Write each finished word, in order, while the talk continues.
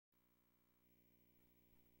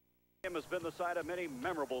Has been the site of many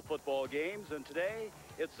memorable football games, and today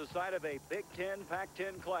it's the site of a Big Ten,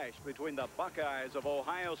 Pac-10 clash between the Buckeyes of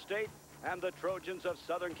Ohio State and the Trojans of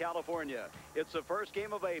Southern California. It's the first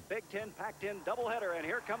game of a Big Ten, Pac-10 doubleheader, and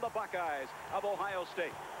here come the Buckeyes of Ohio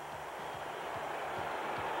State.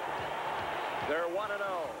 They're 1-0,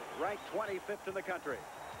 ranked 25th in the country.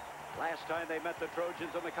 Last time they met the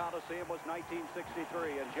Trojans in the Coliseum was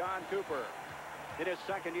 1963, and John Cooper in his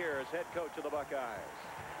second year as head coach of the Buckeyes.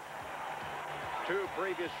 Two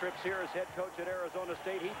previous trips here as head coach at Arizona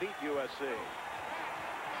State, he beat USC.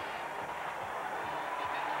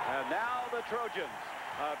 And now the Trojans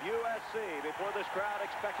of USC before this crowd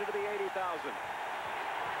expected to be 80,000.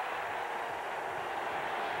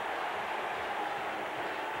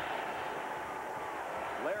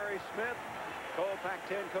 Larry Smith,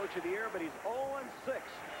 co-Pac-10 Coach of the Year, but he's 0-6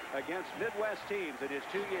 against Midwest teams in his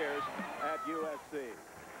 2 years at USC.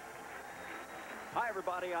 Hi,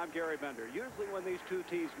 everybody. I'm Gary Bender. Usually when these two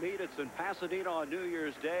teams meet, it's in Pasadena on New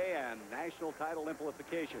Year's Day and national title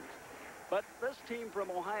implications. But this team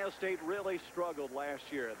from Ohio State really struggled last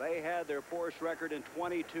year. They had their poorest record in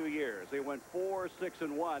 22 years. They went 4-6-1.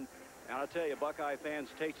 And I'll tell you, Buckeye fans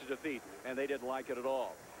tasted defeat, and they didn't like it at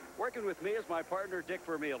all. Working with me is my partner, Dick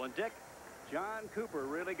Vermeil. And, Dick, John Cooper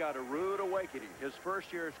really got a rude awakening his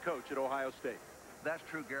first year as coach at Ohio State. That's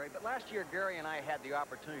true, Gary. But last year, Gary and I had the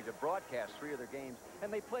opportunity to broadcast 3 of their games,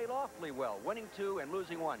 and they played awfully well, winning 2 and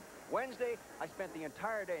losing 1. Wednesday, I spent the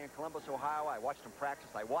entire day in Columbus, Ohio. I watched them practice.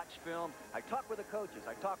 I watched film. I talked with the coaches.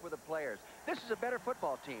 I talked with the players. This is a better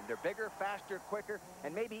football team. They're bigger, faster, quicker,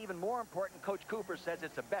 and maybe even more important, Coach Cooper says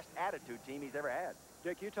it's the best attitude team he's ever had.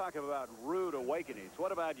 Dick, you talk about rude awakenings.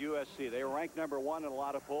 What about USC? They were ranked #1 in a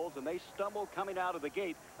lot of polls, and they stumbled coming out of the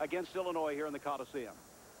gate against Illinois here in the Coliseum.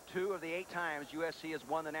 2 of the 8 times USC has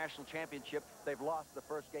won the national championship, they've lost the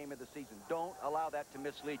first game of the season. Don't allow that to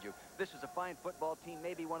mislead you. This is a fine football team,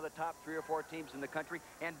 maybe one of the top 3 or 4 teams in the country,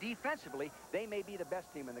 and defensively, they may be the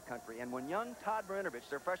best team in the country. And when young Todd Marinovich,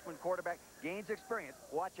 their freshman quarterback, gains experience,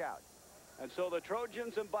 watch out. And so the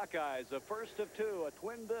Trojans and Buckeyes, the first of 2, a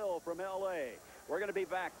twin bill from L.A. We're going to be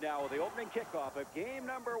back now with the opening kickoff of game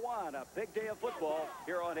 #1, a big day of football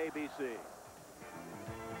here on ABC.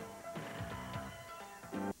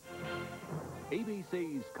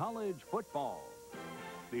 ABC's College Football.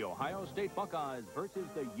 The Ohio State Buckeyes versus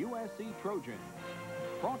the USC Trojans.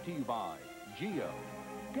 Brought to you by Geo.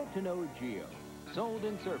 Get to know Geo. Sold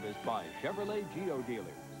and serviced by Chevrolet Geo dealers.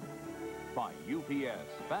 By UPS,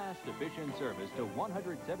 fast, efficient service to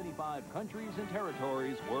 175 countries and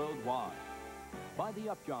territories worldwide. By the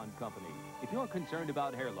Upjohn Company. If you're concerned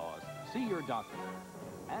about hair loss, see your doctor.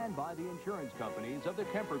 And by the insurance companies of the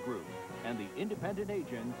Kemper Group and the independent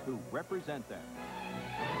agents who represent them.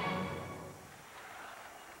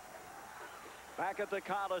 Back at the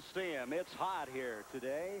Coliseum, it's hot here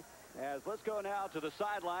today. As let's go now to the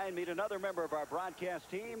sideline, meet another member of our broadcast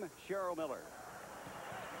team, Cheryl Miller.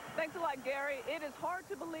 Thanks a lot, Gary. It is hard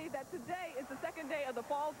to believe that today is the second day of the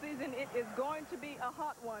fall season. It is going to be a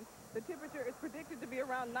hot one. The temperature is predicted to be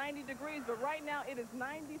around 90 degrees, but right now it is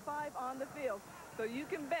 95 on the field. So you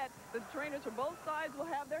can bet the trainers for both sides will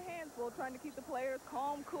have their hands full trying to keep the players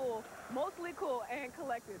calm, cool, mostly cool, and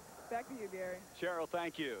collected. Back to you, Gary. Cheryl,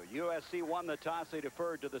 thank you. USC won the toss. They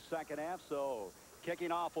deferred to the second half, so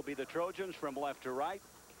kicking off will be the Trojans from left to right,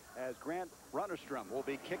 as Grant Runnerstrom will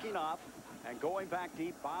be kicking off. And going back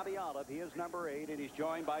deep, Bobby Olive, he is number 8, and he's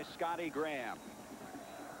joined by Scotty Graham.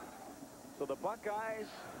 So the Buckeyes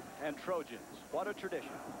and Trojans, what a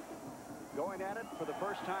tradition. Going at it for the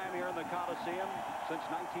first time here in the Coliseum since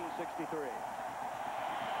 1963.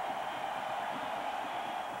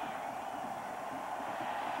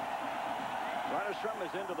 Runnerstrom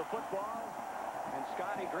is into the football, and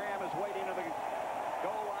Scotty Graham is waiting in the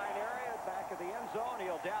goal line area, back of the end zone.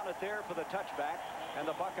 He'll down it there for the touchback, and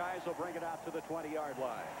the Buckeyes will bring it out to the 20-yard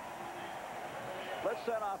line. Let's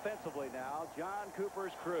set offensively now. John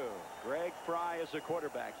Cooper's crew. Greg Fry is the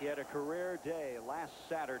quarterback. He had a career day last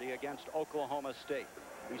Saturday against Oklahoma State.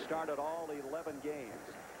 He started all 11 games.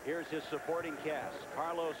 Here's his supporting cast.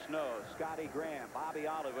 Carlos Snow, Scotty Graham, Bobby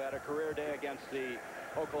Olive, who had a career day against the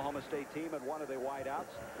Oklahoma State team and one of the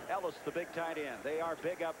wideouts. Ellis, the big tight end. They are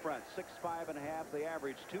big up front, 6'5.5". They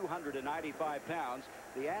average 295 pounds.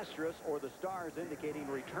 The asterisk or the stars indicating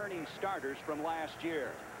returning starters from last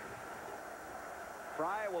year.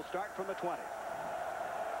 Fry will start from the 20.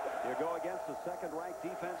 You go against the second-ranked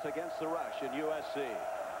defense against the rush in USC.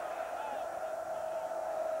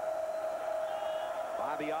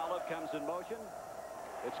 Bobby Olive comes in motion.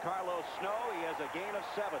 It's Carlos Snow. He has a gain of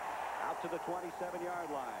 7 out to the 27-yard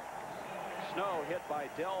line. Snow hit by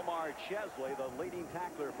Delmar Chesley, the leading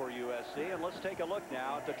tackler for USC. And let's take a look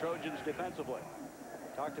now at the Trojans defensively.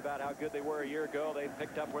 Talked about how good they were a year ago. They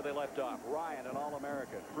picked up where they left off. Ryan, an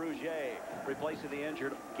All-American. Frugier replacing the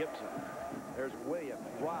injured Gibson. There's Williams,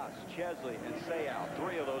 Ross, Chesley, and Sayal.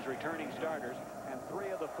 3 of those returning starters, and 3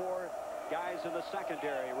 of the 4 guys in the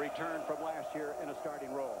secondary returned from last year in a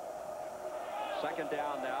starting role. Second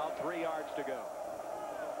down now, 3 yards to go.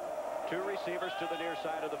 2 receivers to the near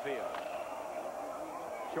side of the field.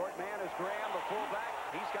 Short man is Graham, the fullback.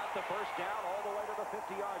 He's got the first down all the way to the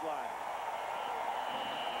 50-yard line.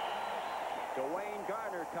 Dwayne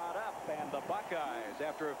Garner caught up, and the Buckeyes,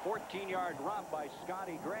 after a 14-yard romp by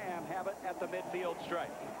Scotty Graham, have it at the midfield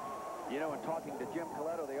stripe. You know, in talking to Jim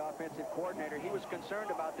Coletto, the offensive coordinator, he was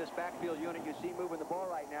concerned about this backfield unit you see moving the ball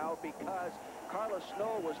right now because Carlos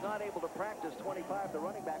Snow was not able to practice 25, the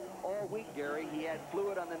running back, all week, Gary. He had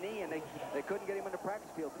fluid on the knee, and they couldn't get him in the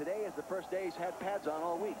practice field. Today is the first day he's had pads on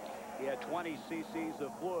all week. He had 20 cc's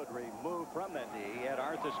of fluid removed from that knee. He had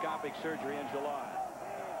arthroscopic surgery in July.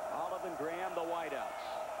 Olive and Graham, the wideouts.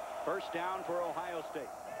 First down for Ohio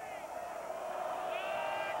State.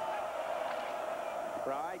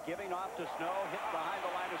 Fry giving off to Snow, hit behind the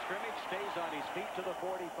line of scrimmage, stays on his feet to the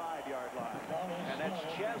 45-yard line. And that's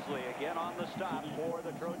Chesley again on the stop for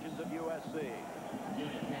the Trojans of USC.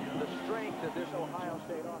 The strength of this Ohio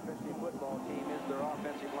State offensive football team is their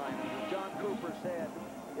offensive line. As John Cooper said,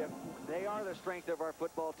 if they are the strength of our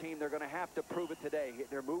football team, they're going to have to prove it today.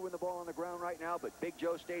 They're moving the ball on the ground right now, but Big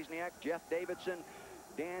Joe Stasiak, Jeff Davidson,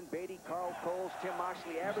 Dan Beatty, Carl Coles, Tim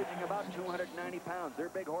Moxley, averaging about 290 pounds. They're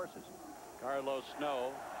big horses. Carlos Snow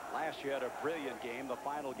last year had a brilliant game, the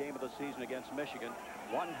final game of the season against Michigan,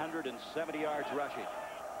 170 yards rushing.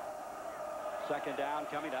 Second down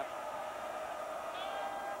coming up.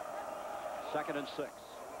 2nd and 6.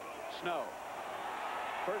 Snow.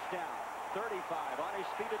 First down, 35 on his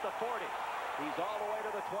feet at the 40. He's all the way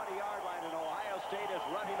to the 20-yard line, and Ohio State is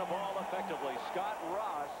running the ball effectively. Scott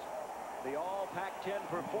Ross, the all Pac-10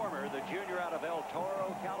 performer, the junior out of El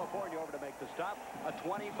Toro, California, over to make the stop. A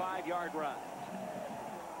 25-yard run.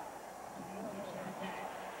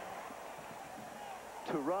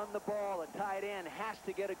 To run the ball, a tight end has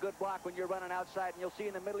to get a good block when you're running outside. And you'll see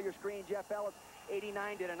in the middle of your screen, Jeff Ellis,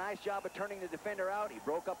 89, did a nice job of turning the defender out. He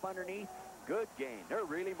broke up underneath. Good gain. They're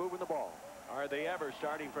really moving the ball. Are they ever,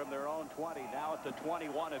 starting from their own 20, now at the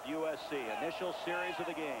 21 of USC. Initial series of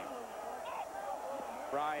the game.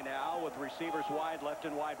 Fry now with receivers wide left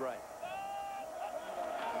and wide right.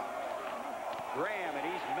 Graham, and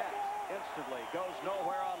he's met instantly. Goes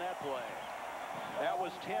nowhere on that play. That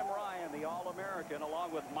was Tim Ryan, the All-American,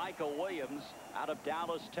 along with Michael Williams out of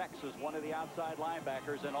Dallas, Texas, one of the outside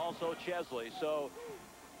linebackers, and also Chesley. So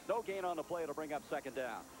no gain on the play to bring up second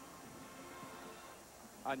down.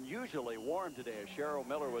 Unusually warm today, as Cheryl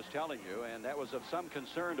Miller was telling you, and that was of some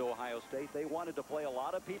concern to Ohio State. They wanted to play a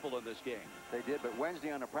lot of people in this game. They did, but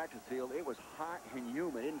Wednesday on the practice field, it was hot and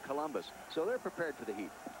humid in Columbus, so they're prepared for the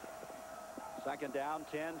heat. Second down,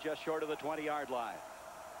 10, just short of the 20-yard line.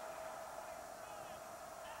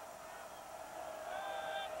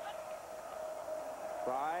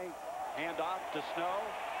 Fry, handoff to Snow.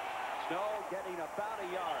 Snow getting about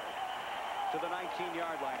a yard to the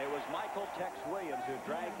 19-yard line. It was Michael Tex Williams who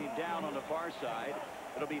dragged him down on the far side.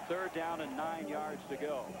 It'll be third down and 9 yards to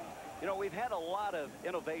go. You know, we've had a lot of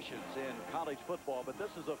innovations in college football, but this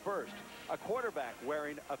is a first. A quarterback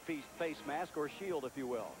wearing a face mask, or shield, if you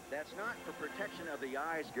will. That's not for protection of the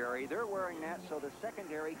eyes, Gary. They're wearing that so the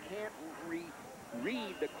secondary can't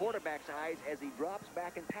read the quarterback's eyes as he drops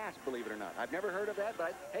back and pass, believe it or not. I've never heard of that,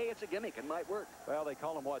 but hey, it's a gimmick. It might work. Well, they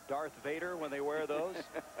call him, what, Darth Vader when they wear those?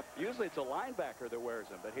 Usually it's a linebacker that wears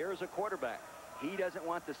them, but here's a quarterback. He doesn't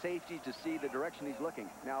want the safety to see the direction he's looking.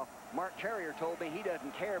 Now, Mark Carrier told me he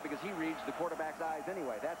doesn't care because he reads the quarterback's eyes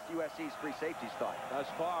anyway. That's USC's free safety's thought. Thus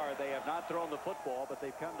far, they have not thrown the football, but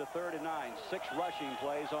they've come to 3rd and 9. 6 rushing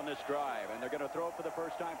plays on this drive, and they're going to throw it for the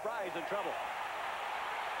first time. Fry's in trouble.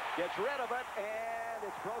 Gets rid of it, and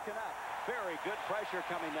it's broken up. Very good pressure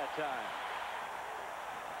coming that time.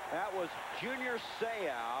 That was Junior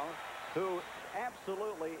Seau, who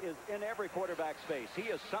absolutely is in every quarterback's face. He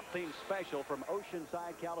is something special from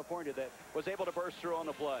Oceanside, California, that was able to burst through on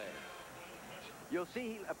the play. You'll see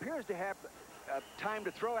he appears to have time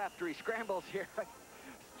to throw after he scrambles here.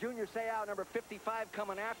 Junior Seau, number 55,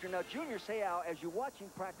 coming after. Now, Junior Seau, as you watch him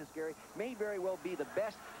practice, Gary, may very well be the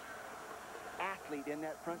best athlete in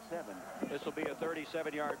that front 7. This will be a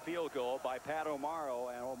 37-yard field goal by Pat O'Maro,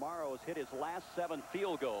 and O'Maro has hit his last 7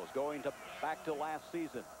 field goals going back to last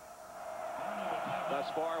season. Thus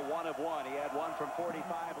far, 1 of 1. He had one from 45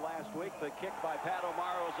 last week. The kick by Pat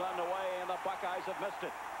O'Mara is on the way, and the Buckeyes have missed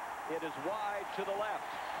it. It is wide to the left.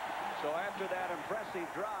 So after that impressive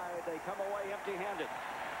drive, they come away empty-handed.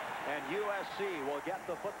 And USC will get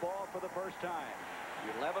the football for the first time.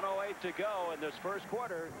 11:08 to go in this first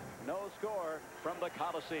quarter. No score from the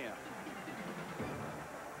Coliseum.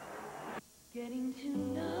 Getting to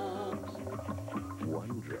know.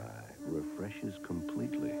 One dry refreshes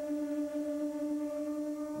completely.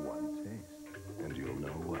 One taste, and you'll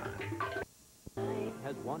know why.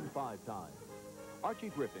 Has won 5 times. Archie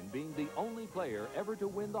Griffin being the only player ever to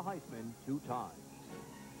win the Heisman 2 times.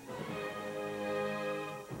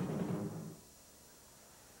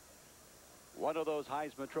 One of those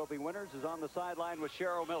Heisman Trophy winners is on the sideline with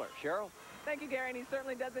Cheryl Miller. Cheryl? Thank you, Gary, and he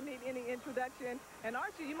certainly doesn't need any introduction. And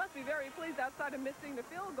Archie, you must be very pleased. Outside of missing the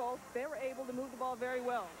field goal, they were able to move the ball very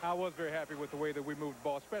well. I was very happy with the way that we moved the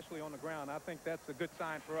ball, especially on the ground. I think that's a good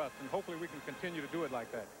sign for us, and hopefully we can continue to do it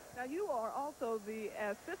like that. Now, you are also the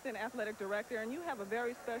assistant athletic director, and you have a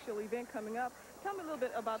very special event coming up. Tell me a little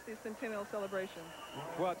bit about the centennial celebration.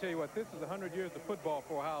 Well, I'll tell you what, this is 100 years of football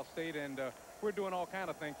for Ohio State, and we're doing all kind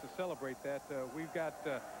of things to celebrate that. We've got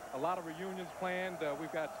a lot of reunions planned.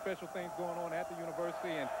 We've got special things going on at the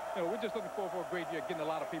university, and we're just looking forward for a great year, getting a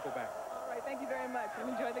lot of people back. All right, thank you very much, and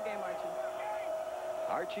enjoy the game, Archie.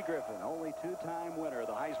 Archie Griffin, only 2-time winner of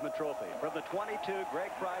the Heisman Trophy. From the 22,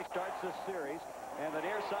 Greg Fry starts this series, and the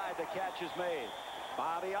near side, the catch is made.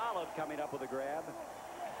 Bobby Olive coming up with a grab.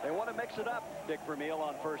 They want to mix it up, Dick Vermeil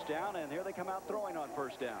on first down, and here they come out throwing on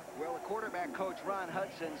first down. Well, the quarterback coach, Ron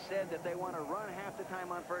Hudson, said that they want to run half the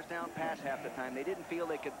time on first down, pass half the time. They didn't feel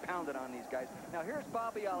they could pound it on these guys. Now, here's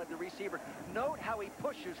Bobby Olive, the receiver. Note how he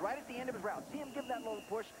pushes right at the end of his route. See him give that little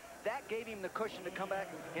push? That gave him the cushion to come back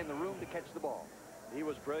in the room to catch the ball. He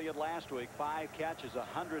was brilliant last week. 5 catches,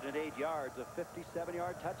 108 yards, a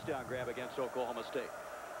 57-yard touchdown grab against Oklahoma State.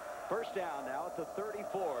 First down now at the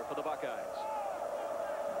 34 for the Buckeyes.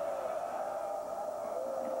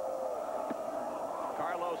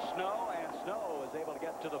 Carlos Snow, and Snow is able to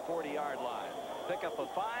get to the 40-yard line. Pick up a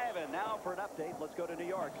 5, and now for an update, let's go to New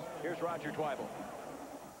York. Here's Roger Twyble.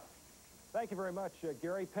 Thank you very much,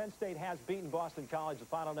 Gary. Penn State has beaten Boston College. The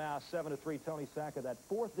final now 7-3. Tony Sacca. That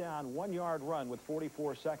 4th down, 1-yard run with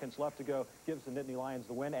 44 seconds left to go gives the Nittany Lions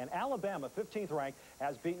the win. And Alabama, 15th ranked,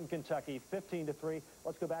 has beaten Kentucky 15-3.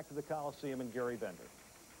 Let's go back to the Coliseum and Gary Bender.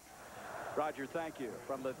 Roger, thank you.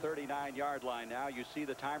 From the 39-yard line now, you see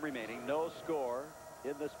the time remaining. No score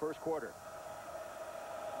in this first quarter.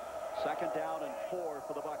 2nd down and 4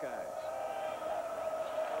 for the Buckeyes.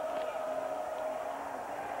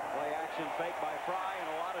 Play action fake by Fry, in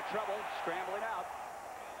a lot of trouble, scrambling out.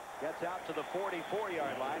 Gets out to the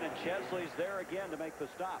 44-yard line, and Chesley's there again to make the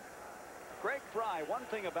stop. Greg Fry, one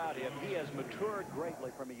thing about him, he has matured greatly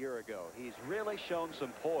from a year ago. He's really shown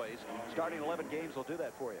some poise. Starting 11 games will do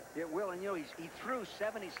that for you. It will, and he threw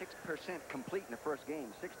 76% complete in the first game,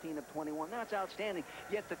 16 of 21. That's outstanding.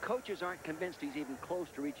 Yet the coaches aren't convinced he's even close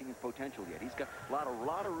to reaching his potential yet. He's got a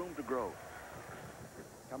lot of room to grow.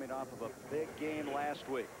 Coming off of a big game last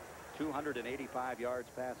week. 285 yards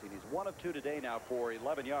passing. He's 1 of 2 today now for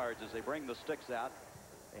 11 yards as they bring the sticks out.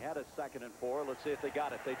 They had a 2nd and 4. Let's see if they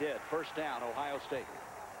got it. They did. First down, Ohio State.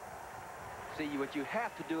 See, what you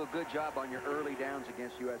have to do a good job on your early downs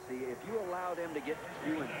against USC. If you allow them to get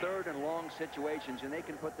you in 3rd and long situations and they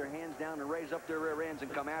can put their hands down and raise up their rear ends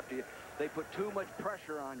and come after you, they put too much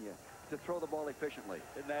pressure on you to throw the ball efficiently.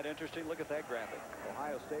 Isn't that interesting? Look at that graphic.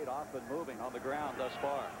 Ohio State off and moving on the ground thus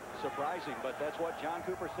far. Surprising, but that's what John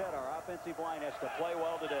Cooper said. Our offensive line has to play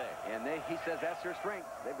well today. And he says that's their strength.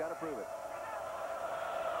 They've got to prove it.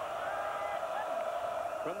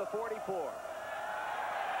 From the 44.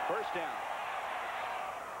 First down.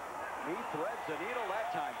 He threads the needle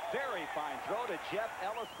that time. Very fine throw to Jeff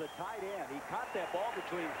Ellis, the tight end. He caught that ball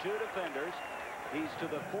between 2 defenders. He's to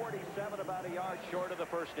the 47, about a yard short of the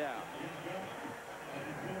first down.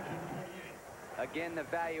 Again, the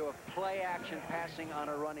value of play action passing on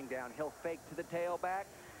a running down. He'll fake to the tailback,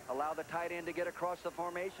 allow the tight end to get across the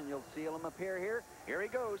formation. You'll see him appear here. Here he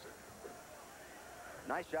goes.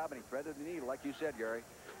 Nice job, and he threaded the needle, like you said, Gary.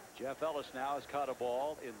 Jeff Ellis now has caught a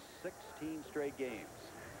ball in 16 straight games.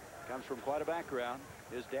 Comes from quite a background.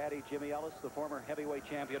 His daddy, Jimmy Ellis, the former heavyweight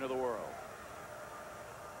champion of the world.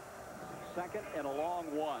 2nd and a long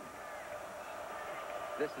 1.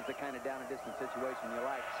 This is the kind of down and distance situation you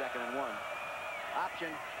like. 2nd and 1. Option.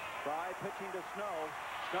 Fry pitching to Snow.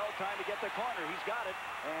 Snow trying to get the corner. He's got it,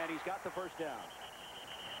 and he's got the first down.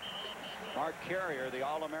 Mark Carrier, the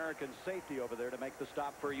All-American safety over there to make the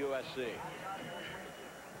stop for USC.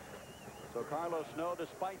 So Carlos Snow,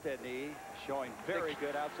 despite that knee, showing very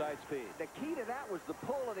good outside speed. The key to that was the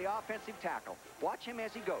pull of the offensive tackle. Watch him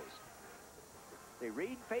as he goes. They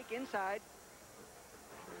read, fake inside.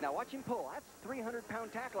 Now watch him pull. That's a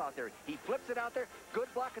 300-pound tackle out there. He flips it out there. Good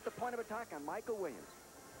block at the point of attack on Michael Williams.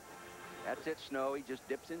 That's it, Snow. He just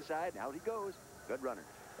dips inside, and out he goes. Good runner.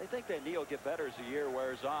 They think that knee will get better as the year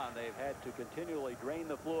wears on. They've had to continually drain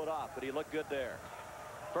the fluid off, but he looked good there.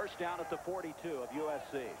 First down at the 42 of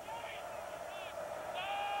USC.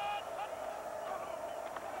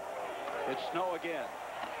 It's Snow again.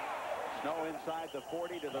 Snow inside the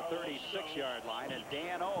 40 to the 36-yard line, and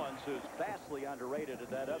Dan Owens, who's vastly underrated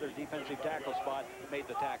at that other defensive tackle spot, made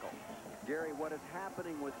the tackle. Gary, what is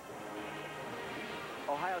happening with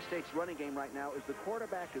Ohio State's running game right now is the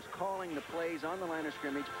quarterback is calling the plays on the line of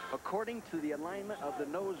scrimmage according to the alignment of the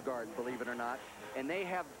nose guard, believe it or not. And they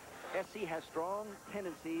have, SC has strong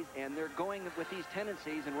tendencies, and they're going with these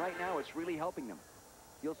tendencies, and right now it's really helping them.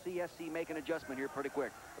 You'll see SC make an adjustment here pretty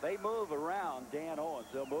quick. They move around Dan Owens.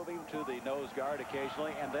 They'll move him to the nose guard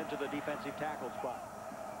occasionally and then to the defensive tackle spot.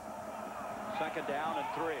 Second down and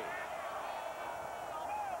 3.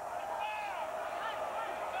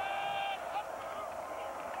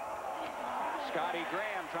 Scotty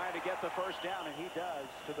Graham trying to get the first down, and he does,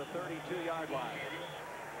 to the 32-yard line.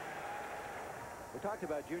 We talked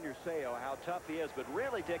about Junior Seau, how tough he is, but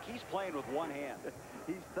really, Dick, he's playing with one hand.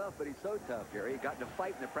 He's tough, but he's so tough, Gary. He got in a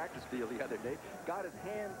fight in the practice field the other day, got his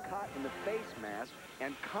hand caught in the face mask,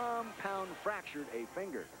 and compound fractured a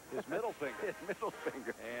finger. His middle finger. His middle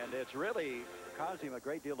finger. And it's really causing him a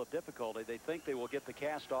great deal of difficulty. They think they will get the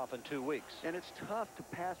cast off in 2 weeks. And it's tough to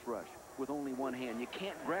pass rush with only one hand. You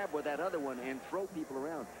can't grab with that other one and throw people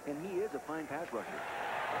around. And he is a fine pass rusher.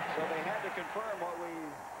 So they had to confirm what we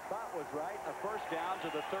thought was right, a first down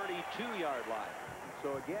to the 32-yard line.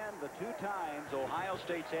 So again, the 2 times Ohio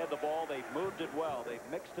State's had the ball, they've moved it well. They've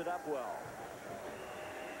mixed it up well.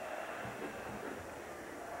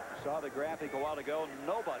 Saw the graphic a while ago.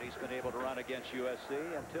 Nobody's been able to run against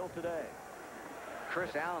USC until today.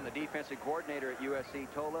 Chris Allen, the defensive coordinator at USC,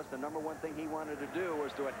 told us the #1 thing he wanted to do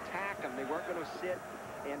was to attack them. They weren't going to sit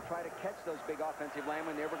and try to catch those big offensive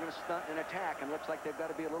linemen. They were going to stunt and attack, and looks like they've got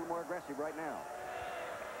to be a little more aggressive right now.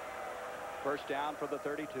 First down for the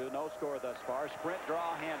 32. No score thus far. Sprint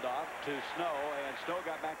draw handoff to Snow, and Snow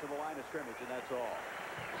got back to the line of scrimmage, and that's all.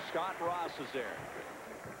 Scott Ross is there.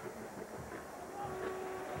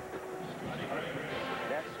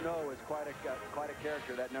 That Snow is quite a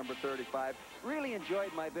character, that number 35. Really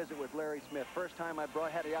enjoyed my visit with Larry Smith. First time I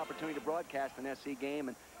had the opportunity to broadcast an SC game,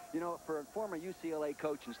 and you know, for a former UCLA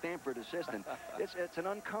coach and Stanford assistant, it's an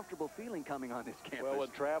uncomfortable feeling coming on this campus. Well, when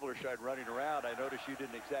travelers started running around, I noticed you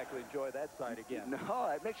didn't exactly enjoy that side again.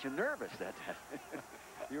 No, it makes you nervous. That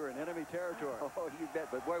you were in enemy territory. Oh, you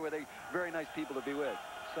bet. But boy, were they very nice people to be with.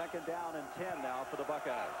 Second down and 10 now for the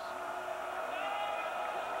Buckeyes.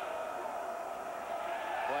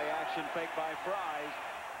 Play action fake by Fries.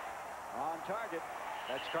 On target.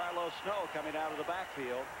 That's Carlos Snow coming out of the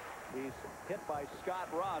backfield. He's hit by Scott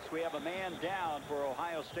Ross. We have a man down for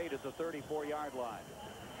Ohio State at the 34-yard line.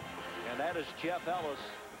 And that is Jeff Ellis,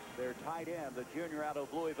 their tight end, the junior out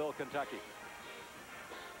of Louisville, Kentucky.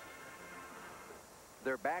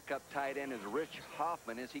 Their backup tight end is Rich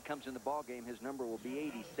Hoffman. As he comes in the ball game, his number will be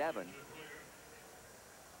 87.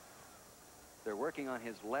 They're working on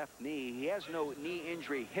his left knee. He has no knee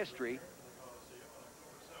injury history.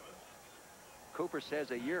 Cooper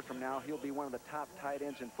says a year from now he'll be one of the top tight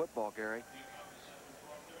ends in football, Gary.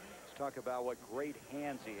 Let's talk about what great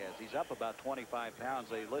hands he has. He's up about 25 pounds.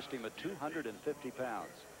 They list him at 250 pounds.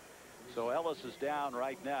 So Ellis is down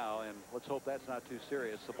right now, and let's hope that's not too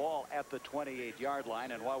serious. The ball at the 28-yard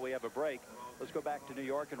line, and while we have a break, let's go back to New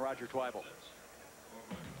York and Roger Twibel.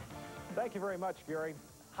 Thank you very much, Gary.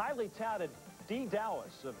 Highly touted D.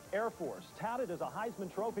 Dowis of Air Force, touted as a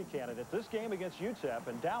Heisman Trophy candidate this game against UTEP,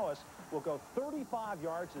 and Dowis will go 35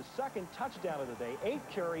 yards, his second touchdown of the day, 8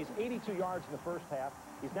 carries, 82 yards in the first half.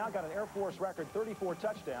 He's now got an Air Force record, 34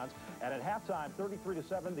 touchdowns, and at halftime,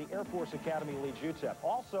 33-7, the Air Force Academy leads UTEP.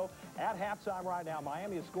 Also, at halftime right now,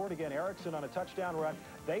 Miami has scored again. Erickson on a touchdown run.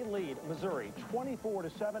 They lead Missouri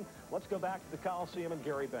 24-7. Let's go back to the Coliseum and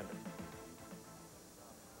Gary Bender.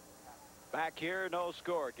 Back here, no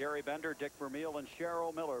score. Gary Bender, Dick Vermeil, and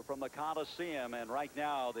Cheryl Miller from the Coliseum. And right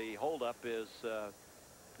now, the holdup is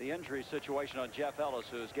the injury situation on Jeff Ellis,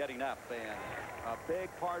 who's getting up. And a big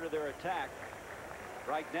part of their attack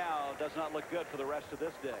right now does not look good for the rest of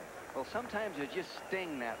this day. Well, sometimes you just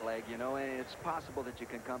sting that leg, you know, and it's possible that you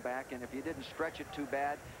can come back. And if you didn't stretch it too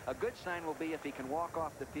bad, a good sign will be if he can walk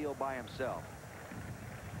off the field by himself.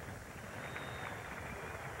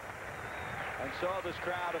 And so this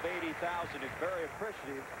crowd of 80,000 is very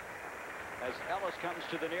appreciative as Ellis comes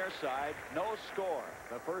to the near side. No score.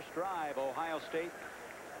 The first drive, Ohio State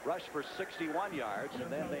rushed for 61 yards,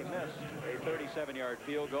 and then they missed a 37-yard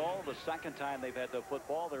field goal. The second time they've had the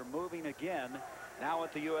football. They're moving again, now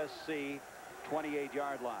at the USC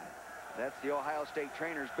 28-yard line. That's the Ohio State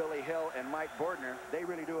trainers, Billy Hill and Mike Bordner. They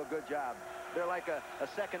really do a good job. They're like a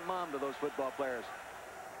second mom to those football players.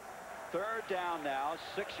 Third down now,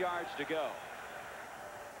 6 yards to go.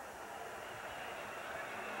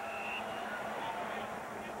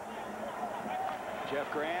 Jeff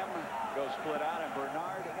Graham goes split out, and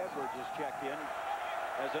Bernard Edwards is checked in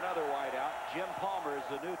as another wideout. Jim Palmer is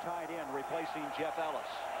the new tight end, replacing Jeff Ellis.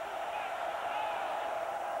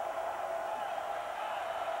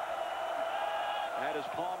 That is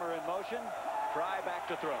Palmer in motion. Try back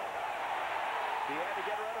to throw. He had to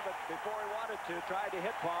get rid of it before he wanted to. Tried to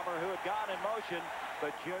hit Palmer, who had gone in motion,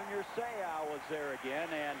 but Junior Seau was there again,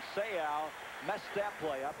 and Seau messed that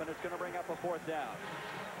play up, and it's going to bring up a fourth down.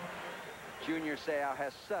 Junior Seau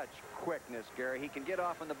has such quickness, Gary. He can get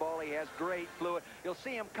off on the ball. He has great fluid. You'll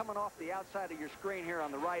see him coming off the outside of your screen here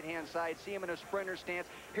on the right-hand side. See him in a sprinter stance.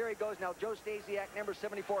 Here he goes now. Joe Stasiak, number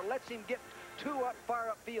 74, lets him get far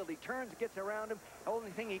upfield. He turns, gets around him. The only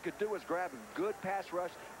thing he could do was grab him. Good pass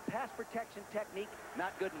rush. Pass protection technique,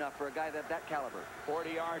 not good enough for a guy that caliber.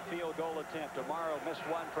 40-yard field goal attempt. Amaro missed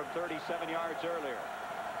one from 37 yards earlier.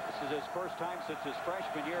 This is his first time since his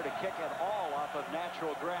freshman year to kick at all off of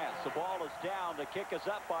natural grass. The ball is down. The kick is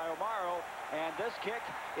up by Amaro, and this kick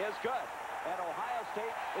is good. And Ohio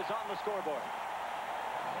State is on the scoreboard.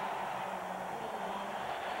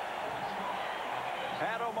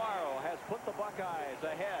 Pat Amaro has put the Buckeyes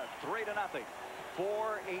ahead 3-0.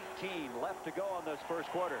 4:18 left to go in this first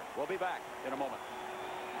quarter. We'll be back in a moment.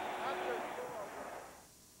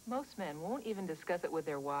 Most men won't even discuss it with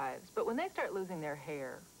their wives, but when they start losing their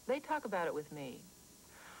hair, they talk about it with me.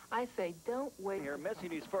 I say, don't wait. Here,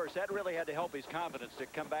 missing his first, that really had to help his confidence to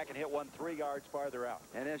come back and hit one 3 yards farther out.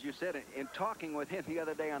 And as you said, in talking with him the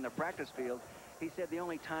other day on the practice field, he said the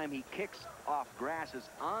only time he kicks off grass is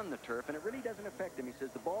on the turf, and it really doesn't affect him. He says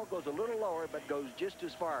the ball goes a little lower, but goes just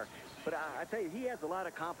as far. But I tell you, he has a lot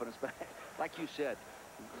of confidence. But like you said,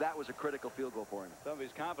 that was a critical field goal for him. Some of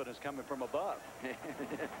his confidence coming from above.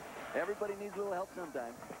 Everybody needs a little help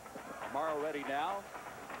sometime. Amaro ready now.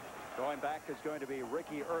 Going back is going to be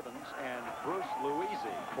Ricky Irvins and Bruce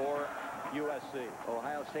Louisi for USC.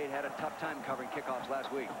 Ohio State had a tough time covering kickoffs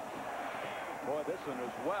last week. Boy, this one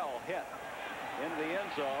is well hit. In the end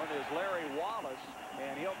zone is Larry Wallace,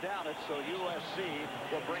 and he'll down it, so USC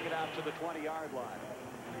will bring it out to the 20-yard line.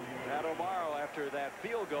 Pat Amaro, after that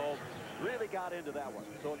field goal, really got into that one.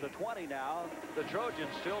 So at the 20 now, the Trojans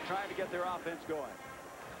still trying to get their offense going.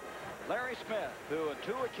 Larry Smith, who on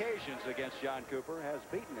 2 occasions against John Cooper has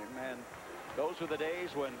beaten him, and those were the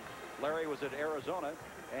days when Larry was at Arizona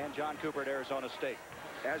and John Cooper at Arizona State.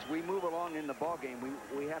 As we move along in the ballgame,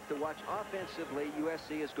 we have to watch offensively.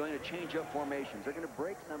 USC is going to change up formations. They're going to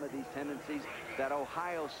break some of these tendencies that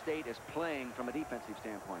Ohio State is playing from a defensive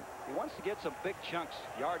standpoint. He wants to get some big chunks,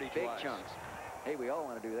 yardage-wise. Big chunks. Hey, we all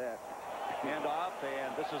want to do that. Hand off,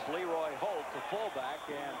 and this is Leroy Holt, the fullback,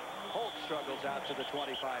 and Holt struggles out to the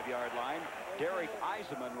 25-yard line. Derek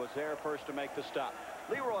Eisenman was there first to make the stop.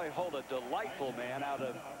 Leroy Holt, a delightful man out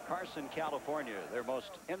of Carson, California, their most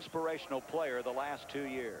inspirational player the last 2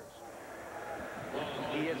 years.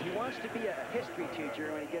 He is. He wants to be a history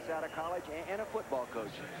teacher when he gets out of college and a football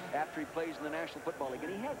coach after he plays in the National Football League.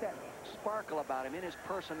 And he has that sparkle about him in his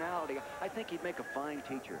personality. I think he'd make a fine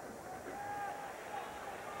teacher.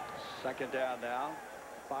 Second down now,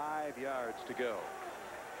 5 yards to go.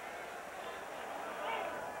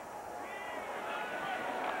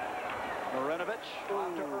 Marinovich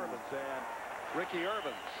off to Irvins, and Ricky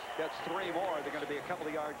Irvins gets 3 more. They're going to be a couple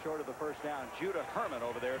of yards short of the first down. Judah Herman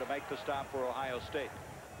over there to make the stop for Ohio State.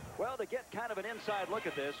 Well, to get kind of an inside look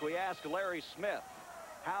at this, we asked Larry Smith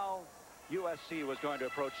how USC was going to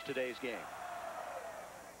approach today's game.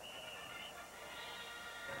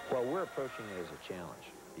 Well, we're approaching it as a challenge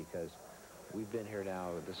because we've been here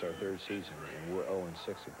now, this is our 3rd season, and we're 0-6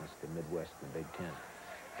 against the Midwest and the Big Ten.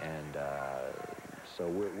 And so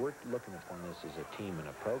we're looking upon this as a team and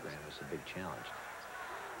a program as a big challenge.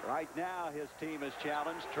 Right now, his team is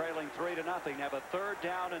challenged, trailing 3-0. Have a 3rd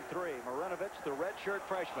down and 3. Marinovich, the redshirt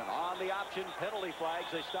freshman, on the option, penalty flags,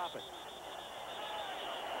 they stop it.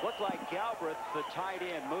 Looked like Galbraith, the tight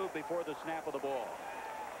end, moved before the snap of the ball.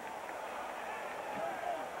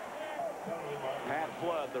 Pat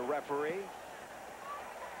Flood, the referee.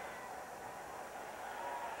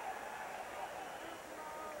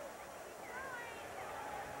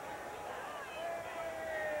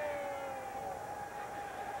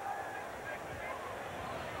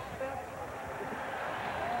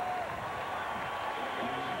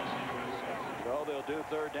 he'll do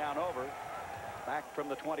third down over. Back from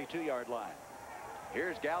the 22-yard line.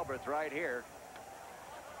 Here's Galbraith right here.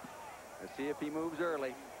 Let's see if he moves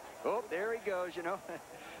early. Oh, there he goes, you know.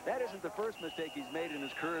 That isn't the first mistake he's made in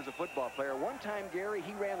his career as a football player. One time, Gary,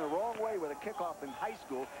 he ran the wrong way with a kickoff in high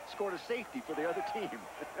school, scored a safety for the other team.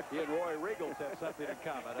 He and Roy Riegels have something in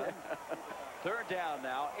common, huh? Third down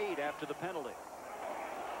now, 8 after the penalty.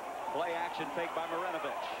 Play action fake by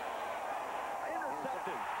Marinovich.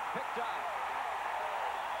 Intercepted, picked off.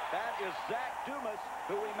 That is Zach Dumas,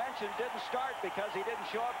 who we mentioned didn't start because he didn't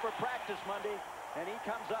show up for practice Monday, and he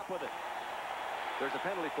comes up with it. There's a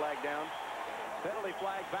penalty flag down. Penalty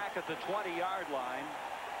flag back at the 20-yard line.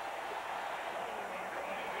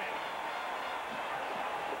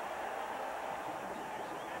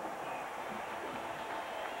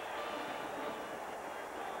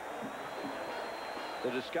 The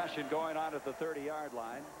discussion going on at the 30-yard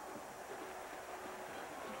line.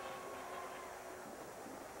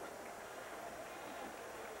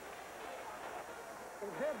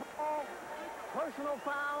 Dead ball, personal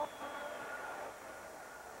foul.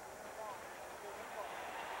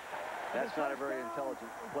 That's not a very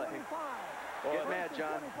intelligent play. Get mad,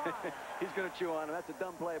 John. He's going to chew on him. That's a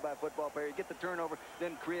dumb play by a football player. You get the turnover,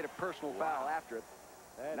 then create a personal foul after it.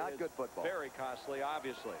 That not good football. Very costly,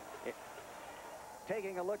 obviously.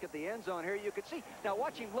 Taking a look at the end zone here, you could see. Now,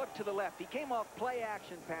 watch him look to the left. He came off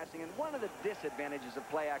play-action passing, and one of the disadvantages of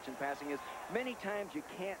play-action passing is many times you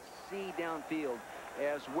can't see downfield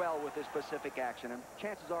as well with this specific action, and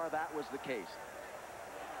chances are that was the case.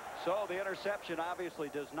 So the interception obviously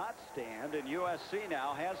does not stand, and USC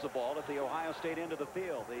now has the ball at the Ohio State end of the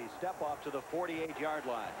field. The step off to the 48-yard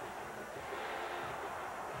line.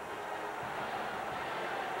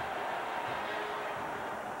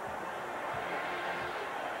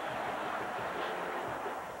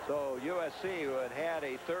 So USC, who had had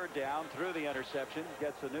a third down through the interception,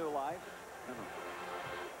 gets a new life.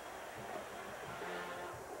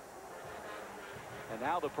 And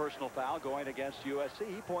now the personal foul going against USC.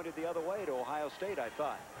 He pointed the other way to Ohio State, I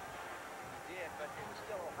thought. He did, but it was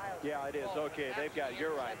still Ohio State. Yeah, it is. Okay, they've got it.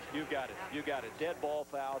 You're right. You got it. You got it. Dead ball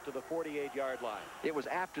foul to the 48-yard line. It was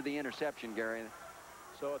after the interception, Gary.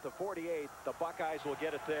 So at the 48, the Buckeyes will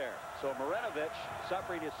get it there. So Marinovich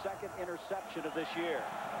suffering his second interception of this year.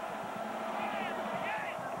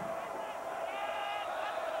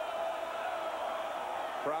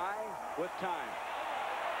 Fry with time.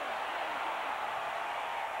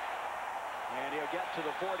 And he'll get to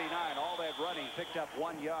the 49. All that running picked up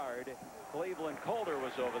 1 yard. Cleveland Calder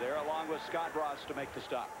was over there along with Scott Ross to make the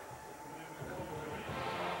stop.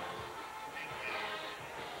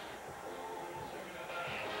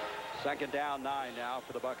 Second down, 9 now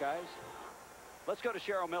for the Buckeyes. Let's go to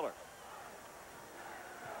Cheryl Miller.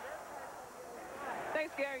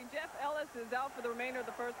 Thanks, Gary. Jeff Ellis is out for the remainder of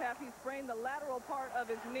the first half. He sprained the lateral part of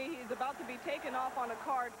his knee. He's about to be taken off on a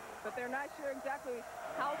cart, but they're not sure exactly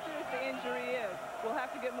how serious the injury is. We'll have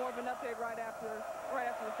to get more of an update right after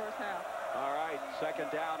the first half. All right, second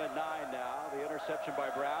down and 9 now. The interception by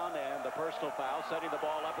Brown and the personal foul, setting the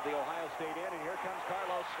ball up at the Ohio State end, and here comes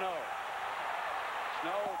Carlos Snow.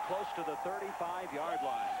 Snow close to the 35-yard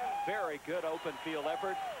line. Very good open field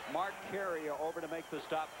effort. Mark Carey over to make the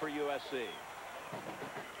stop for USC.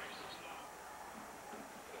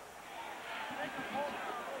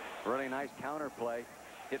 Really nice counter play.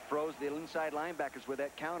 It froze the inside linebackers with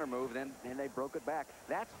that counter move, then they broke it back.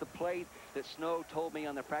 That's the play that Snow told me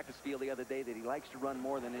on the practice field the other day, that he likes to run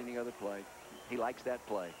more than any other play. He likes that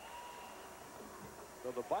play.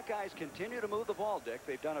 So the Buckeyes continue to move the ball, Dick.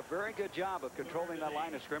 They've done a very good job of controlling that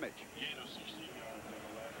line of scrimmage.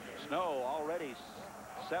 Snow already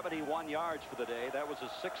 71 yards for the day. That was a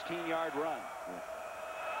 16-yard run. Yeah.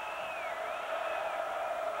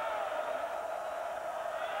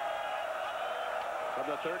 From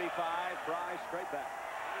the 35, Fry straight back.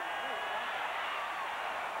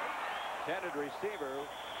 Intended receiver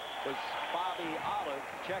was Bobby Olive.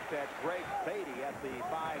 Check that, Greg Beatty at the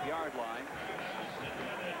 5-yard line.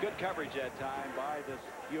 Good coverage that time by this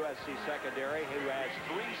USC secondary, who has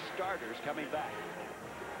 3 starters coming back.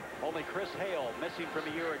 Only Chris Hale missing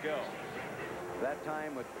from a year ago. That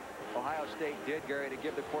time what Ohio State did, Gary, to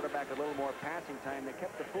give the quarterback a little more passing time, they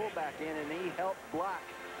kept the fullback in, and he helped block.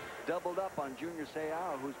 Doubled up on Junior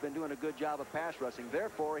Seau, who's been doing a good job of pass rushing.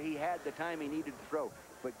 Therefore, he had the time he needed to throw.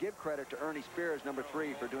 But give credit to Ernie Spears, number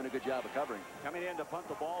 3, for doing a good job of covering. Coming in to punt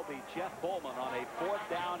the ball be Jeff Bowman on a 4th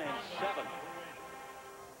down and 7.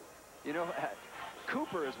 You know,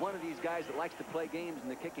 Cooper is one of these guys that likes to play games in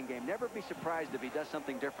the kicking game. Never be surprised if he does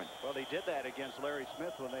something different. Well, he did that against Larry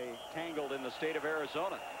Smith when they tangled in the state of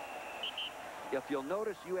Arizona. if you'll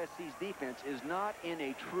notice, USC's defense is not in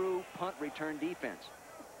a true punt return defense.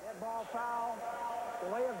 Dead ball foul,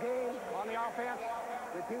 delay of game on the offense,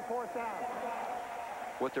 repeat fourth down.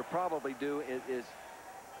 What they'll probably do is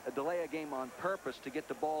a delay a game on purpose to get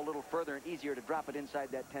the ball a little further and easier to drop it inside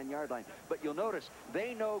that 10-yard line. But you'll notice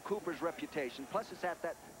they know Cooper's reputation, plus it's at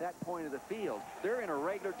that point of the field. They're in a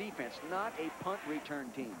regular defense, not a punt return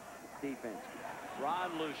team defense.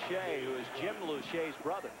 Ron Lucia, who is Jim Lucia's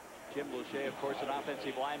brother. Jim Lucia, of course, an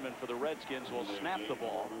offensive lineman for the Redskins, will snap the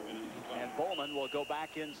ball. And Bowman will go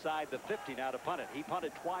back inside the 50 now to punt it. He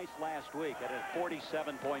punted twice last week at a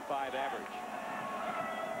 47.5 average.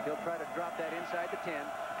 He'll try to drop that inside the 10.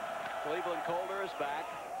 Cleveland Colder is back.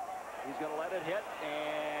 He's going to let it hit,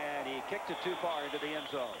 and he kicked it too far into the end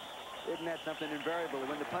zone. Isn't that something invariable?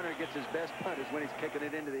 When the punter gets his best punt is when he's kicking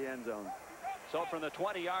it into the end zone. So from the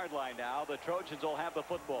 20-yard line now, the Trojans will have the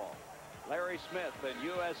football. Larry Smith and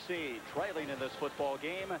USC trailing in this football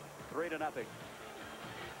game, 3-0.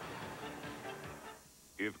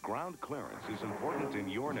 If ground clearance is important in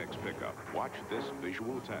your next pickup, watch this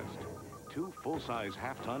visual test. 2 full-size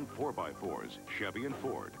half-ton 4x4s, Chevy and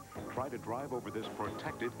Ford, try to drive over this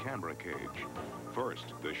protected camera cage.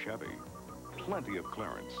 First, the Chevy. Plenty of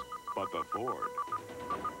clearance. But the Ford.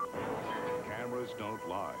 Cameras don't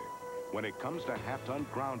lie. When it comes to half-ton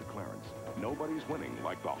ground clearance, nobody's winning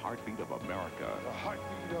like the heartbeat of America. The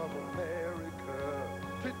heartbeat of America.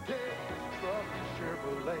 Today is from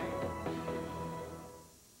Chevrolet.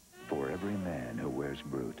 For every man who wears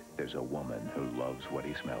Brute, there's a woman who loves what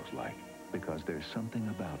he smells like. Because there's something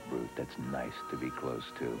about Brute that's nice to be close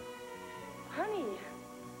to. Honey,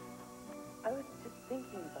 I was just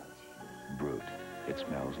thinking about you. Brute. It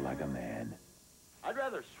smells like a man. I'd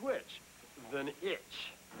rather switch than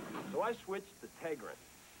itch. So I switched to Tegrin.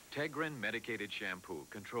 Tegrin medicated shampoo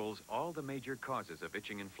controls all the major causes of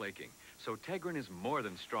itching and flaking. So Tegrin is more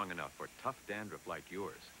than strong enough for tough dandruff like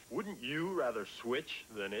yours. Wouldn't you rather switch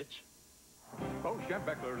than itch? Bo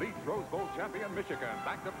Schembechler leads Rose Bowl champion Michigan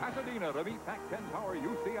back to Pasadena to meet Pac-10 power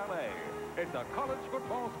UCLA. It's a college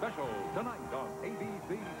football special tonight on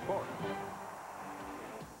ABC Sports.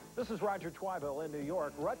 This is Roger Twyville in New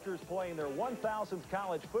York. Rutgers playing their 1,000th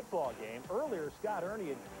college football game. Earlier, Scott Ernie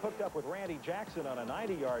had hooked up with Randy Jackson on a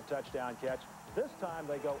 90-yard touchdown catch. This time,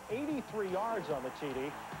 they go 83 yards on the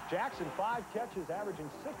TD. Jackson, 5 catches, averaging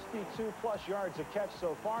 62-plus yards a catch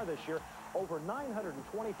so far this year. Over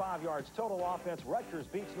 925 yards total offense. Rutgers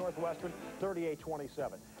beats Northwestern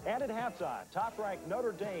 38-27. And at halftime, top-ranked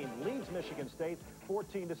Notre Dame leads Michigan State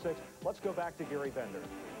 14-6. Let's go back to Gary Bender.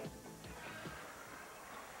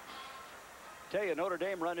 Tell you, Notre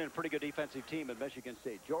Dame running a pretty good defensive team at Michigan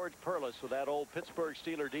State. George Perlis with that old Pittsburgh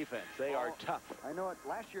Steeler defense. They are tough. I know it.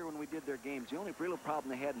 Last year when we did their games, the only real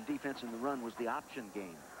problem they had in defense in the run was the option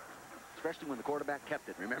game. Especially when the quarterback kept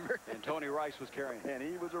it, remember? And Tony Rice was carrying it. And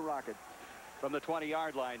he was a rocket. From the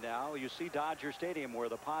 20-yard line now, you see Dodger Stadium where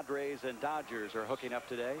the Padres and Dodgers are hooking up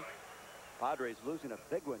today. Padres losing a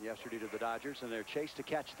big one yesterday to the Dodgers in their chase to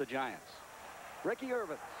catch the Giants. Ricky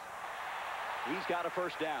Irvins. He's got a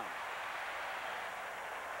first down.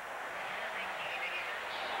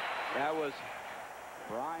 That was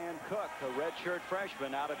Brian Cook, a redshirt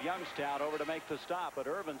freshman out of Youngstown, over to make the stop. But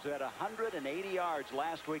Irvins had 180 yards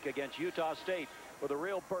last week against Utah State with a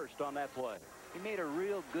real burst on that play. He made a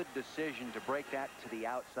real good decision to break that to the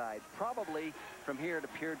outside. Probably from here it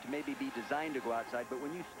appeared to maybe be designed to go outside, but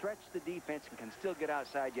when you stretch the defense and can still get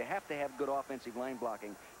outside, you have to have good offensive line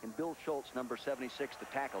blocking. And Bill Schultz, number 76, the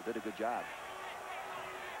tackle, did a good job.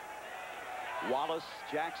 Wallace,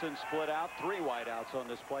 Jackson split out. 3 wideouts on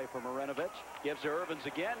this play for Marinovich. Gives to Irvins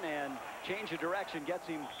again, and change of direction gets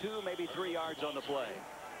him 2, maybe 3 yards on the play.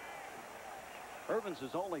 Irvins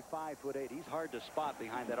is only 5'8". He's hard to spot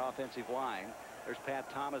behind that offensive line. There's Pat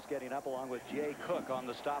Thomas getting up along with Jay Cook on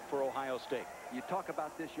the stop for Ohio State. You talk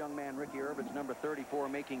about this young man, Ricky Irvins, number 34,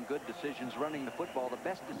 making good decisions, running the football. The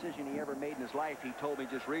best decision he ever made in his life, he told me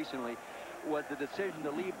just recently, was the decision to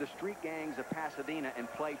leave the street gangs of Pasadena and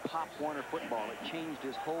play Pop Warner football. It changed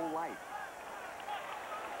his whole life.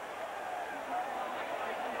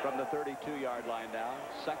 From the 32-yard line now,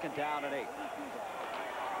 2nd down and 8.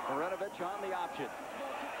 Marinovich on the option.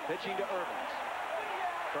 Pitching to Irvins.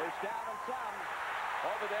 First down and some.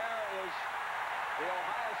 Over there is the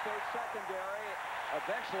Ohio State secondary.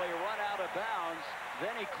 Eventually run out of bounds.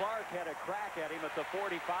 Vinnie Clark had a crack at him at the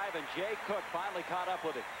 45, and Jay Cook finally caught up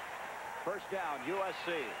with him. First down,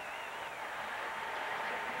 USC.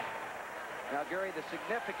 Now, Gary, the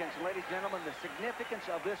significance, ladies and gentlemen, the significance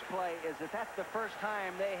of this play is that that's the first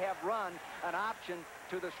time they have run an option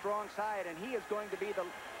to the strong side, and he is going to be the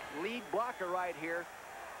lead blocker right here.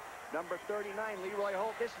 Number 39, Leroy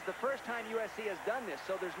Holt. This is the first time USC has done this,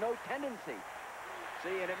 so there's no tendency.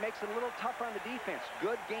 See, and it makes it a little tougher on the defense.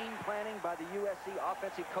 Good game planning by the USC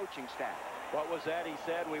offensive coaching staff. What was that? He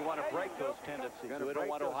said we want to break those tendencies. We don't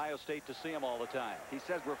want Ohio State to see them all the time. He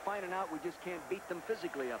says we're finding out we just can't beat them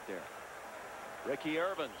physically up there. Ricky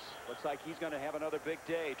Irvins looks like he's going to have another big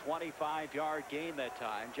day. 25-yard gain that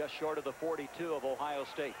time, just short of the 42 of Ohio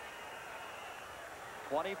State.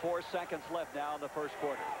 24 seconds left now in the first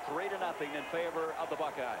quarter. 3-0 in favor of the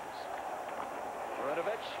Buckeyes.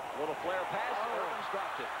 Marinovich, little flare pass. Irvins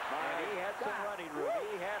dropped it. And he had some running room.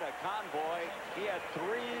 He had a convoy. He had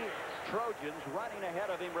 3 Trojans running ahead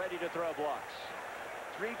of him, ready to throw blocks.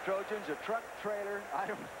 3 Trojans, a truck trailer. I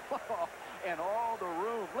don't know. And all the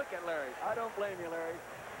room. Look at Larry. I don't blame you, Larry.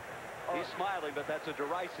 He's smiling, but that's a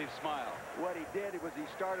derisive smile. What he did was he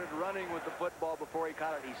started running with the football before he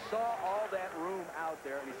caught it. He saw all that room out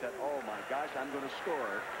there, and he said, oh, my gosh, I'm going to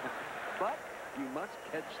score. But you must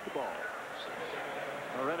catch the ball.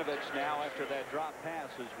 Marinovich now, after that drop pass,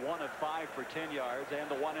 is 1 of 5 for 10 yards and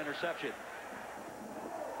the 1 interception.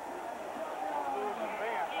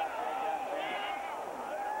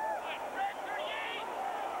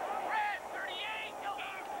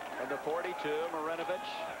 And the 42, Marinovich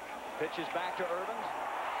pitches back to Irvins.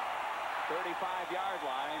 35-yard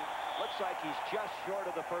line. Looks like he's just short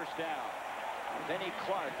of the first down. Vinnie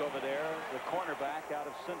Clark over there, the cornerback out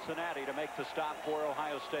of Cincinnati, to make the stop for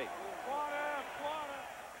Ohio State.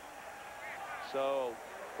 So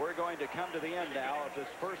we're going to come to the end now of this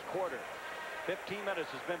first quarter. 15 minutes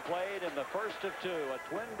has been played in the first of 2. A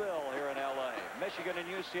twin bill here in L.A. Michigan and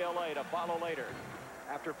UCLA to follow later.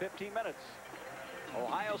 After 15 minutes,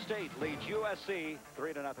 Ohio State leads USC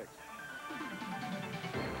 3-0.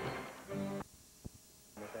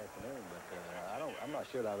 This afternoon, but I'm not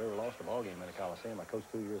sure that I've ever lost a ball game in a Coliseum. I coached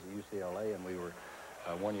 2 years at UCLA, and we were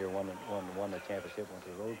 1 year won the championship, went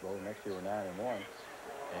to the Rose Bowl. Next year we're 9-1.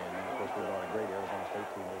 And then, of course, we brought a great Arizona State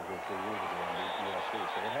team over here 3 years ago and beat USC,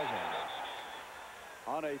 so it has been good.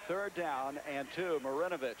 On a 3rd down and 2,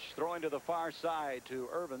 Marinovich throwing to the far side to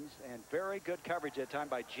Irvins, and very good coverage that time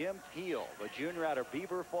by Jim Peel, the junior out of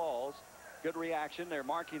Beaver Falls. Good reaction. They're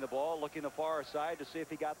marking the ball, looking the far side to see if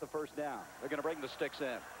he got the first down. They're going to bring the sticks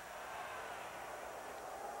in.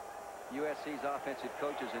 USC's offensive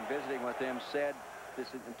coaches, in visiting with them, said, this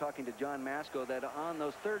is in talking to John Masco, that on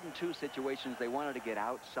those 3rd and 2 situations, they wanted to get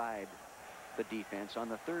outside the defense. On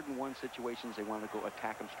the 3rd and 1 situations, they wanted to go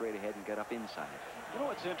attack them straight ahead and get up inside. You know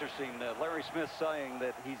what's interesting? Larry Smith saying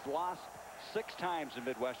that he's lost 6 times in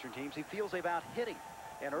Midwestern teams. He feels they've out-hit him.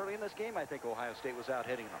 And early in this game, I think Ohio State was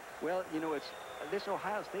out-hitting them. Well, you know, this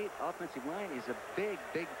Ohio State offensive line is a big,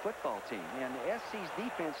 big football team. And SC's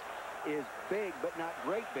defense is big, but not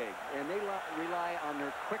great big. And they rely on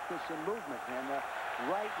their quickness and movement. And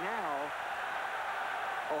right now,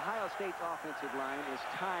 Ohio State's offensive line is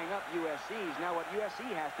tying up USC's. Now what USC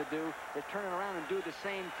has to do is turn it around and do the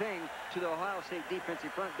same thing to the Ohio State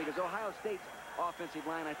defensive front, because Ohio State's offensive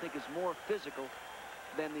line, I think, is more physical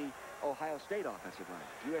than the Ohio State offensive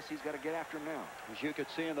line. USC's got to get after them now. As you could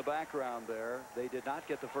see in the background there, they did not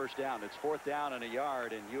get the first down. It's 4th down and a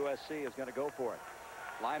yard, and USC is going to go for it.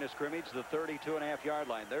 Line of scrimmage, the 32.5-yard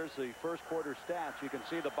line. There's the first quarter stats. You can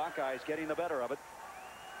see the Buckeyes getting the better of it.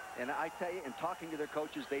 And I tell you, in talking to their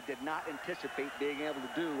coaches, they did not anticipate being able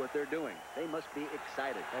to do what they're doing. They must be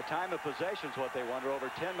excited. That time of possession is what they wanted,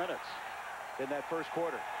 over 10 minutes in that first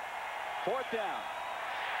quarter. 4th down.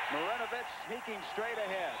 Marinovich sneaking straight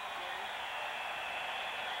ahead.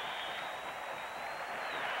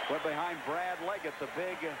 Went behind Brad Leggett, the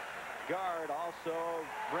big guard, also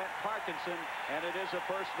Brent Parkinson, and it is a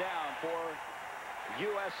first down for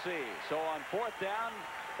USC. So on 4th down,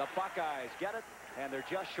 the Buckeyes get it, and they're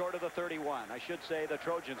just short of the 31. I should say the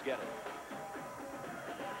Trojans get it.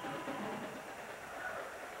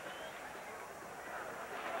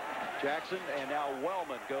 Jackson and now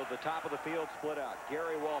Wellman go to the top of the field, split out.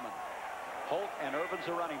 Gary Wellman. Holt and Irvins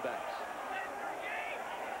are running backs.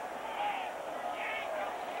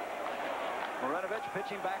 Marinovich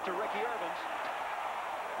pitching back to Ricky Irvins.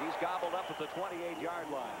 He's gobbled up at the 28-yard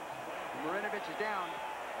line. Marinovich is down.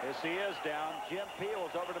 Yes, he is down. Jim Peel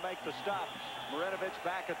is over to make the stop. Marinovich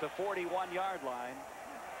back at the 41-yard line.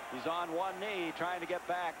 He's on one knee trying to get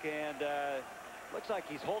back, and looks like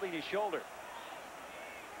he's holding his shoulder.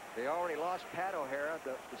 They already lost Pat O'Hara,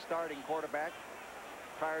 the starting quarterback,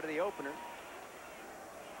 prior to the opener.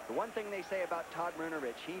 The one thing they say about Todd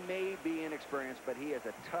Marinovich, he may be inexperienced, but he is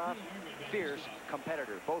a tough, fierce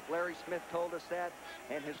competitor. Both Larry Smith told us that,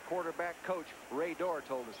 and his quarterback coach, Ray Dorr,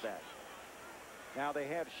 told us that. Now they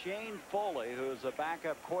have Shane Foley, who is a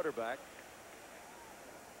backup quarterback.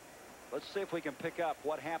 Let's see if we can pick up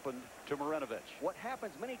what happened to Marinovich. What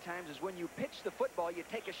happens many times is when you pitch the football, you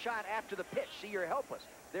take a shot after the pitch. See, you're helpless.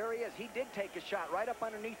 There he is. He did take a shot right up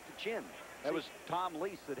underneath the chin. That was Tom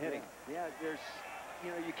Lease that hit him. Yeah,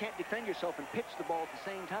 you can't defend yourself and pitch the ball at the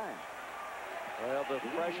same time. Well, the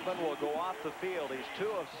freshman will go off the field. He's 2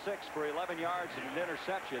 of 6 for 11 yards and an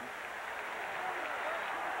interception.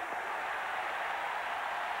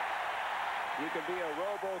 You can be a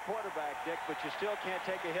robo quarterback, Dick, but you still can't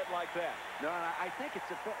take a hit like that. No, and I think it's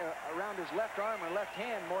around his left arm or left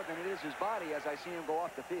hand more than it is his body as I see him go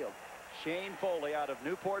off the field. Shane Foley out of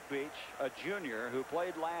Newport Beach, a junior who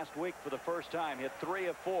played last week for the first time, hit 3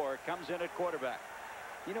 of 4, comes in at quarterback.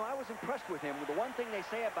 You know, I was impressed with him. The one thing they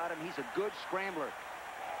say about him, he's a good scrambler.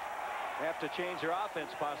 They have to change their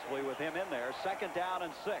offense possibly with him in there. 2nd down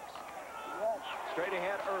and 6. Straight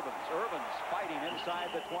ahead, Urbans. Urbans fighting inside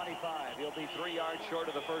the 25. He'll be 3 yards short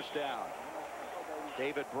of the first down.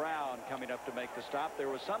 David Brown coming up to make the stop. There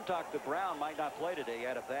was some talk that Brown might not play today. He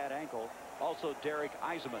had a bad ankle. Also, Derek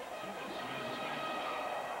Eisenman.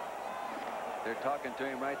 They're talking to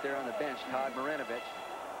him right there on the bench, Todd Marinovich.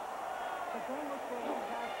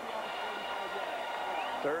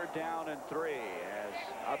 3rd down and 3. As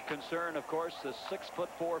of concern, of course, the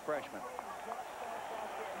 6'4" freshman.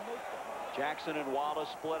 Jackson and Wallace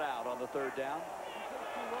split out on the 3rd down.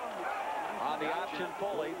 On the option,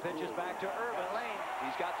 Foley pitches back to Irvin.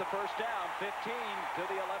 He's got the first down, 15 to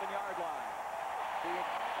the 11-yard line.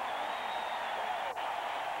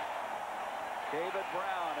 David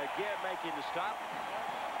Brown again making the stop.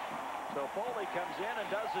 So Foley comes in and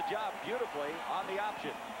does the job beautifully on the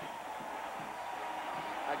option.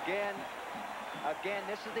 Again,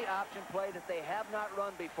 this is the option play that they have not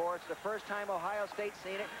run before. It's the first time Ohio State's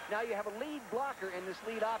seen it. Now you have a lead blocker in this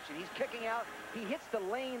lead option. He's kicking out. He hits the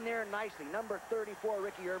lane there nicely. Number 34,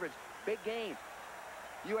 Ricky Urbans. Big game.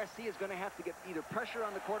 USC is going to have to get either pressure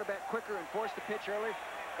on the quarterback quicker and force the pitch early,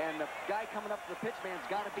 and the guy coming up to the pitch man's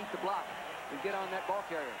got to beat the block and get on that ball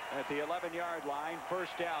carrier. At the 11-yard line,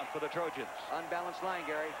 first down for the Trojans. Unbalanced line,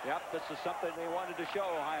 Gary. Yep, this is something they wanted to show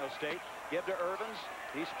Ohio State. Give to Urbans.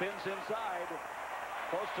 He spins inside,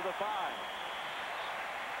 close to the 5.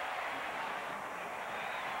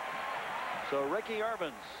 So Ricky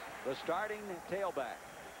Urbans, the starting tailback,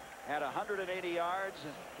 had 180 yards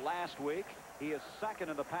last week. He is 2nd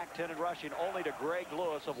in the Pac-10 in rushing, only to Greg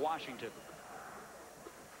Lewis of Washington.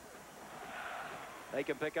 They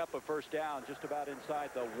can pick up a first down just about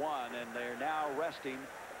inside the 1, and they're now resting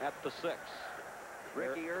at the 6.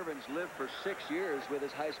 Ricky Urbans lived for 6 years with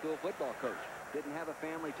his high school football coach. Didn't have a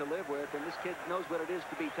family to live with, and this kid knows what it is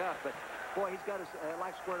to be tough. But, boy, he's got his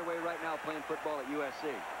life squared away right now playing football at USC.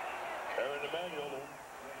 Aaron Emanuel.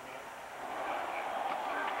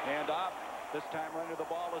 Hand off. This time running the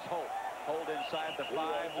ball is Holt. Holt inside the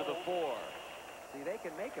 5 to the 4. See, they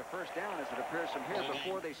can make a first down, as it appears from here,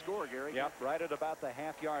 before they score, Gary. Yep, right at about the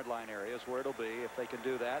half-yard line area is where it'll be if they can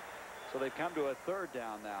do that. So they've come to a 3rd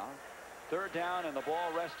down now. 3rd down and the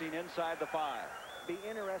ball resting inside the 5. Be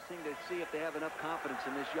interesting to see if they have enough confidence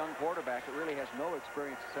in this young quarterback that really has no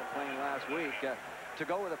experience except playing last week to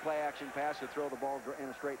go with a play-action pass or throw the ball in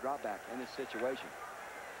a straight drop back in this situation.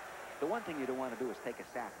 The one thing you don't want to do is take a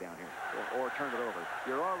sack down here or turn it over.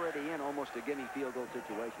 You're already in almost a gimme field goal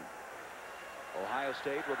situation. Ohio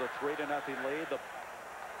State with a 3-0 lead. The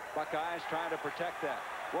Buckeyes trying to protect that.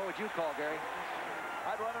 What would you call, Gary?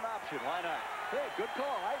 I'd run an option. Why not? Hey, good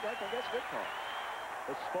call. I think that's a good call.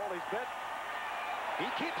 This is Foley's bit. He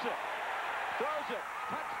keeps it. Throws it.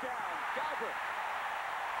 Touchdown. Galbraith.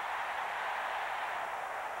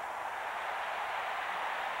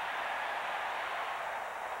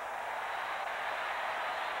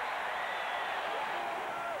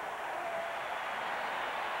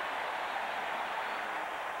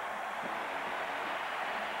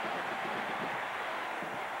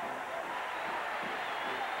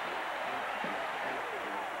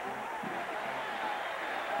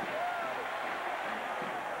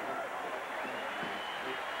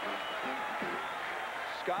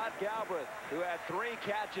 Scott Galbraith, who had 3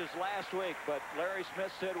 catches last week, but Larry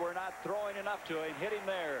Smith said we're not throwing enough to him. Hit him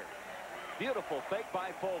there. Beautiful fake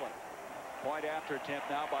by Foley. Point after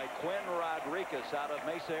attempt now by Quinn Rodriguez out of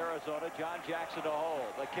Mesa, Arizona. John Jackson to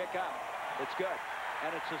hold. The kick up. It's good.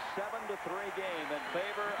 And it's a 7-3 game in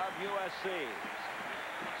favor of USC.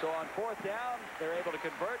 So on 4th down, they're able to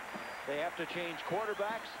convert. They have to change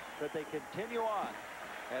quarterbacks, but they continue on.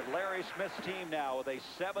 And Larry Smith's team now with a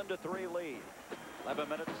 7-3 lead. 11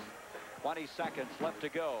 minutes, 20 seconds left to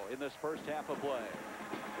go in this first half of play.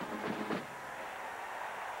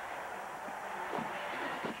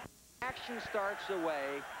 Action starts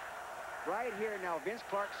away. right here. Now Vince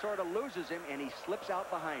Clark sort of loses him, and he slips out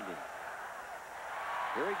behind him.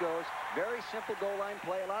 Here he goes. Very simple goal line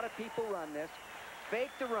play. A lot of people run this.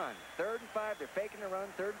 Fake the run. 3rd and 5. They're faking the run.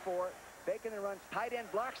 3rd and 4. Faking the run. Tight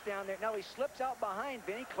end blocks down there. Now he slips out behind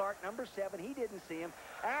Vinnie Clark, number 7. He didn't see him.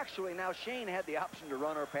 Actually, now Shane had the option to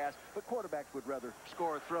run or pass, but quarterbacks would rather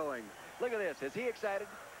score throwing. Look at this. Is he excited?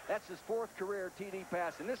 That's his 4th career TD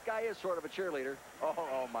pass, and this guy is sort of a cheerleader.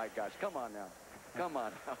 Oh my gosh. Come on now. Come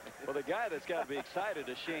on now. Well, the guy that's got to be excited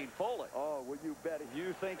is Shane Foley. Oh, well, you bet.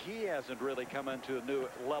 You think he hasn't really come into a new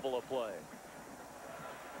level of play.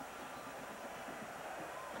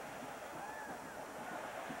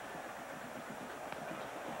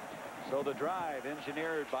 So the drive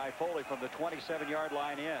engineered by Foley from the 27-yard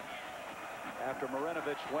line in after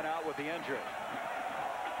Marinovich went out with the injury.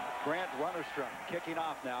 Grant Runnerstrom kicking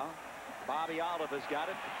off now. Bobby Olive has got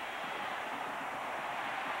it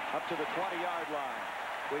up to the 20-yard line.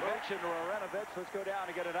 We mentioned Marinovich. Let's go down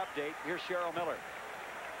and get an update. Here's Cheryl Miller.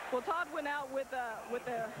 Well, Todd went out with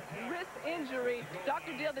a wrist injury.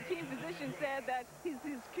 Dr. Deal, the team physician, said that he's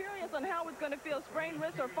curious on how it's going to feel. Sprained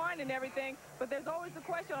wrists are fine and everything, but there's always the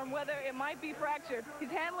question on whether it might be fractured. He's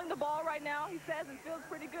handling the ball right now. He says it feels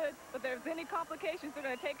pretty good, but if there's any complications, they're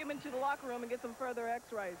going to take him into the locker room and get some further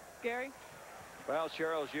x-rays. Gary? Well,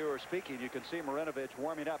 Cheryl, as you were speaking, you can see Marinovich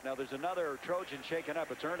warming up. Now, there's another Trojan shaken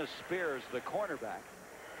up. It's Ernest Spears, the cornerback.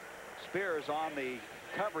 Spears on the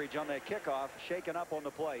coverage on that kickoff, shaken up on the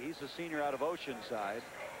play. He's a senior out of Oceanside.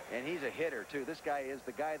 And he's a hitter, too. This guy is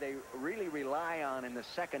the guy they really rely on in the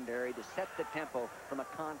secondary to set the tempo from a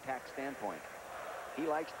contact standpoint. He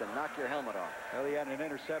likes to knock your helmet off. Well, he had an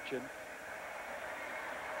interception.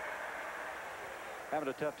 Having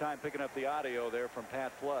a tough time picking up the audio there from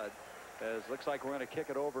Pat Flood, as looks like we're going to kick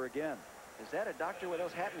it over again. Is that a doctor with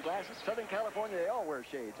those hat and glasses? Southern California, they all wear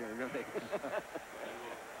shades here, don't they?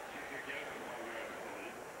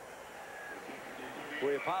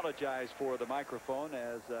 We apologize for the microphone,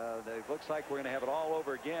 as it looks like we're going to have it all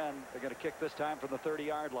over again. They're going to kick this time from the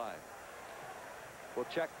 30-yard line. We'll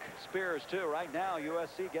check Spears, too. Right now,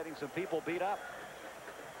 USC getting some people beat up.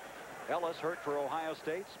 Ellis hurt for Ohio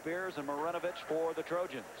State. Spears and Marinovich for the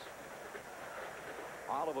Trojans.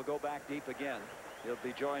 Olive will go back deep again. He'll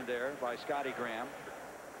be joined there by Scotty Graham,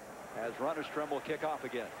 as Runnerstrom will kick off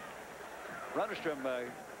again. Runnerstrom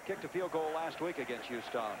kicked a field goal last week against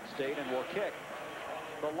Utah State and will kick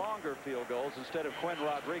the longer field goals instead of Quinn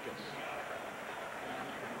Rodriguez.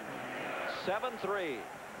 7-3.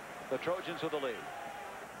 The Trojans with the lead.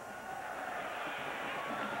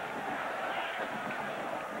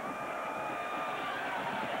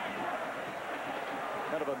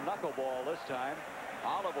 Kind of a knuckleball this time.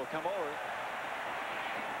 Olive will come over.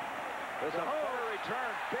 There's a further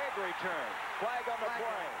return, big return. Flag on the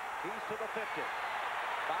play. He's to the 50.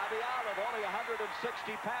 Bobby Olive, only 160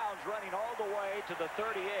 pounds, running all the way to the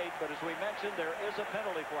 38. But as we mentioned, there is a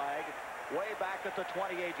penalty flag way back at the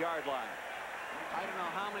 28-yard line. I don't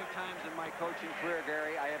know how many times in my coaching career,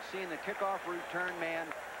 Gary, I have seen the kickoff return man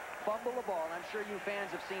fumble the ball. And I'm sure you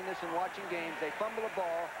fans have seen this in watching games. They fumble the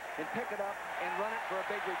ball and pick it up and run it for a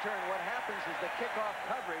big return. What happens is the kickoff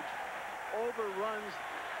coverage overruns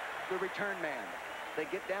the return man. They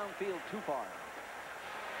get downfield too far.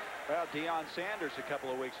 Well, Deion Sanders a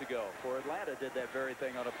couple of weeks ago for Atlanta did that very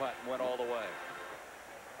thing on a punt and went all the way.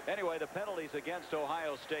 Anyway, the penalties against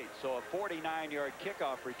Ohio State, so a 49-yard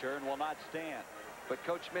kickoff return will not stand. But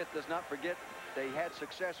Coach Smith does not forget they had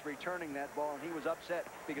success returning that ball, and he was upset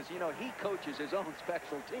because, you know, he coaches his own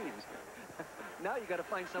special teams. Now you got to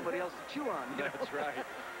find somebody else to chew on. You know? That's right.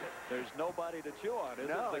 There's nobody to chew on, is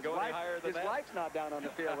no, it? To go any higher than his that? wife's not down on the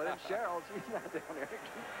field with him. Cheryl, she's not down there.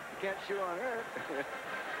 You can't chew on her.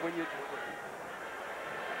 When you...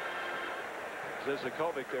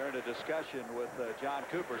 Zizakovic there in a discussion with John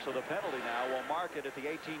Cooper. So the penalty now will mark it at the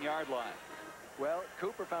 18-yard line. Well,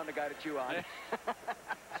 Cooper found a guy to chew on.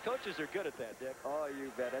 Coaches are good at that, Dick. Oh, you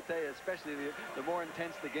bet. I tell you, especially the more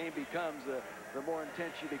intense the game becomes, the more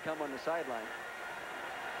intense you become on the sideline.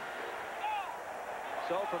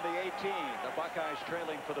 So from the 18, the Buckeyes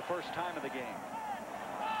trailing for the first time in the game.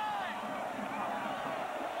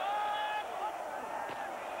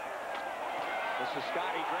 This is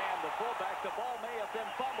Scotty Graham, the fullback. The ball may have been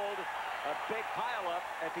fumbled. A big pileup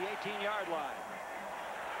at the 18-yard line.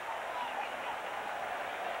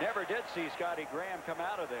 Never did see Scotty Graham come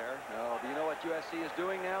out of there. No, do you know what USC is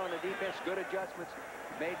doing now in the defense? Good adjustments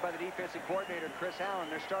made by the defensive coordinator, Chris Allen.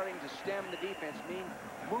 They're starting to stem the defense,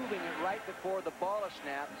 moving it right before the ball is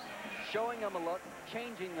snapped, showing them a look,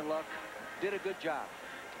 changing the look. Did a good job.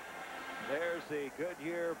 There's the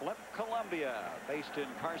Goodyear Blimp Columbia, based in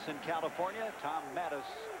Carson, California. Tom Mattis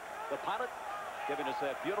the pilot, giving us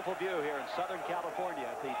that beautiful view here in Southern California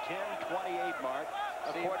at the 10:28 mark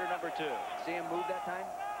of quarter number 2. See him move that time,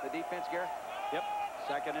 the defense, Garrett? Yep,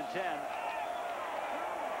 2nd and 10.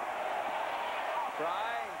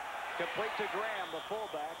 Fry, complete to Graham, the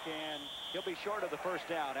fullback, and he'll be short of the first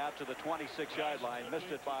down out to the 26-yard line. Missed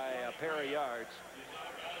it by a pair of yards.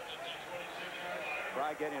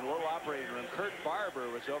 Fry getting a little operating room. Kurt Barber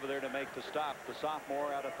was over there to make the stop, the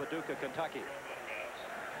sophomore out of Paducah, Kentucky.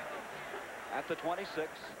 At the 26.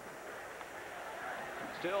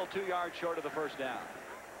 Still 2 yards short of the first down.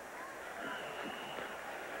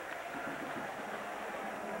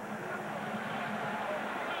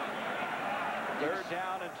 Third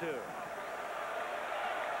down and 2.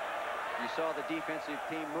 You saw the defensive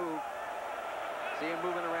team move. See him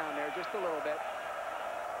moving around there just a little bit.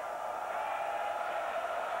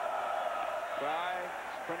 Fry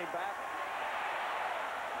sprinting back.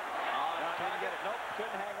 Couldn't get it. Nope,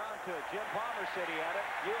 couldn't hang on to it. Jim Palmer said he had it.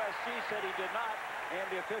 USC said he did not, and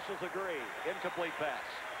the officials agree. Incomplete pass.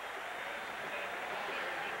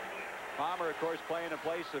 Palmer, of course, playing in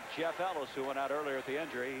place of Jeff Ellis, who went out earlier with the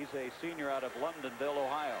injury. He's a senior out of Londonville,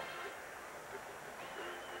 Ohio.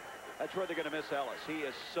 That's where they're going to miss Ellis. He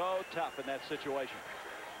is so tough in that situation.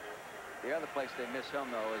 The other place they miss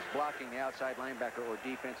him, though, is blocking the outside linebacker or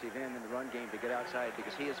defensive end in the run game to get outside,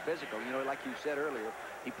 because he is physical. You know, like you said earlier,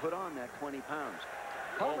 he put on that 20 pounds.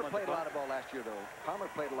 Palmer played a lot of ball last year, though. Palmer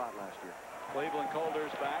played a lot last year. Cleveland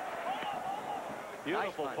Colder's back.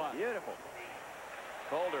 Beautiful nice punt. Beautiful.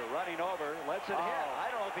 Colder running over, lets it hit. I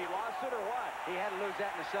don't know if he lost it or what. He had to lose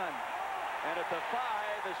that in the sun. And at the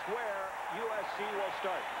 5 is where USC will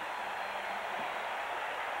start.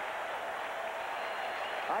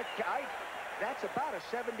 That's about a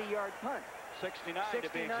 70-yard punt. 69 to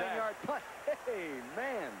be exact. 69-yard punt. Hey,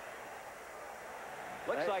 man.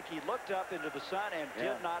 Looks like he looked up into the sun and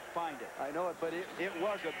did not find it. I know it, but it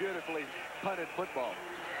was a beautifully punted football.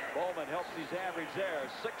 Bowman helps his average there.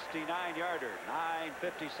 69-yarder.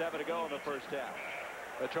 9:57 to go in the first half.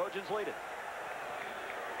 The Trojans lead it.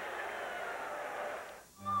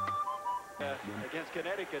 Against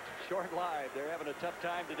Connecticut, short live. They're having a tough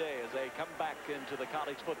time today as they come back into the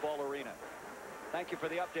college football arena. Thank you for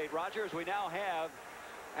the update, Rogers. We now have,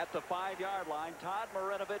 at the 5-yard line, Todd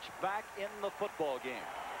Marinovich back in the football game.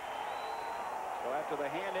 So after the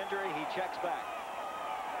hand injury, he checks back.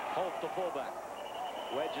 Holt, the fullback,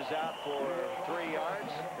 wedges out for 3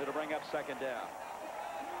 yards. It'll bring up 2nd down.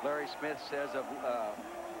 Larry Smith says of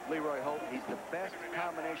Leroy Holt, he's the best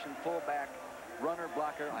combination fullback runner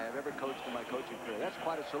blocker I have ever coached in my coaching career. That's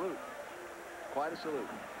quite a salute. Quite a salute.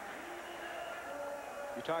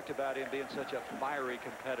 You talked about him being such a fiery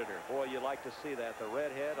competitor. Boy, you like to see that. The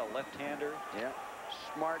redhead, a left-hander. Yeah.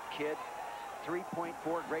 Smart kid.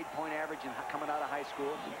 3.4 grade point average coming out of high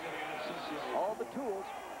school. All the tools.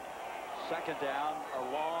 2nd down, a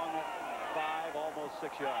long 5, almost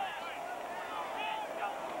 6 yards.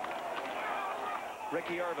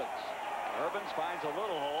 Ricky Irvins. Irvins finds a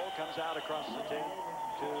little hole, comes out across the 10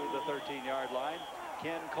 to the 13-yard line.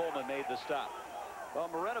 Ken Coleman made the stop. Well,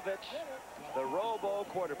 Marinovich, the robo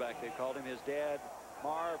quarterback, they called him. His dad,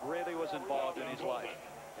 Marv, really was involved in his life.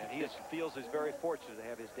 And he feels he's very fortunate to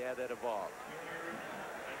have his dad that involved.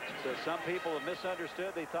 So some people have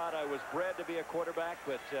misunderstood. They thought I was bred to be a quarterback,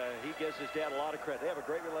 but he gives his dad a lot of credit. They have a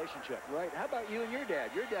great relationship. Right. How about you and your dad?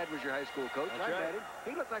 Your dad was your high school coach. That's right. Met him.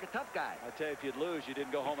 He looked like a tough guy. I tell you, if you'd lose, you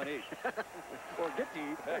didn't go home and eat. Or get to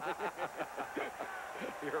eat.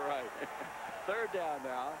 You're right. 3rd down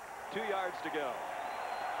now. 2 yards to go.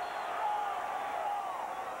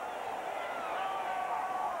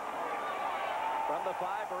 From the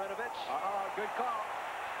 5, Marinovich. Good call.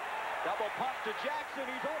 Double pump to Jackson.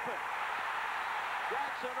 He's open.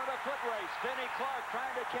 Jackson on a foot race. Vinnie Clark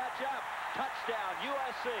trying to catch up. Touchdown,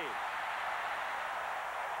 USC.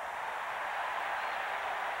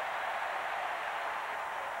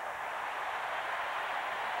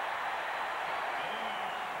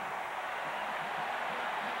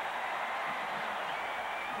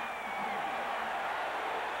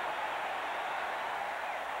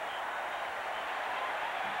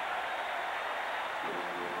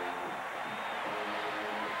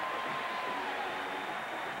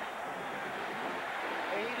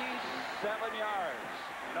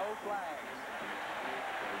 No flags.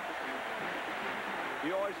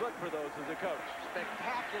 You always look for those as a coach.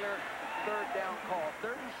 Spectacular 3rd down call.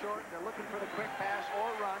 3rd and short. They're looking for the quick pass or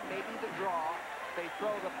run, maybe the draw. They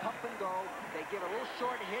throw the pump and go. They give a little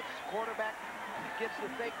short hitch. Quarterback gets the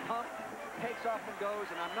fake pump, takes off and goes,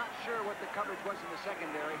 and I'm not sure what the coverage was in the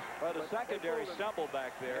secondary. Well, the secondary stumbled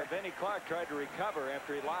back there. Vinnie Clark tried to recover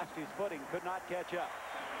after he lost his footing, could not catch up.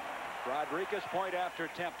 Rodriguez point after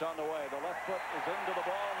attempt on the way. The left foot is into the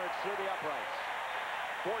ball, and it's through the uprights.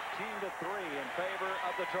 14-3 in favor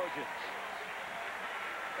of the Trojans.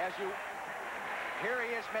 Here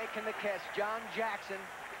he is making the catch. John Jackson,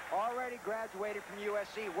 already graduated from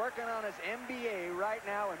USC, working on his MBA right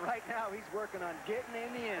now, and right now he's working on getting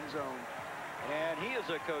in the end zone. And he is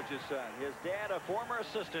a coach's son. His dad, a former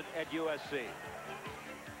assistant at USC.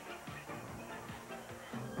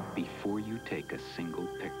 Before you take a single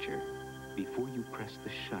picture, before you press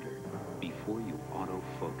the shutter, before you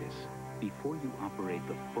autofocus, before you operate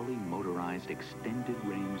the fully motorized extended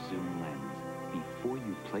range zoom lens, before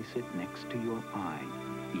you place it next to your eye,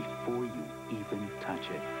 before you even touch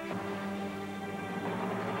it,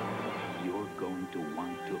 you're going to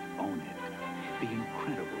want to own it. The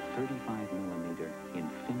incredible 35mm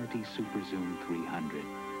Infinity Super Zoom 300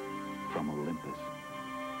 from Olympus.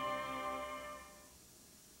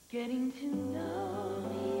 Getting to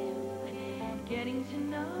know you, getting to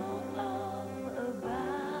know all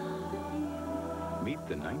about you. Meet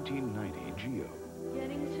the 1990 Geo.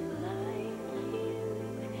 Getting to like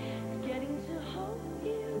you, getting to hope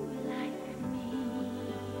you like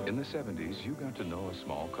me. In the 70s, you got to know a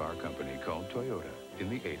small car company called Toyota. In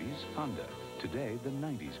the 80s, Honda. Today, the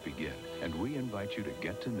 90s begin, and we invite you to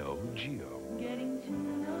get to know Geo. Getting to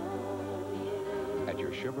know you. At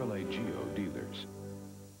your Chevrolet Geo dealers.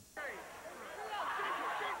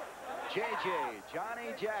 JJ,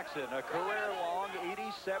 Johnny Jackson, a career-long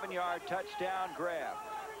 87-yard touchdown grab.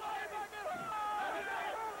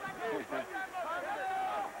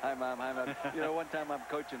 Hi, Mom. You know, one time I'm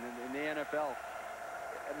coaching in the NFL,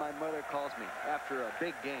 and my mother calls me after a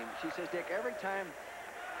big game. She says, Dick, every time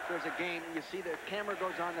there's a game, you see the camera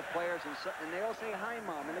goes on the players, and they all say, hi,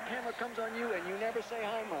 Mom. And the camera comes on you, and you never say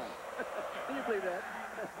hi, Mom. Can you believe that?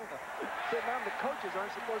 Say, Mom, the coaches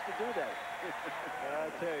aren't supposed to do that. I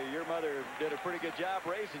tell you, your mother did a pretty good job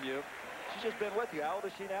raising you. She's just been with you. How old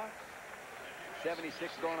is she now? 76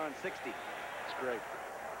 going on 60. That's great.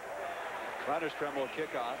 Runners scramble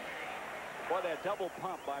kickoff. Boy, that double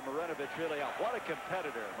pump by Marinovich really helped. What a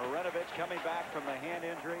competitor. Marinovich coming back from the hand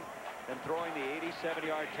injury and throwing the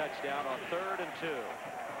 87-yard touchdown on 3rd and 2.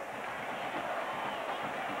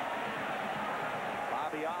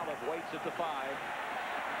 Bobby Olive waits at the 5.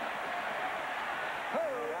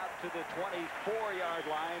 Out to the 24-yard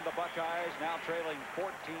line. The Buckeyes now trailing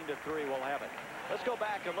 14-3 will have it. Let's go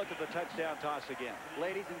back and look at the touchdown toss again.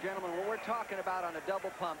 Ladies and gentlemen, what we're talking about on a double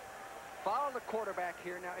pump, follow the quarterback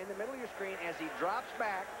here now in the middle of your screen as he drops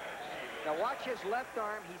back. Now watch his left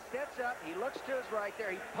arm. He sets up. He looks to his right there.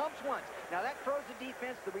 He pumps once. Now that throws the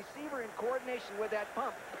defense. The receiver in coordination with that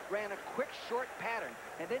pump ran a quick short pattern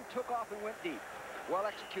and then took off and went deep.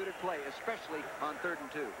 Well-executed play, especially on 3rd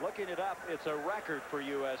and 2. Looking it up, it's a record for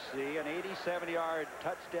USC, an 87-yard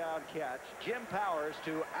touchdown catch. Jim Powers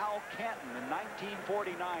to Al Canton in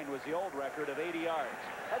 1949 was the old record of 80 yards.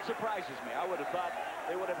 That surprises me. I would have thought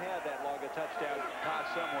they would have had that long a touchdown toss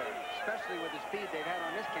somewhere. Especially with the speed they've had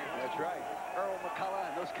on this campus. That's right. Earl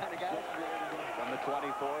McCullough and those kind of guys. From the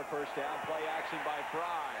 24, first down, play action by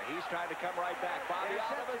Fry. He's trying to come right back. Bobby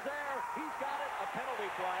Olive is there. He's got it. A penalty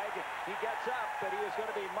flag. He gets up, but he is going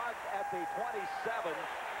to be marked at the 27.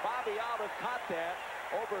 Bobby Olive caught that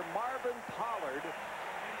over Marvin Pollard.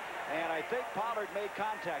 And I think Pollard made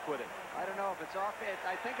contact with it. I don't know if it's offense.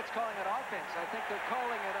 I think it's calling it offense. I think they're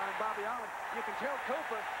calling it on Bobby Olive. You can tell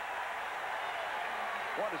Cooper.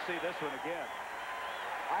 Want to see this one again.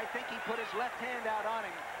 I think he put his left hand out on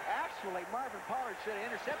him. Actually, Marvin Pollard should have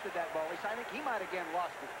intercepted that ball. I think he might again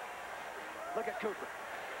lost it. Look at Cooper.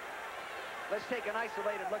 Let's take an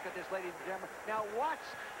isolated look at this, ladies and gentlemen. Now watch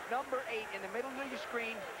number 8 in the middle of your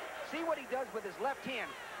screen. See what he does with his left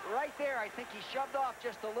hand. Right there, I think he shoved off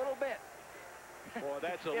just a little bit. Boy,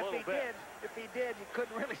 that's a little bit. If he did, you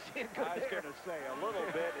couldn't really see it go there. I was going to say, a little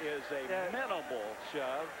bit is a minimal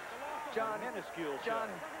shove. John, minuscule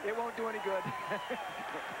John, shove. it won't do any good.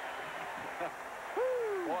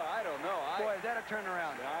 Boy, I don't know. Boy, is that a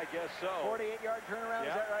turnaround? I guess so. 48-yard turnaround,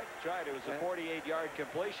 is that right? That's right. It was a 48-yard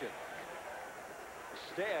completion.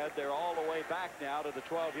 Instead, they're all the way back now to the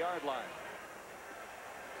 12-yard line.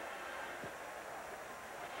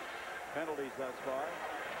 Penalties thus far.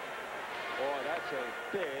 Boy, that's a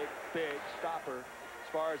big, big stopper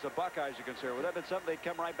as far as the Buckeyes are concerned. Would that have been something they'd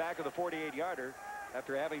come right back with a 48-yarder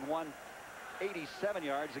after having won 87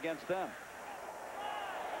 yards against them?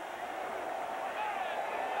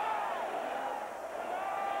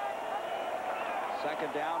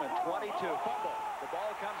 Second down and 22. Fumble. The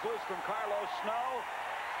ball comes loose from Carlos Snow.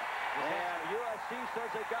 And USC says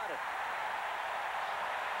they got it.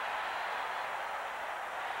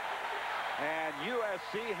 And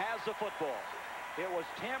USC has the football. It was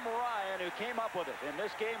Tim Ryan who came up with it. In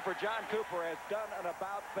this game for John Cooper has done an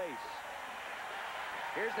about-face.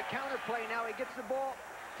 Here's the counter play now. He gets the ball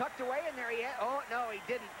tucked away in there. Oh, no, he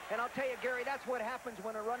didn't. And I'll tell you, Gary, that's what happens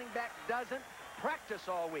when a running back doesn't practice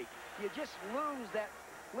all week. You just lose that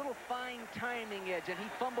little fine timing edge. And he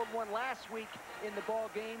fumbled one last week in the ball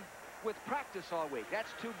game with practice all week.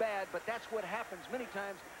 That's too bad, but that's what happens many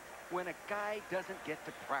times when a guy doesn't get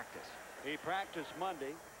to practice. He practiced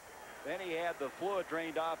Monday. Then he had the fluid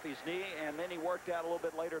drained off his knee, and then he worked out a little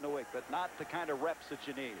bit later in the week, but not the kind of reps that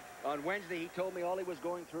you need. On Wednesday, he told me all he was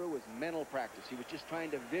going through was mental practice. He was just trying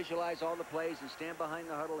to visualize all the plays and stand behind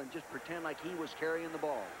the huddle and just pretend like he was carrying the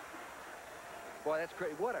ball. Boy, that's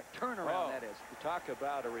crazy. What a turnaround that is. You talk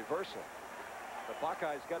about a reversal. The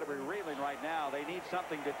Buckeyes got to be reeling right now. They need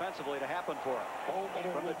something defensively to happen for it.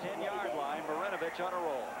 From the 10-yard line, Marinovich on a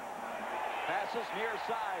roll. Passes near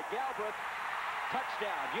side. Galbraith.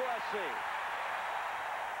 Touchdown, USC.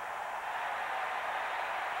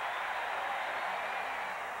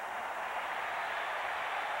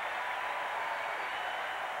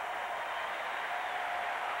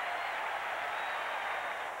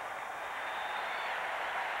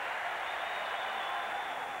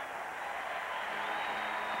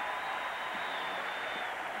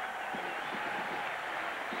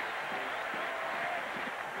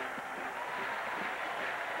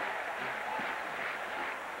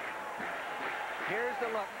 Here's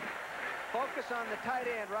the look. Focus on the tight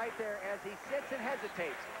end right there as he sits and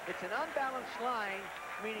hesitates. It's an unbalanced line,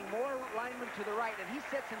 meaning more linemen to the right, and he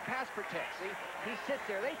sits and pass protects. See? He sits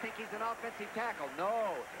there. They think he's an offensive tackle.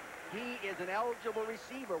 No, he is an eligible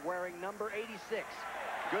receiver wearing number 86.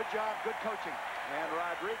 Good job, good coaching. And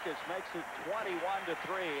Rodriguez makes it 21-3,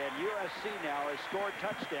 and USC now has scored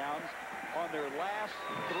touchdowns on their last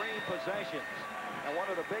 3 possessions. And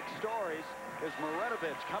one of the big stories is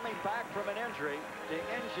Marinovich coming back from an injury to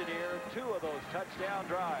engineer 2 of those touchdown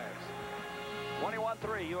drives.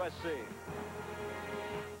 21-3 USC.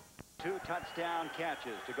 2 touchdown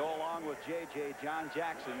catches to go along with J.J. John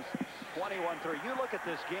Jackson's 21-3. You look at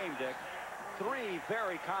this game, Dick. 3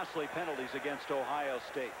 very costly penalties against Ohio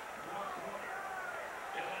State.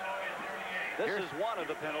 This is one of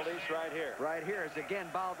the penalties right here. Right here is again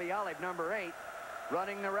Balvialib, number 8.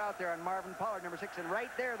 Running the route there on Marvin Pollard, number 6. And right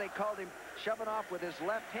there, they called him shoving off with his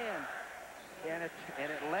left hand. And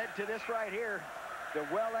it led to this right here. The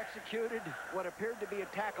well-executed, what appeared to be a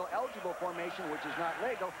tackle-eligible formation, which is not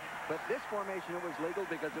legal. But this formation, it was legal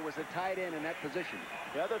because it was a tight end in that position.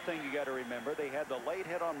 The other thing you got to remember, they had the late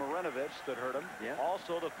hit on Marinovich that hurt him. Yeah.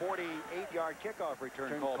 Also, the 48-yard kickoff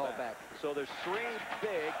return call back. So there's 3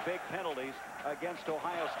 big penalties against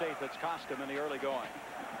Ohio State that's cost him in the early going.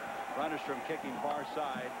 Runners from kicking far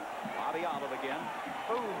side. Bobby Olive again.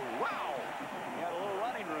 Ooh, wow! He had a little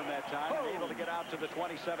running room that time. Oh. Able to get out to the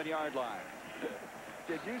 27-yard line.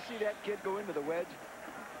 Did you see that kid go into the wedge?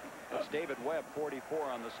 That's David Webb, 44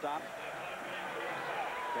 on the stop.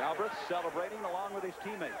 Galbraith celebrating along with his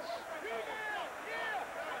teammates.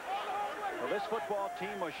 Well, this football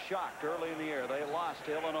team was shocked early in the year. They lost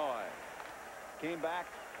to Illinois. Came back,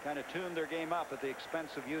 kind of tuned their game up at the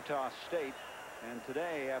expense of Utah State. And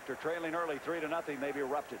today, after trailing early 3-0, they've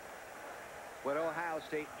erupted. What Ohio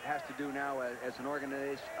State has to do now as an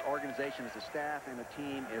organization, as a staff and a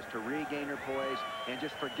team, is to regain their poise and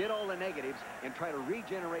just forget all the negatives and try to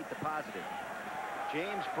regenerate the positive.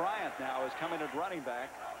 James Bryant now is coming at running back.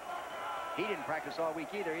 He didn't practice all week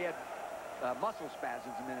either. He had muscle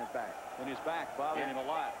spasms in his back. In his back, bothering him a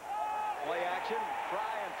lot. Play action.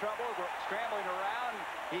 Fry in trouble, scrambling around.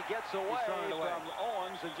 He gets away from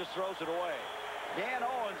Owens and just throws it away. Dan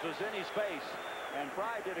Owens was in his face, and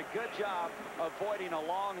Fry did a good job avoiding a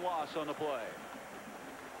long loss on the play.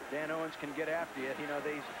 Dan Owens can get after you. You know,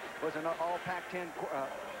 he was an all Pac-10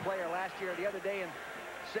 player last year. The other day, and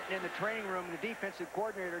sitting in the training room, the defensive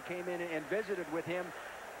coordinator came in and visited with him,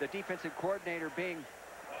 the defensive coordinator being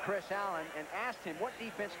Chris Allen, and asked him, what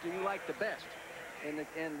defense do you like the best?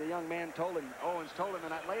 And the young man told him, Owens told him,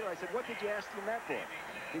 and later I said, what did you ask him that for?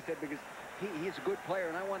 He said, because he's a good player,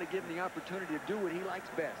 and I want to give him the opportunity to do what he likes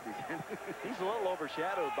best. He's a little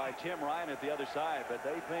overshadowed by Tim Ryan at the other side, but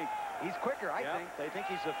they think... He's quicker, I think. They think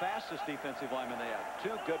he's the fastest defensive lineman they have. 2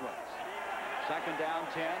 good ones. 2nd down,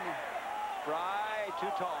 10. Fry, too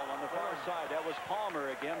tall on the far side. That was Palmer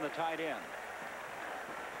again, the tight end.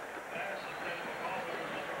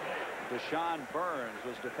 Deshaun Burns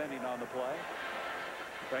was defending on the play.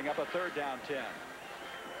 Bring up a 3rd down, 10.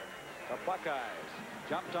 The Buckeyes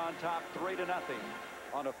jumped on top 3-0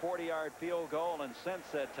 on a 40-yard field goal, and since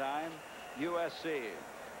that time, USC,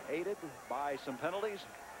 aided by some penalties,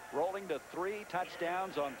 rolling to 3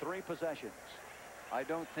 touchdowns on 3 possessions. I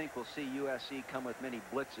don't think we'll see USC come with many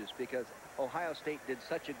blitzes because Ohio State did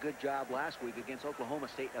such a good job last week against Oklahoma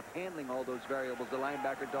State of handling all those variables, the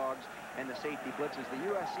linebacker dogs and the safety blitzes. The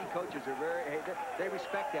USC coaches are they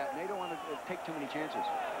respect that, and they don't want to take too many chances,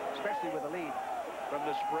 especially with a lead. From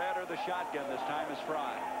the spread or the shotgun, this time is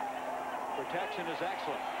Fry. Protection is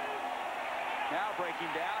excellent. Now breaking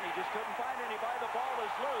down, he just couldn't find anybody. The ball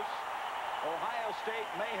is loose. Ohio State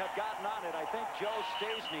may have gotten on it. I think Joe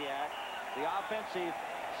Stasiak, the offensive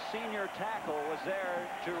senior tackle, was there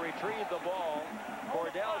to retrieve the ball.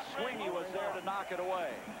 Cordell Sweeney was there to knock it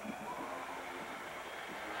away.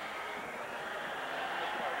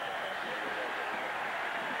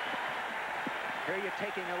 Here you're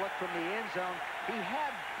taking a look from the end zone. He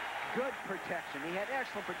had good protection. He had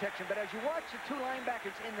excellent protection. But as you watch the 2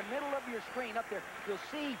 linebackers in the middle of your screen up there, you'll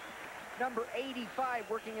see number 85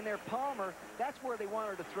 working in there, Palmer. That's where they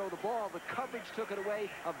wanted to throw the ball. The coverage took it away.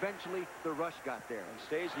 Eventually, the rush got there. And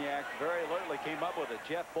Stasiak very alertly came up with it.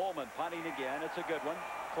 Jeff Bowman punting again. It's a good one.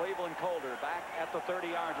 Cleveland Colder back at the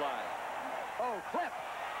 30-yard line. Oh, clip.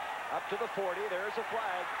 Up to the 40. There's a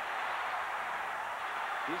flag.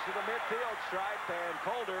 He's to the midfield stripe, and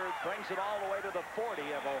Colder brings it all the way to the 40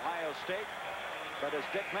 of Ohio State. But as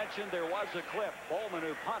Dick mentioned, there was a clip. Bowman,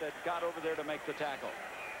 who punted, got over there to make the tackle.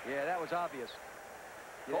 Yeah, that was obvious.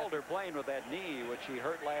 Colder playing with that knee, which he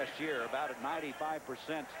hurt last year, about at 95%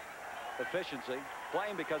 efficiency.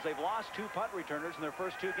 Playing because they've lost 2 punt returners in their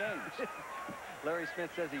first 2 games. Larry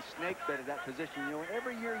Smith says he snake-betted that position. You know,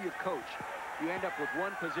 every year you coach, you end up with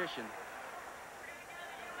one position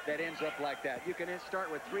that ends up like that. You can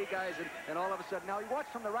start with 3 guys, and all of a sudden, now you watch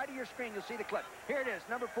from the right of your screen, you'll see the clip. Here it is,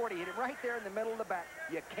 number 40, hit it right there in the middle of the back.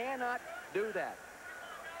 You cannot do that.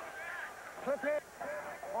 Clip it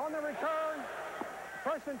on the return.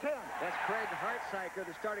 1st and 10. That's Craig Hartsyker,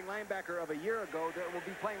 the starting linebacker of a year ago, that will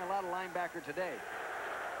be playing a lot of linebacker today.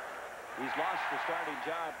 He's lost the starting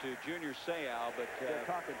job to Junior Seau, but they're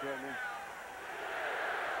talking to him.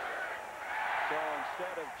 So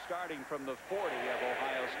instead of starting from the 40 of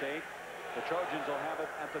Ohio State, the Trojans will have it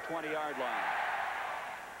at the 20-yard line.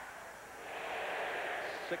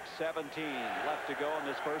 6:17 left to go in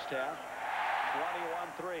this first half.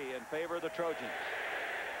 21-3 in favor of the Trojans.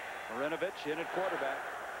 Marinovich in at quarterback.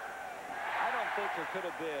 I don't think there could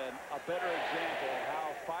have been a better example of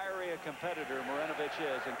how fiery a competitor Marinovich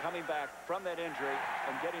is in coming back from that injury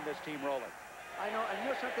and getting this team rolling. I know, and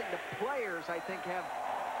you know something, the players, I think, have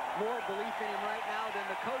more belief in him right now than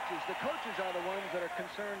the coaches. The coaches are the ones that are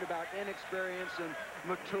concerned about inexperience and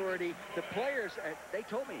maturity. The players, they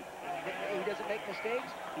told me, he doesn't make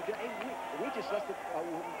mistakes. We just let the,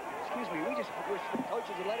 we just wish the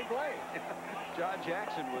coaches would let him play. John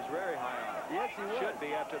Jackson was very high on it. Yes, he was. Should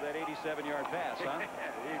be after that 87-yard pass, huh?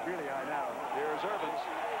 He's really high now. Here's Irvins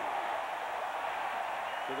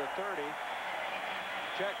to the 30.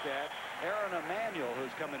 Check that. Aaron Emanuel,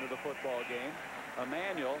 who's come into the football game.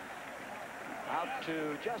 Emanuel out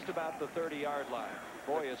to just about the 30-yard line.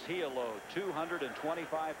 Boy, is he a load,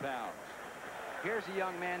 225 pounds. Here's a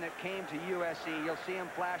young man that came to USC. You'll see him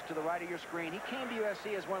flash to the right of your screen. He came to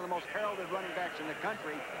USC as one of the most heralded running backs in the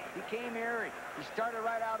country. He came here, he started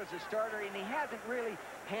right out as a starter, and he hasn't really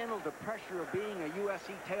handled the pressure of being a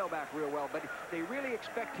USC tailback real well, but they really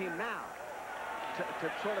expect him now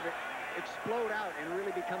to sort of explode out and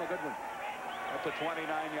really become a good one. At the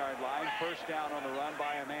 29-yard line, first down on the run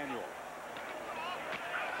by Emanuel.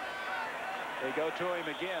 They go to him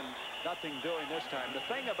again. Nothing doing this time. The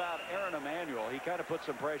thing about Aaron Emanuel, he kind of put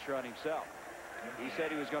some pressure on himself. He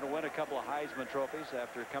said he was going to win a couple of Heisman trophies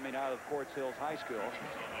after coming out of Quartz Hills High School.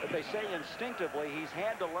 But they say instinctively he's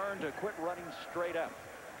had to learn to quit running straight up.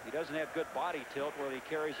 He doesn't have good body tilt when he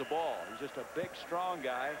carries the ball. He's just a big, strong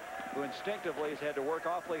guy who instinctively has had to work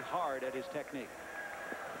awfully hard at his technique.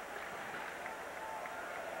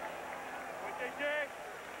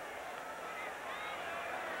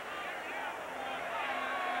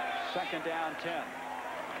 Second down, 10.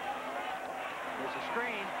 There's a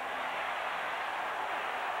screen.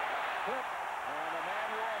 Flip. And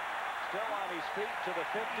Emanuel still on his feet to the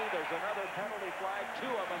 50. There's another penalty flag. 2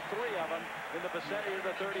 of them, 3 of them in the vicinity of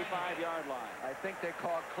the 35-yard line. I think they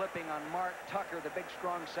called clipping on Mark Tucker, the big,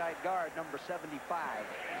 strong side guard, number 75.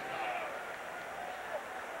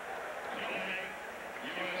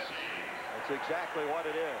 That's exactly what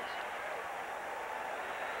it is.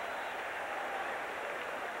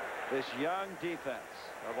 This young defense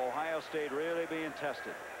of Ohio State really being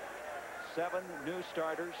tested. 7 new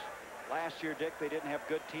starters. Last year, Dick, they didn't have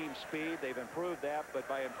good team speed. They've improved that, but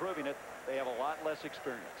by improving it, they have a lot less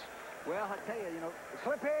experience. Well, I tell you,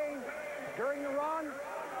 clipping during the run.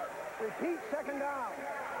 Repeat, second down.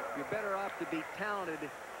 You're better off to be talented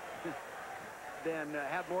than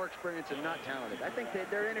have more experience and not talented. I think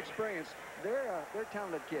they're inexperienced. They're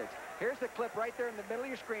talented kids. Here's the clip right there in the middle of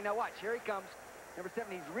your screen. Now watch, here he comes. Number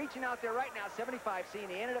 7, he's reaching out there right now, 75, see,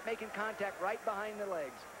 and he ended up making contact right behind the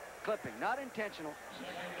legs. Clipping, not intentional.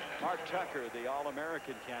 Mark Tucker, the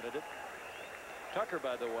All-American candidate. Tucker,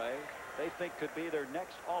 by the way, they think could be their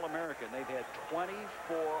next All-American. They've had 24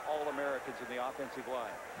 All-Americans in the offensive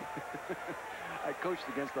line. I coached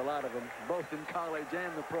against a lot of them, both in college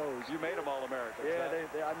and the pros. You made them All-Americans.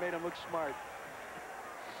 Yeah, I made them look smart.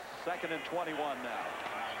 2nd and 21 now.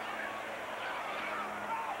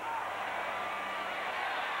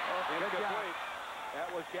 Incomplete.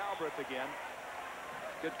 That was Galbraith again.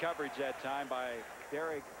 Good coverage that time by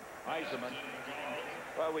Derek Eisenman.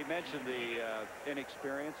 Well, we mentioned the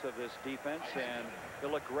inexperience of this defense, and you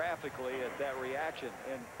look graphically at that reaction.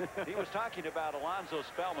 And he was talking about Alonzo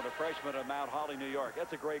Spellman, a freshman of Mount Holly, New York.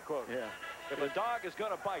 That's a great quote. Yeah. If a dog is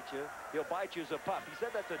going to bite you, he'll bite you as a pup. He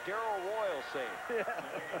said that's a Darrell Royal saying.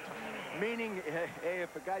 Yeah. Meaning, hey,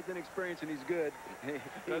 if a guy's inexperienced and he's good,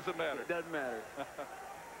 doesn't matter. It doesn't matter.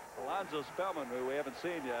 Alonzo Spellman, who we haven't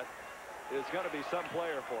seen yet, is going to be some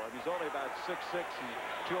player for him. He's only about 6'6" and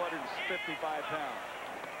 255 pounds.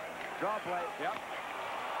 Draw play. Yep.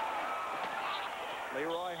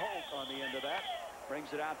 Leroy Holt on the end of that.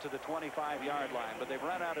 Brings it out to the 25-yard line. But they've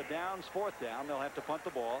run out of downs. 4th down. They'll have to punt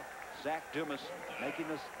the ball. Zach Dumas making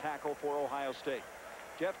this tackle for Ohio State.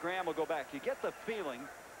 Jeff Graham will go back. You get the feeling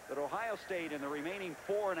that Ohio State in the remaining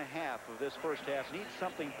 4.5 of this first half needs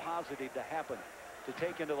something positive to happen to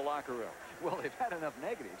take into the locker room. Well, they've had enough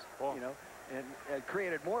negatives, you know, and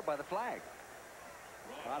created more by the flag.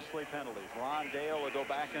 Costly penalties. Ron Dale will go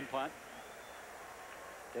back and punt.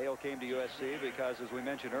 Dale came to USC because, as we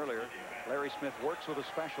mentioned earlier, Larry Smith works with the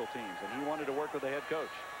special teams, and he wanted to work with the head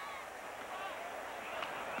coach.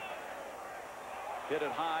 Hit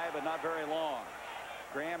it high, but not very long.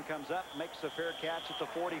 Graham comes up, makes a fair catch at the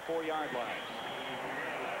 44-yard line.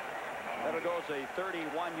 That'll go as a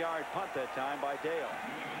 31-yard punt that time by Dale.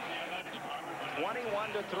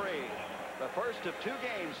 21-3. The first of 2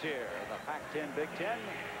 games here, the Pac-10 Big Ten.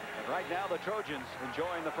 And right now the Trojans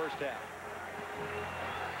enjoying the first half.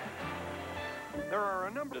 There are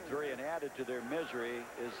a number of 3, and added to their misery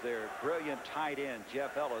is their brilliant tight end,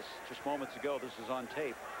 Jeff Ellis. Just moments ago, this is on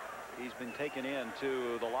tape. He's been taken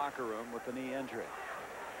into the locker room with a knee injury.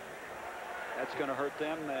 That's going to hurt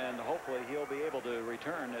them, and hopefully he'll be able to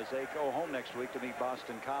return as they go home next week to meet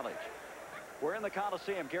Boston College. We're in the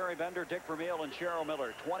Coliseum. Gary Bender, Dick Vermeil, and Cheryl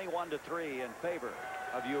Miller. 21-3 in favor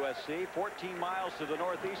of USC. 14 miles to the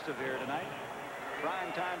northeast of here tonight.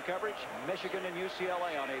 Prime time coverage, Michigan and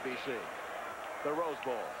UCLA on ABC. The Rose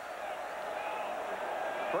Bowl.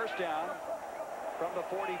 First down from the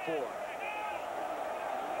 44.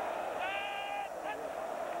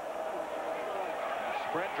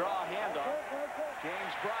 Sprint draw handoff.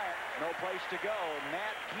 James Bryant, no place to go.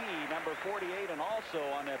 Matt Key, number 48, and also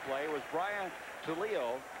on that play was Brian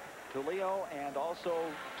Tulio and also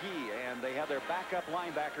Key, and they have their backup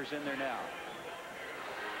linebackers in there now.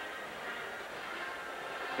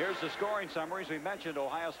 Here's the scoring summaries. We mentioned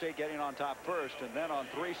Ohio State getting on top first, and then on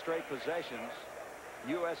 3 straight possessions,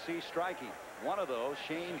 USC striking. One of those,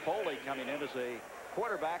 Shane Foley coming in as a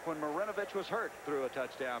quarterback when Marinovich was hurt, threw a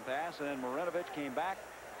touchdown pass, and then Marinovich came back,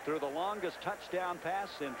 threw the longest touchdown pass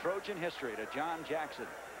in Trojan history to John Jackson.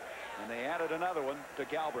 And they added another one to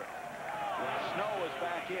Galbraith. Snow is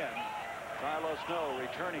back in. Carlos Snow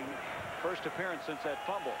returning, first appearance since that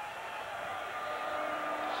fumble.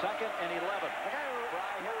 2nd and 11.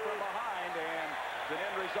 Fry hit from behind, and the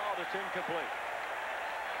end result is incomplete.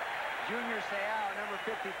 Junior Seau, number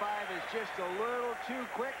 55, is just a little too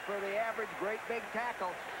quick for the average great big tackle.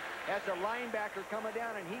 That's a linebacker coming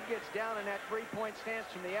down, and he gets down in that 3-point stance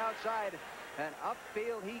from the outside, and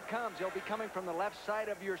upfield he comes. He'll be coming from the left side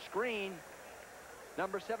of your screen.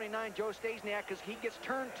 Number 79, Joe Stasiak, because he gets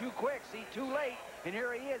turned too quick. See, too late, and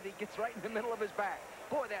here he is. He gets right in the middle of his back.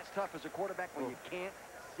 Boy, that's tough as a quarterback when you can't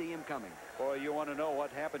see him coming. Boy, you want to know what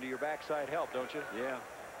happened to your backside help, don't you? Yeah.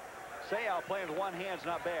 Seau playing with one hand's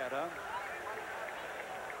not bad, huh?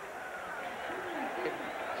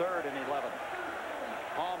 3rd and 11.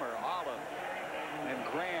 Palmer, Olive, and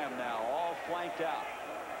Graham now all flanked out.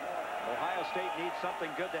 Ohio State needs something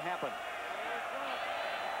good to happen.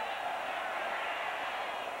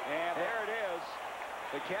 And there it is.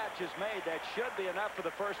 The catch is made. That should be enough for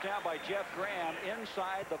the first down by Jeff Graham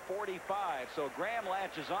inside the 45. So Graham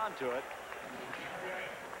latches onto it.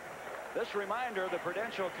 This reminder, the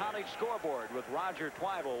Prudential College Scoreboard with Roger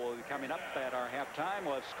Twyble will be coming up at our halftime.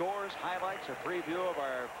 We'll have scores, highlights, a preview of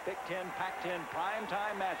our Big Ten, Pac-10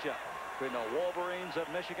 primetime matchup between the Wolverines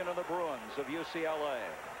of Michigan and the Bruins of UCLA.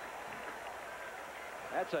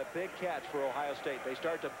 That's a big catch for Ohio State. They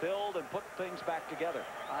start to build and put things back together.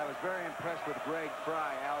 I was very impressed with Greg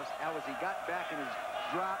Fry. How he got back in his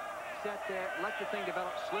drop, set there, let the thing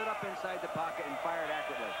develop, slid up inside the pocket, and fired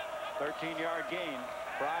accurately. 13-yard gain.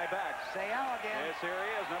 Fry back. Sayal again. Yes, here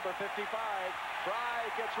he is, number 55. Fry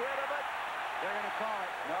gets rid of it. They're going to call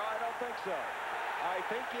it. No, I don't think so. I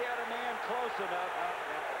think he had a man close enough.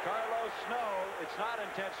 Carlos Snow, it's not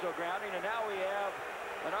intentional grounding, and now we have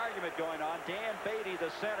an argument going on. Dan Beatty,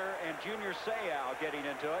 the center, and Junior Sayal getting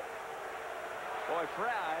into it. Boy,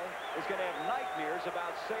 Fry is going to have nightmares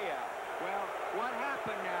about Sayal. Well, what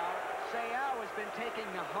happened now, Sayal has been taking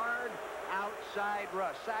the hard outside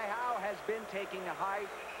rush. Sayal has been taking the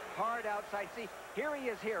hard outside. See, here he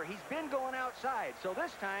is here. He's been going outside. So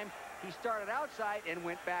this time, he started outside and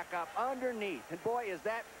went back up underneath. And boy, is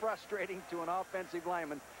that frustrating to an offensive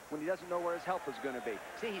lineman when he doesn't know where his help is going to be.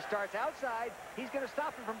 See, he starts outside. He's going to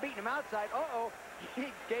stop him from beating him outside. Uh-oh,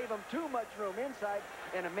 he gave him too much room inside.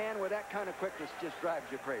 And a man with that kind of quickness just drives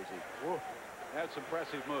you crazy. Whoa. That's an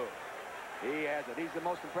impressive move. He has it. He's the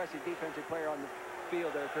most impressive defensive player on the field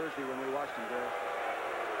there Thursday when we watched him there.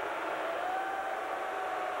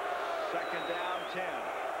 Second down, 10.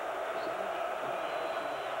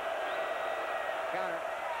 Counter.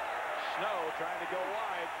 Snow trying to go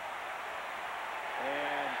wide.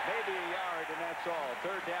 And maybe a yard, and that's all.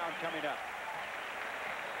 Third down coming up.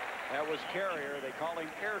 That was Carrier. They call him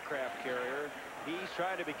Aircraft Carrier. He's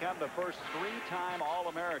trying to become the first three-time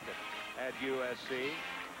All-American at USC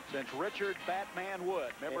since Richard Batman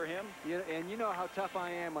Wood. Remember him? And you know how tough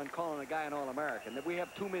I am on calling a guy an All-American. That we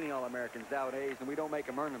have too many All-Americans nowadays, and we don't make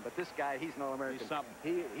them earn them. But this guy, he's an All-American. He's something.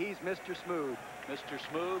 He's Mr. Smooth. Mr.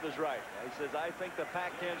 Smooth is right. He says, I think the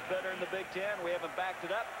Pac-10's better than the Big Ten. We haven't backed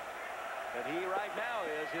it up. But he right now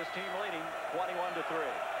is his team leading 21-3.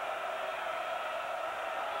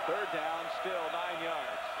 Third down, still 9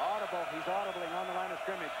 yards. Audible. He's audibling on the line of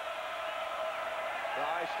scrimmage.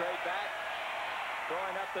 Fry straight back.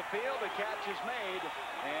 Throwing up the field. The catch is made.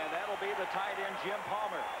 And that'll be the tight end, Jim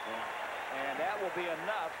Palmer. Yeah. And that will be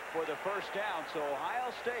enough for the first down. So Ohio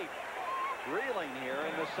State reeling here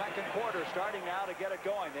in the second quarter, starting now to get it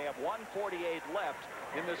going. They have 1:48 left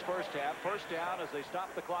in this first half. First down as they stop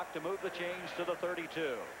the clock to move the chains to the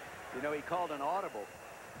 32. You know, he called an audible,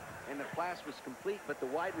 and the pass was complete, but the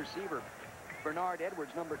wide receiver, Bernard Edwards,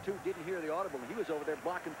 number 2, didn't hear the audible. He was over there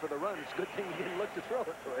blocking for the run. It's a good thing he didn't look to throw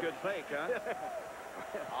it. Good fake, huh?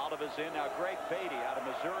 Olive is in. Now Greg Beatty out of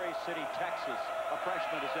Missouri City, Texas. A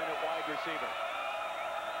freshman is in at wide receiver.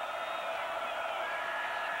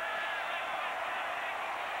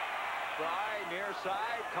 Fry near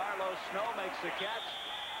side. Carlos Snow makes the catch.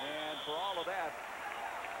 And for all of that,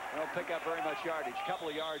 they don't pick up very much yardage. A couple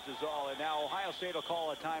of yards is all. And now Ohio State will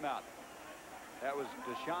call a timeout. That was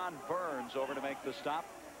Deshaun Burns over to make the stop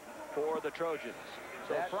for the Trojans.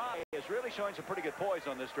 So Fry is really showing some pretty good poise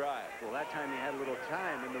on this drive. Well, that time he had a little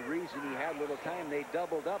time, and the reason he had a little time, they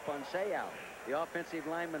doubled up on Sayal. The offensive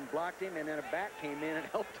lineman blocked him, and then a back came in and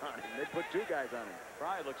helped on him. They put 2 guys on him.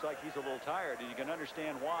 Fry looks like he's a little tired, and you can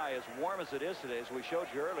understand why. As warm as it is today, as we showed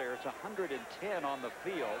you earlier, it's 110 on the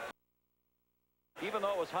field. Even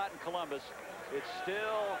though it was hot in Columbus, it's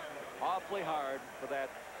still awfully hard for that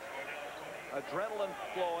adrenaline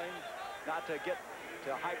flowing, not to get to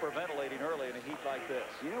hyperventilating early in a heat like this.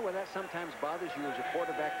 You know where that sometimes bothers you as a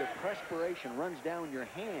quarterback? The perspiration runs down your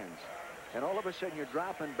hands, and all of a sudden you're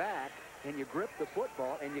dropping back, and you grip the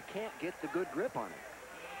football, and you can't get the good grip on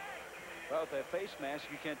it. Well, with that face mask,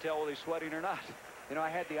 you can't tell whether he's sweating or not. You know, I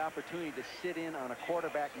had the opportunity to sit in on a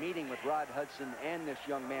quarterback meeting with Rod Hudson and this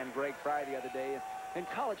young man, Greg Fry, the other day. And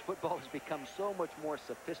college football has become so much more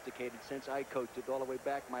sophisticated since I coached it all the way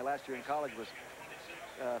back. My last year in college was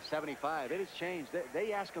 75. It has changed.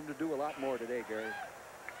 They ask them to do a lot more today, Gary.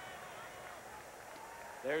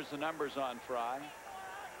 There's the numbers on Fry.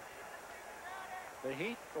 The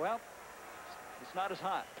heat, well, it's not as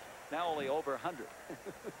hot. Now only over 100.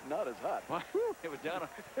 Not as hot. It was down.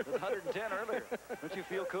 It was 110 earlier. Don't you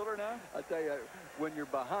feel cooler now? I tell you, when you're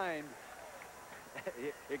behind,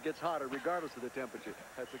 it gets hotter regardless of the temperature.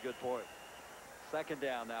 That's a good point. Second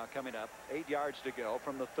down now coming up. 8 yards to go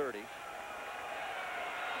from the 30.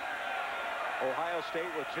 Ohio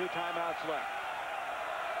State with 2 timeouts left.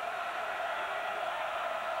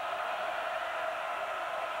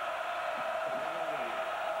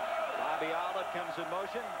 Bobby Olive comes in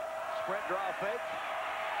motion. Sprint draw fake.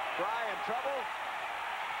 Fry in trouble.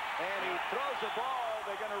 And he throws the ball.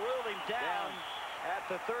 They're going to rule him down at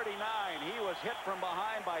the 39. He was hit from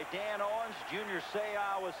behind by Dan Owens. Junior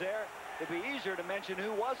Seau was there. It'd be easier to mention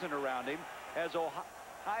who wasn't around him, as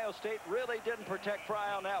Ohio State really didn't protect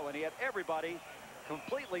Fry on that one. He had everybody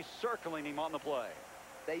completely circling him on the play.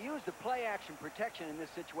 They use the play-action protection in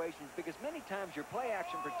this situation because many times your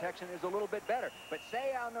play-action protection is a little bit better. But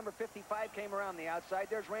Seau, number 55, came around the outside.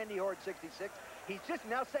 There's Randy Horde, 66. He's just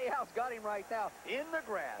now, Seau's got him right now in the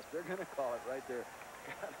grass. They're going to call it right there.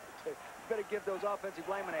 Better give those offensive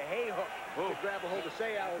linemen a hay hook to grab a hold of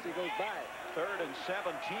Seau as he goes by. 3rd and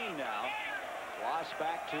 17 now. Lost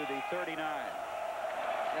back to the 39.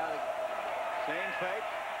 Now, same fake.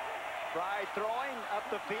 Fry throwing up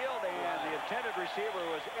the field, and the intended receiver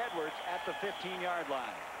was Edwards at the 15-yard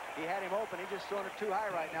line. He had him open. He's just throwing it too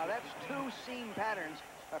high right now. That's 2 seam patterns,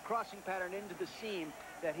 a crossing pattern into the seam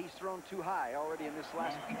that he's thrown too high already in this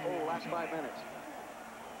last 5 minutes.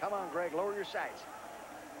 Come on, Greg, lower your sights.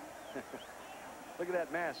 Look at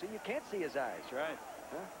that mass. See, you can't see his eyes. That's right.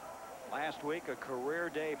 Huh? Last week, a career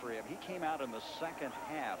day for him. He came out in the second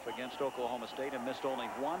half against Oklahoma State and missed only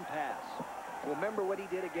 1 pass. Well, remember what he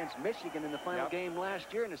did against Michigan in the final game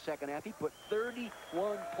last year in the second half. He put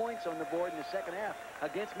 31 points on the board in the second half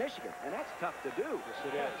against Michigan, and that's tough to do.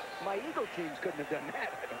 Yes, it is. My Eagle teams couldn't have done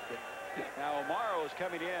that, I don't think. Now, O'Mara is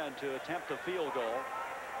coming in to attempt a field goal,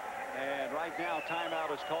 and right now,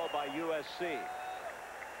 timeout is called by USC.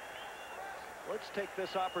 Let's take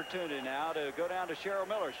this opportunity now to go down to Cheryl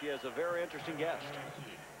Miller. She has a very interesting guest.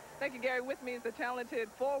 Thank you, Gary. With me is the talented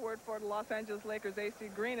forward for the Los Angeles Lakers, A.C.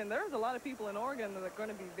 Green. And there's a lot of people in Oregon that are going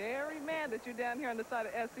to be very mad that you're down here on the side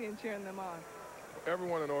of SC and cheering them on.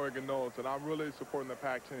 Everyone in Oregon knows that I'm really supporting the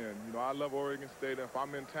Pac-10. You know, I love Oregon State. If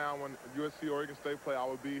I'm in town when USC Oregon State play, I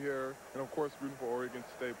will be here. And, of course, rooting for Oregon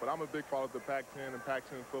State. But I'm a big fan of the Pac-10 and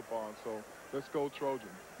Pac-10 football. And so let's go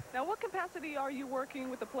Trojans. Now, what capacity are you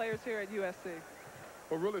working with the players here at USC?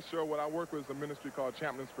 Well, really, sure, what I work with is a ministry called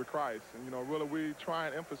Champions for Christ. And, you know, really, we try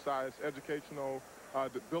and emphasize educational,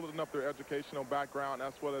 building up their educational background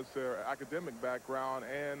as well as their academic background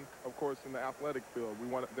and, of course, in the athletic field. We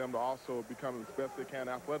want them to also become as best they can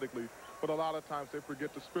athletically. But a lot of times they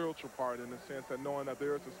forget the spiritual part in the sense that knowing that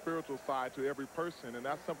there is a spiritual side to every person. And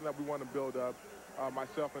that's something that we want to build up.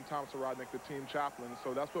 Myself and Thomas Rodnick, the team chaplain.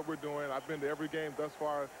 So that's what we're doing. I've been to every game thus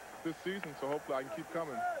far this season, so hopefully I can keep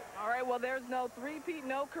coming. All right, well, there's no three-peat,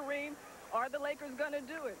 no Kareem. Are the Lakers going to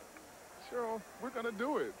do it? Sure, we're going to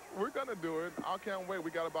do it. We're going to do it. I can't wait.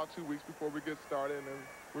 We got about 2 weeks before we get started, and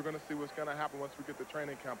we're going to see what's going to happen once we get to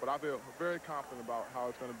training camp. But I feel very confident about how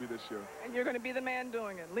it's going to be this year. And you're going to be the man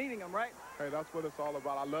doing it, leading them, right? Hey, that's what it's all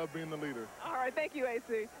about. I love being the leader. All right, thank you,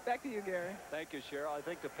 AC. Back to you, Gary. Thank you, Cheryl. I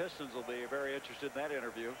think the Pistons will be very interested in that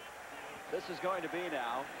interview. This is going to be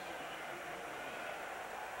now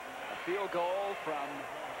a field goal from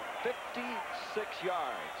 56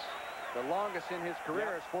 yards. The longest in his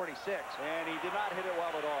career is 46. And he did not hit it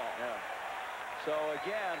well at all. Yeah. So,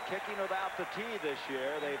 again, kicking without the tee this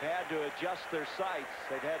year, they've had to adjust their sights.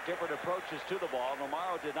 They've had different approaches to the ball.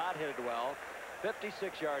 O'Mara did not hit it well.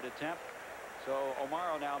 56-yard attempt. So,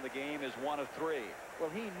 O'Mara now in the game is 1 of 3. Well,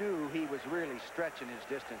 he knew he was really stretching his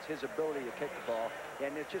distance, his ability to kick the ball.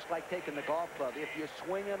 And it's just like taking the golf club. If you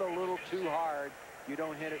swing it a little too hard, you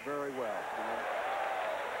don't hit it very well. You know?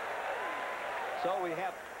 So we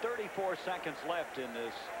have 34 seconds left in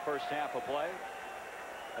this first half of play.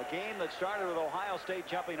 A game that started with Ohio State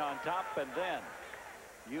jumping on top and then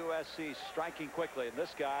USC striking quickly. And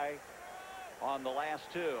this guy on the last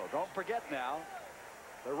 2. Don't forget now,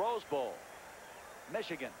 the Rose Bowl.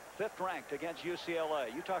 Michigan, 5th ranked against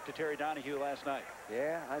UCLA. You talked to Terry Donahue last night.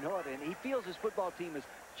 Yeah, I know it. And he feels his football team is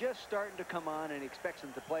just starting to come on and he expects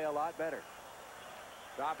them to play a lot better.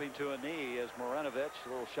 Dropping to a knee is Marinovich. A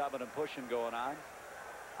little shoving and pushing going on.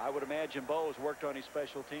 I would imagine Bo's worked on his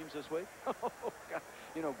special teams this week. Oh, God.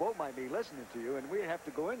 You know, Bo might be listening to you, and we have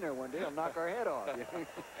to go in there one day and knock our head off.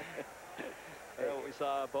 We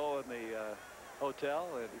saw Bo in the hotel,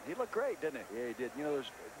 and he looked great, didn't he? Yeah, he did. You know,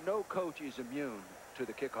 there's no coach is immune to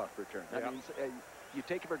the kickoff return. Yeah. I mean, you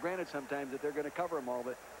take it for granted sometimes that they're going to cover them all,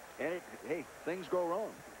 but hey, things go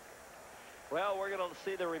wrong. Well, we're going to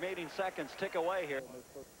see the remaining seconds tick away here.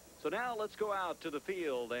 So now let's go out to the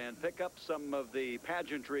field and pick up some of the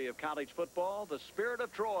pageantry of college football. The Spirit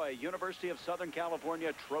of Troy, University of Southern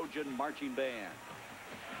California Trojan Marching Band.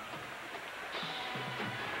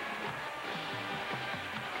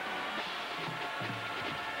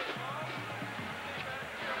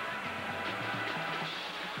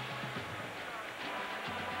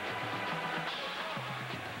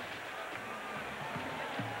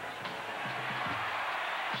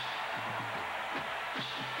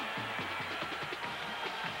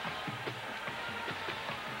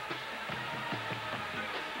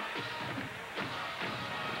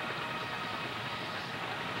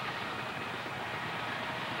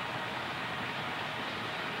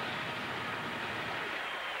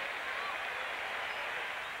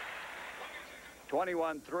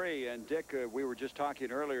 21-3, and Dick, we were just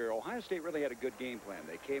talking earlier, Ohio State really had a good game plan.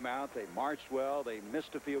 They came out, they marched well, they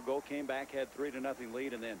missed a field goal, came back, had 3-0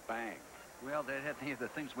 lead, and then bang. Well, they had the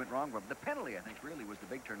things went wrong with them. The penalty, I think, really was the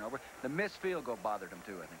big turnover. The missed field goal bothered them,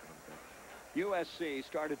 too, I think, a little bit. USC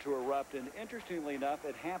started to erupt, and interestingly enough,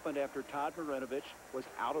 it happened after Todd Marinovich was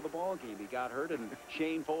out of the ball game. He got hurt, and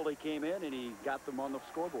Shane Foley came in, and he got them on the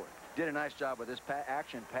scoreboard. Did a nice job with this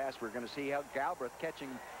action pass. We're going to see how Galbraith catching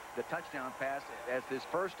the touchdown pass as his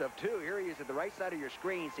first of two. Here he is at the right side of your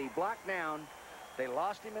screen. See, blocked down. They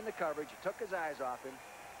lost him in the coverage. He took his eyes off him.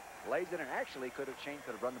 Lays it, and actually Shane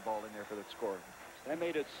could have run the ball in there for the score. That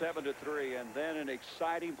made it 7-3, and then an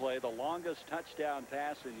exciting play, the longest touchdown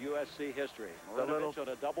pass in USC history. Marinovich on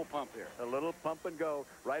a double pump here. A little pump and go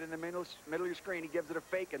right in the middle of your screen. He gives it a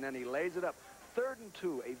fake, and then he lays it up. 3rd and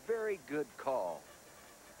 2, a very good call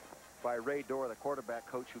by Ray Dorr, the quarterback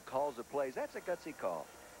coach who calls the plays. That's a gutsy call.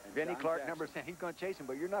 And Vinnie Clark, number 10, he's going to chase him,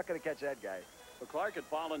 but you're not going to catch that guy. Well, Clark had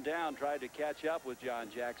fallen down, tried to catch up with John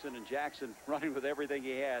Jackson, and Jackson, running with everything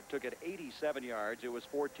he had, took it 87 yards. It was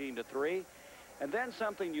 14-3. And then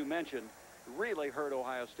something you mentioned really hurt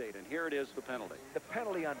Ohio State, and here it is, the penalty. The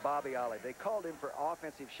penalty on Bobby Ollie. They called him for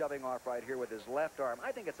offensive shoving off right here with his left arm.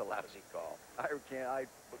 I think it's a lousy call.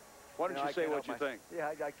 Why don't you say what you think? Yeah,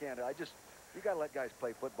 I can't. You got to let guys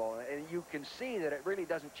play football, and you can see that it really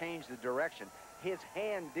doesn't change the direction. His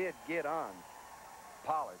hand did get on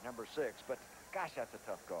Pollard, number 6, but gosh, that's a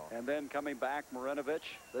tough call. And then coming back,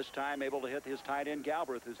 Marinovich, this time able to hit his tight end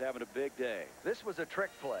Galbraith, who's having a big day. This was a trick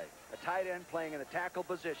play. A tight end playing in the tackle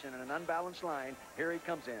position in an unbalanced line. Here he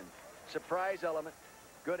comes in. Surprise element,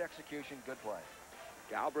 good execution, good play.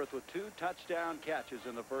 Galbraith with 2 touchdown catches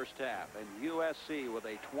in the first half, and USC with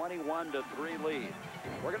a 21-3 lead.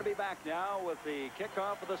 We're going to be back now with the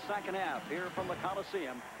kickoff of the second half here from the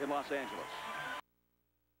Coliseum in Los Angeles.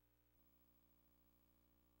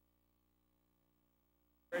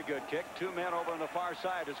 Very good kick. 2 men over on the far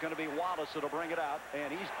side. Is going to be Wallace that'll bring it out,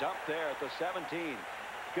 and he's dumped there at the 17.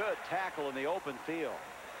 Good tackle in the open field.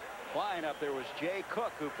 Flying up there was Jay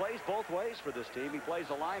Cook, who plays both ways for this team. He plays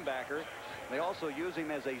a linebacker. They also use him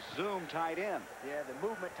as a zoom tight end. Yeah, the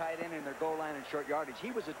movement tight end in their goal line and short yardage.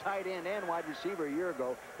 He was a tight end and wide receiver a year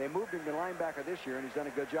ago. They moved him to linebacker this year, and he's done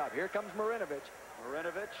a good job. Here comes Marinovich.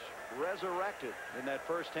 Marinovich resurrected in that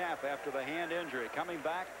first half after the hand injury. Coming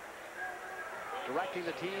back, directing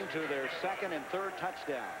the team to their 2nd and 3rd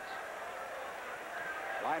touchdowns.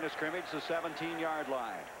 Line of scrimmage, the 17-yard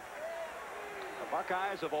line. The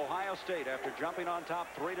Buckeyes of Ohio State, after jumping on top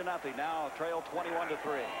 3-0, now trail 21-3.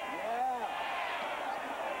 Yeah.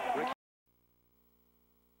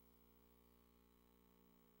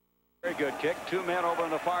 Very good kick. 2 men over on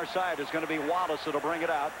the far side. Is going to be Wallace that'll bring it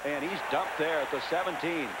out, and he's dumped there at the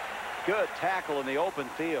 17. Good tackle in the open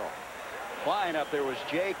field. Flying up there was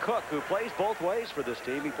Jay Cook, who plays both ways for this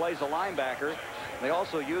team. He plays a linebacker. They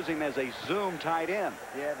also use him as a zoom tight end.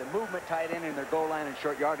 Yeah, the movement tight end in their goal line and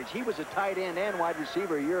short yardage. He was a tight end and wide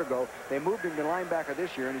receiver a year ago. They moved him to linebacker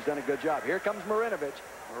this year, and he's done a good job. Here comes Marinovich.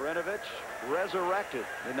 Marinovich resurrected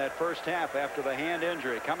in that first half after the hand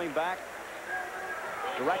injury. Coming back,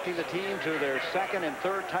 directing the team to their 2nd and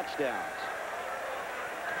 3rd touchdowns.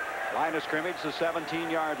 Line of scrimmage, the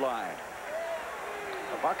 17-yard line.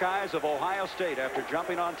 The Buckeyes of Ohio State, after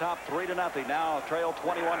jumping on top 3-0, now trail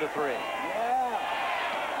 21-3. Yeah.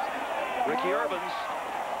 Ricky Irvins,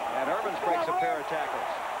 and Irvins breaks a pair of tackles,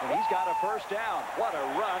 and he's got a first down. What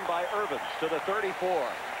a run by Irvins to the 34.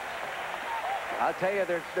 I'll tell you,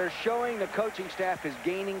 they're showing the coaching staff is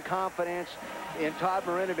gaining confidence in Todd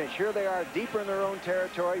Marinovich. Here they are deeper in their own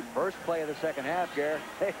territory. First play of the second half, Garrett.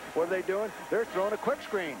 Hey, what are they doing? They're throwing a quick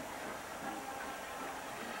screen.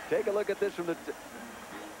 Take a look at this from the...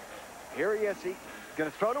 Here he is. He's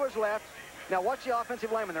going to throw to his left. Now watch the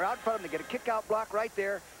offensive lineman. They're out in front of him. They get a kick-out block right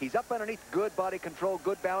there. He's up underneath. Good body control,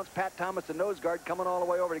 good balance. Pat Thomas, the nose guard, coming all the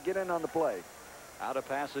way over to get in on the play. Out of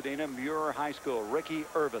Pasadena, Muir High School, Ricky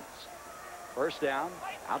Irvins. First down,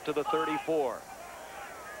 out to the 34.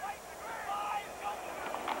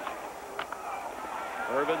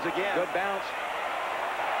 Irvins again. Good bounce.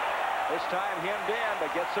 This time hemmed in,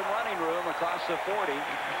 but gets some running room across the 40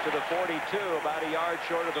 to the 42, about a yard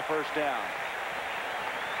short of the first down.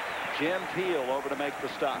 Jim Peel over to make the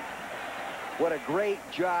stop. What a great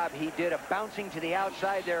job he did of bouncing to the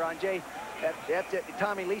outside there on Jay. That's it.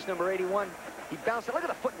 Tommy Lease, number 81. He bounced it. Look at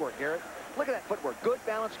the footwork, Garrett. Look at that footwork. Good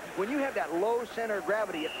balance. When you have that low center of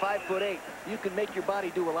gravity at 5'8", you can make your body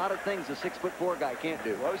do a lot of things a 6'4" guy can't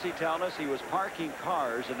do. What was he telling us? He was parking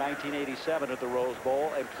cars in 1987 at the Rose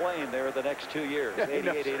Bowl and playing there the next 2 years,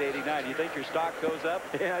 88 and 89. You think your stock goes up?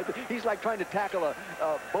 Yeah, he's like trying to tackle a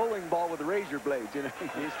bowling ball with razor blades, you know.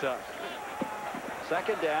 He's tough.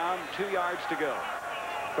 Second down, 2 yards to go.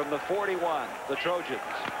 From the 41, the Trojans.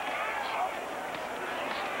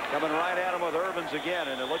 Coming right at him with Irvins again,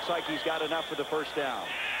 and it looks like he's got enough for the first down.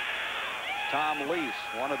 Tom Lease,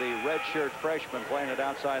 one of the redshirt freshmen playing at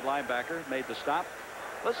outside linebacker, made the stop.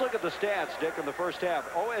 Let's look at the stats, Dick, in the first half.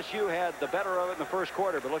 OSU had the better of it in the first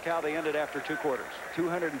quarter, but look how they ended after 2 quarters.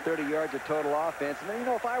 230 yards of total offense. And, you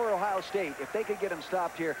know, if I were Ohio State, if they could get them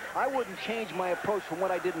stopped here, I wouldn't change my approach from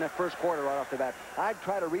what I did in that first quarter right off the bat. I'd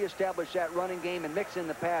try to reestablish that running game and mix in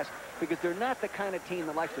the pass because they're not the kind of team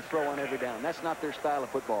that likes to throw on every down. That's not their style of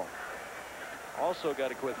football. Also got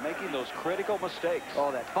to quit making those critical mistakes.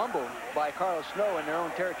 Oh, that fumble by Carlos Snow in their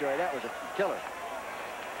own territory, that was a killer.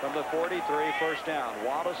 From the 43, first down.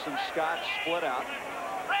 Wallace and Scott split out.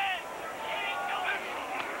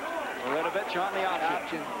 Marinovich on the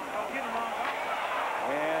option.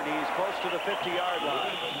 And he's close to the 50-yard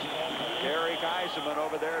line. Eric Eisenman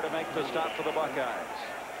over there to make the stop for the Buckeyes.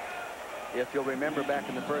 If you'll remember back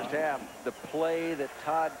in the first half, the play that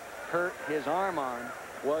Todd hurt his arm on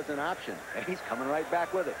was an option. And he's coming right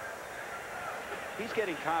back with it. He's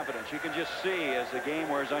getting confidence. You can just see as the game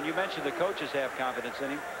wears on. You mentioned the coaches have confidence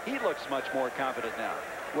in him. He looks much more confident now.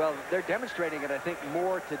 Well, they're demonstrating it, I think,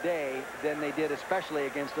 more today than they did, especially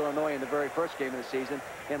against Illinois in the very first game of the season.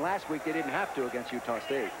 And last week, they didn't have to against Utah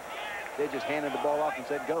State. They just handed the ball off and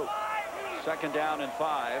said, go. Second down and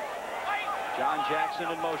 5. John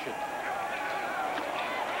Jackson in motion.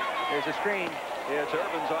 There's a screen. It's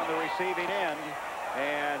Irvins on the receiving end.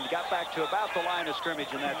 And got back to about the line of scrimmage,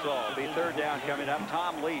 and that's all. It'll be third down coming up.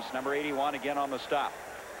 Tom Lease, number 81, again on the stop.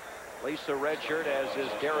 Lease the red shirt, as is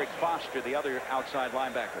Derek Foster, the other outside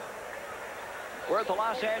linebacker. We're at the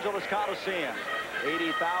Los Angeles Coliseum.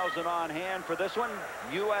 80,000 on hand for this one.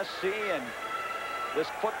 USC and this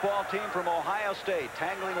football team from Ohio State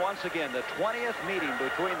tangling once again. The 20th meeting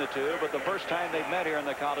between the two, but the first time they've met here in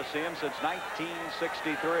the Coliseum since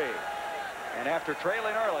 1963. And after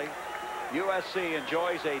trailing early, USC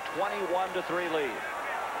enjoys a 21-3 lead.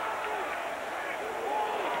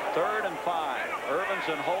 Third and 5. Irvins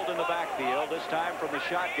and Holt in the backfield. This time from the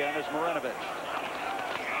shotgun is Marinovich.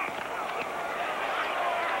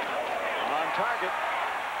 On target.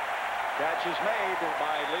 Catch is made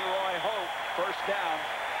by Leroy Holt. First down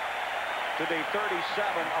to the 37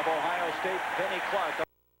 of Ohio State, Vinnie Clark.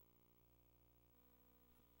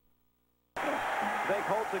 Think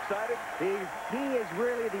Holt's excited? He is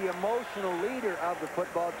really the emotional leader of the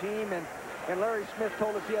football team, and Larry Smith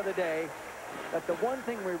told us the other day that the one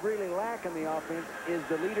thing we really lack in the offense is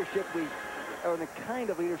the leadership or the kind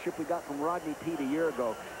of leadership we got from Rodney Peete a year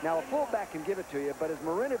ago. Now, a fullback can give it to you, but as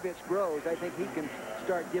Marinovich grows, I think he can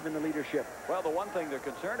start giving the leadership. Well, the one thing they're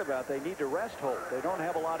concerned about, they need to rest Holt. They don't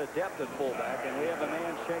have a lot of depth at fullback, and we have a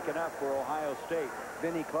man shaken up for Ohio State.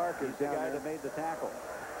 Vinnie Clark is the guy that made the tackle.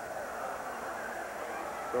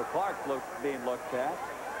 So Clark being looked at.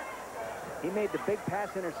 He made the big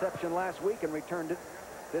pass interception last week and returned it.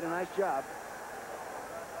 Did a nice job.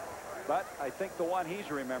 But I think the one he's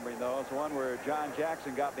remembering, though, is the one where John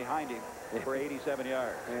Jackson got behind him for 87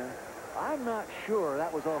 yards. Yeah. I'm not sure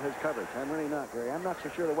that was all his coverage. I'm really not, Gary. I'm not so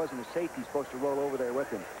sure there wasn't a safety supposed to roll over there with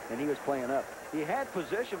him, and he was playing up. He had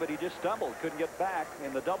position, but he just stumbled, couldn't get back,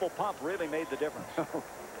 and the double pump really made the difference.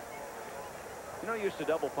 You know, he used to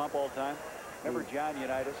double pump all the time. Remember John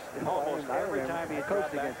Unitas? Almost every time he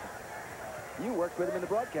coached against him. You worked with him in the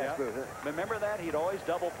broadcast booth. Huh? Remember that? He'd always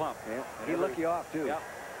double pump. Yeah. He'd look you off, too. Yep.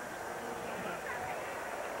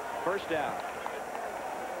 First down.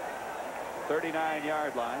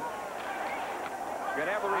 39-yard line. Going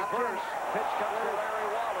to have a reverse. Pitch comes to Larry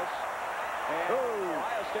Wallace. And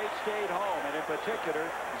Ohio State stayed home. And in particular,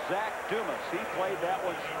 Zach Dumas. He played that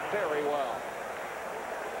one very well.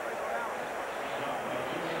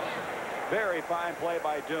 Very fine play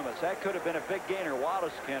by Dumas. That could have been a big gainer.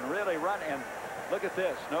 Wallace can really run. And look at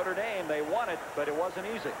this. Notre Dame, they won it, but it wasn't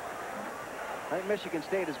easy. I think Michigan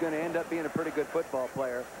State is going to end up being a pretty good football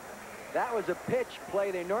player. That was a pitch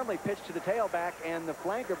play. They normally pitch to the tailback, and the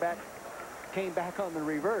flanker back came back on the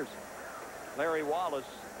reverse. Larry Wallace,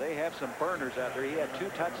 they have some burners out there. He had 2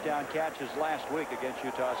 touchdown catches last week against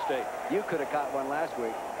Utah State. You could have caught one last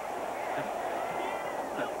week.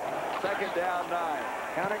 Second down, 9.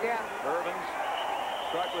 Counter gap. Irvins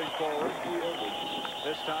struggling forward.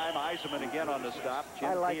 This time, Eisenman again on the stop. Jim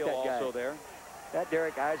I like Thiel that guy. also there. That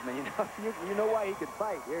Derek Eisman, you know why he could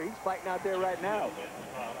fight here. He's fighting out there right now.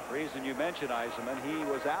 Reason you mentioned Eisenman, he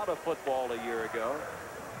was out of football a year ago.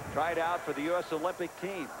 Tried out for the U.S. Olympic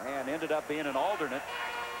team and ended up being an alternate.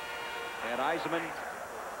 And Eisenman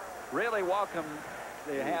really welcome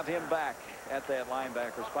to have him back at that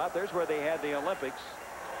linebacker spot. There's where they had the Olympics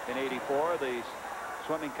in '84, the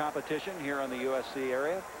swimming competition here in the USC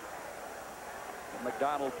area. The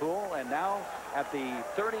McDonald Pool, and now at the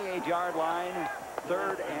 38-yard line,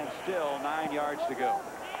 third and still 9 yards to go.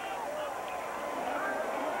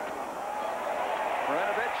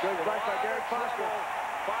 Marinovich goes back by Derek Foster.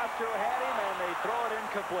 Foster had him, and they throw it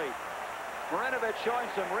incomplete. Marinovich showing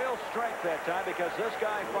some real strength that time because this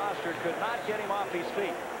guy, Foster, could not get him off his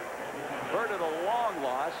feet. Averted a long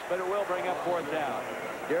loss, but it will bring up fourth down.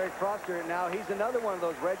 Derek Foster, now he's another one of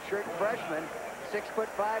those redshirt freshmen. 6'5",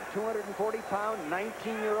 240-pound,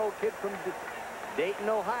 19-year-old kid from Dayton,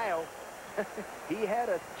 Ohio. He had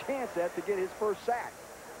a chance at to get his first sack.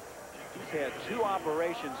 He's had 2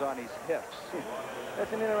 operations on his hips.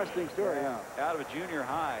 That's an interesting story. Yeah. Out of a junior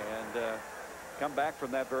high and come back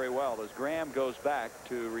from that very well as Graham goes back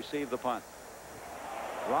to receive the punt.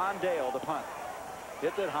 Ron Dale, the punt.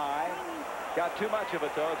 Hits it high. Got too much of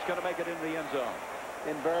it, though. It's going to make it into the end zone.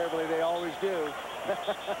 Invariably, they always do.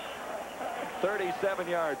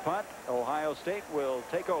 37-yard punt. Ohio State will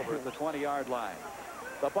take over at the 20-yard line.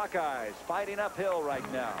 The Buckeyes fighting uphill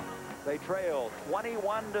right now. They trail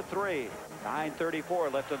 21-3.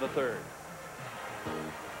 9:34 left in the third.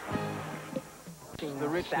 The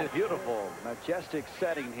richness. That beautiful, majestic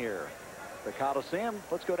setting here. The Coliseum.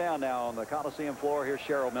 Let's go down now on the Coliseum floor. Here's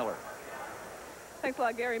Cheryl Miller. Thanks a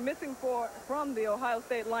lot, Gary. Missing from the Ohio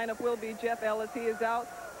State lineup will be Jeff Ellis. He is out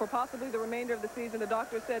for possibly the remainder of the season. The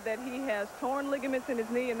doctor said that he has torn ligaments in his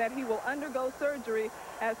knee and that he will undergo surgery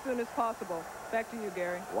as soon as possible. Back to you,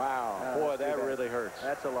 Gary. Wow. Boy, that really hurts.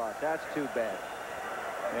 That's a lot. That's too bad.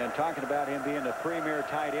 And talking about him being a premier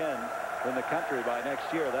tight end in the country by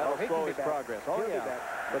next year, that'll slow his progress. Oh, yeah.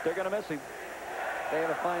 But they're going to miss him. They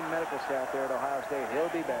have a fine medical staff there at Ohio State. He'll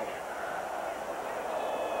be back.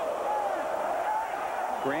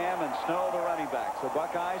 Graham and Snow, the running backs. The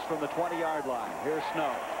Buckeyes from the 20-yard line. Here's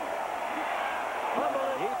Snow.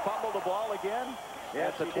 He fumbled the ball again.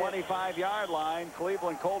 At the 25-yard line,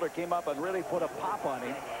 Cleveland Coulter came up and really put a pop on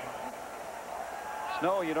him.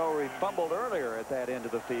 Snow, he fumbled earlier at that end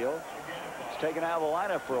of the field. He's taken out of the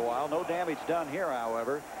lineup for a while. No damage done here,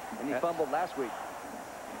 however. And he fumbled last week.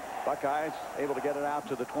 Buckeyes able to get it out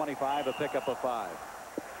to the 25, a pickup of 5.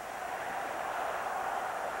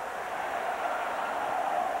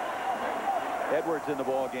 Edwards in the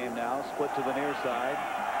ball game now, split to the near side.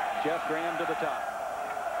 Jeff Graham to the top.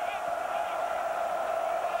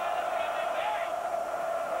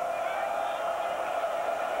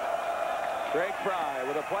 Greg Fry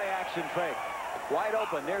with a play-action fake. Wide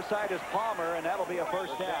open, near side is Palmer, and that'll be a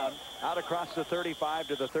first down. Out across the 35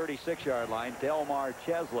 to the 36-yard line. Delmar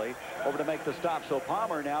Chesley over to make the stop. So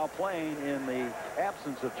Palmer now playing in the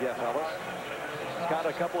absence of Jeff Ellis. He's got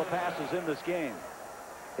a couple of passes in this game.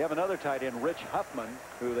 They have another tight end, Rich Huffman,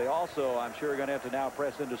 who they also, I'm sure, are going to have to now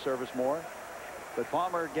press into service more. But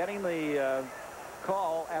Palmer getting the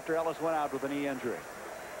call after Ellis went out with a knee injury.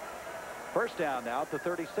 First down now at the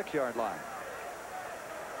 36-yard line.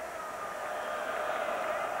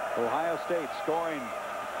 Ohio State scoring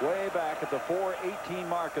way back at the 4:18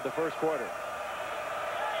 mark of the first quarter.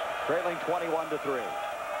 Trailing 21-3.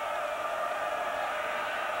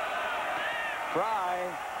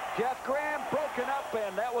 Fry. Jeff Graham broken up,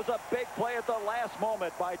 and that was a big play at the last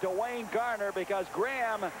moment by Dwayne Garner because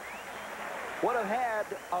Graham would have had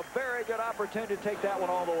a very good opportunity to take that one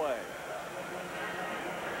all the way.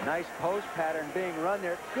 Nice post pattern being run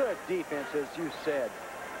there. Good defense, as you said.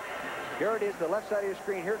 Here it is, the left side of your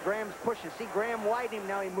screen. Here Graham's pushing. See Graham widening.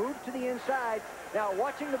 Now he moves to the inside. Now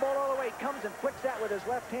watching the ball all the way. Comes and flicks that with his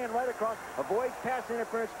left hand right across. Avoids pass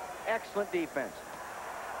interference. Excellent defense.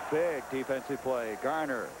 Big defensive play.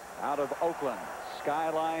 Garner out of Oakland.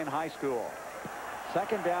 Skyline High School.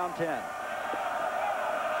 Second down 10.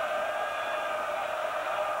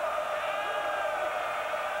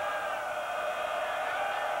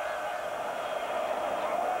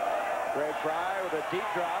 Greg Fry with a deep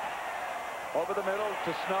drop. Over the middle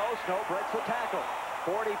to Snow. Snow breaks the tackle.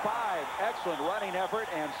 45. Excellent running effort,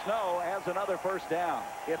 and Snow has another first down.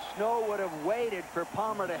 If Snow would have waited for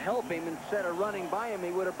Palmer to help him instead of running by him, he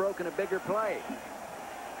would have broken a bigger play.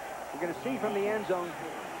 You're going to see from the end zone.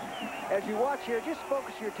 As you watch here, just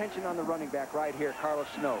focus your attention on the running back right here, Carlos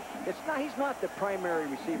Snow. He's not the primary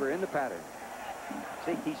receiver in the pattern.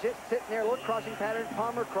 See, he's sitting there, look, crossing pattern,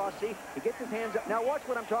 Palmer cross, see, he gets his hands up. Now watch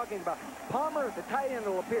what I'm talking about. Palmer, the tight end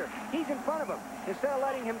of Lapeer, he's in front of him. Instead of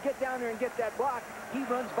letting him get down there and get that block, he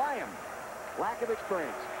runs by him. Lack of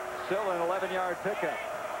experience. Still an 11-yard pickup.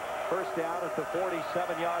 First down at the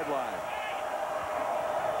 47-yard line.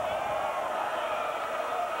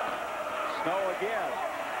 Snow again.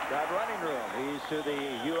 Got running room. He's to the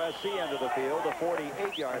USC end of the field, the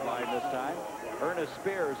 48-yard line this time. Ernest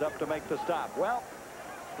Spears up to make the stop. Well,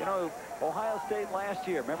 you know, Ohio State last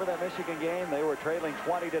year, remember that Michigan game? They were trailing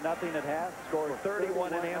 20-0 at half, scored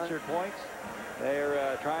 31 unanswered points.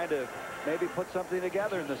 They're trying to maybe put something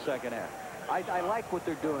together in the second half. I like what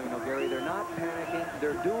they're doing, though, Gary. They're not panicking.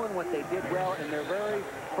 They're doing what they did well in their very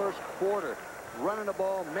first quarter. Running the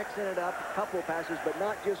ball, mixing it up, a couple passes, but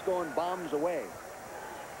not just going bombs away.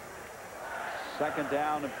 Second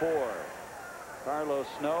down and 4. Carlos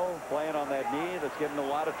Snow playing on that knee that's given a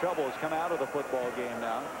lot of trouble. Has come out of the football game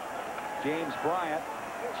now. James Bryant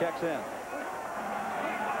checks in.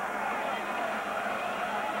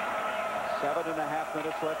 7.5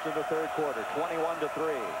 minutes left in the third quarter. 21-3.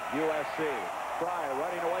 USC. Fry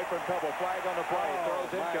running away from trouble. Flag on the play. Throws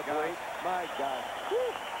incomplete. My God.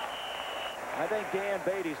 I think Dan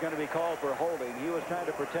Beatty's going to be called for holding. He was trying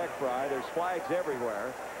to protect Fry. There's flags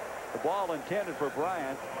everywhere. The ball intended for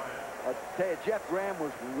Bryant. I'll tell you, Jeff Graham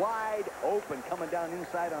was wide open coming down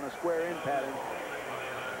inside on a square in pattern.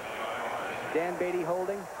 Dan Beatty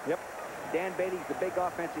holding. Yep. Dan Beatty's the big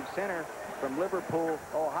offensive center from Liverpool,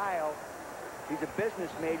 Ohio. He's a business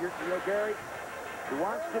major. You know, Gary, he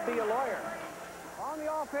wants to be a lawyer. On the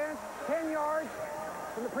offense, 10 yards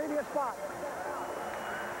from the previous spot.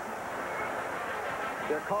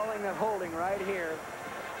 They're calling a holding right here.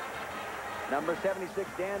 Number 76,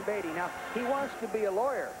 Dan Beatty. Now, he wants to be a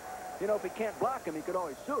lawyer. You know, if he can't block him, he could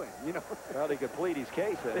always sue him, you know. Well, he could plead his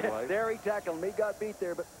case anyway. There he tackled him. He got beat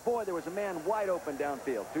there, but boy, there was a man wide open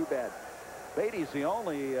downfield. Too bad. Beatty's the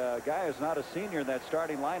only guy who's not a senior in that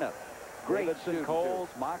starting lineup. Great Davidson, student, Coles,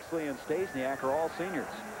 Moxley, and Stasiak are all seniors.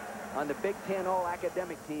 On the Big Ten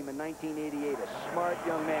All-Academic team in 1988, a smart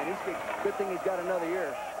young man. Good thing he's got another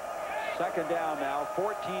year. Second down now,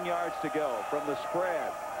 14 yards to go. From the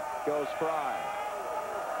spread goes Fry.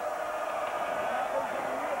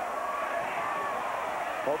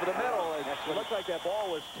 Over the middle, it looked like that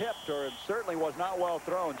ball was tipped, or it certainly was not well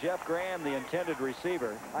thrown. Jeff Graham, the intended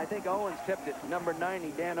receiver. I think Owens tipped it. Number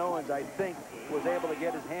 90, Dan Owens, I think, was able to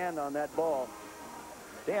get his hand on that ball.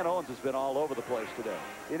 Dan Owens has been all over the place today.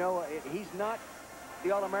 You know, he's not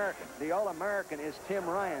the All-American. The All-American is Tim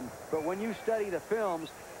Ryan. But when you study the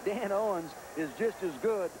films, Dan Owens is just as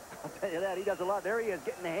good. I'll tell you that. He does a lot. There he is,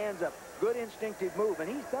 getting the hands up. Good instinctive move. And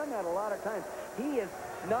he's done that a lot of times. He has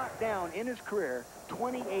knocked down, in his career,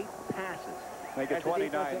 28 passes. Make it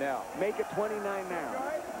 29 now. Make it 29 now.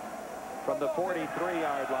 From the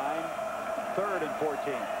 43-yard line, 3rd and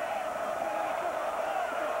 14.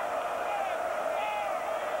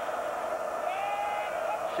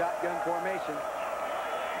 Shotgun formation.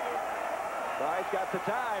 Fry's got the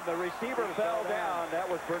time. The receiver fell down. That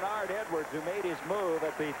was Bernard Edwards who made his move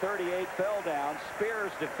at the 38, fell down.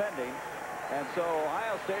 Spears defending. And so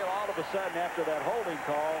Ohio State all of a sudden after that holding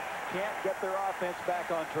call can't get their offense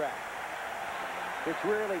back on track. It's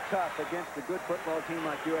really tough against a good football team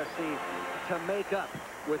like USC to make up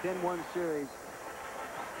within one series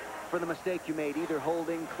for the mistake you made, either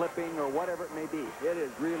holding, clipping, or whatever it may be. It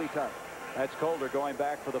is really tough. That's Calder going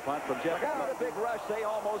back for the punt from Jeff. What a big rush. They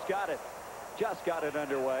almost got it. Just got it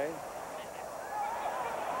underway.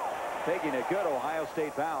 Taking a good Ohio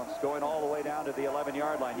State bounce, going all the way down to the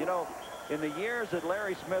 11-yard line. You know, in the years that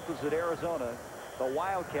Larry Smith was at Arizona, the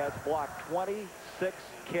Wildcats blocked 26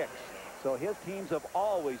 kicks. So his teams have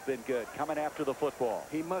always been good coming after the football.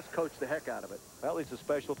 He must coach the heck out of it. Well, he's a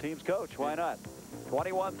special teams coach. Why not?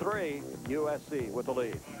 21-3, USC with the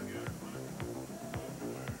lead.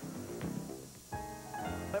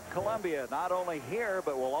 Columbia not only here,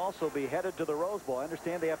 but will also be headed to the Rose Bowl. I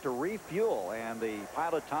understand they have to refuel, and the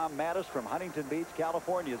pilot Tom Mattis from Huntington Beach,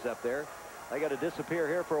 California is up there. They got to disappear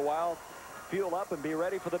here for a while, fuel up, and be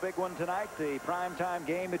ready for the big one tonight, the primetime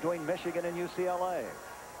game between Michigan and UCLA.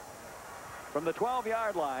 From the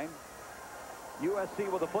 12-yard line,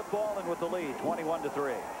 USC with the football and with the lead,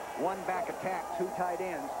 21-3. One back attack, 2 tight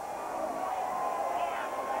ends.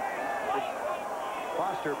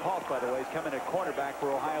 Foster Paulk, by the way, is coming at cornerback for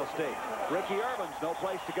Ohio State. Ricky Irvin's no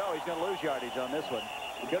place to go. He's going to lose yardage on this one.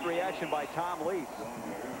 Good reaction by Tom Lees.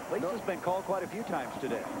 Lees has been called quite a few times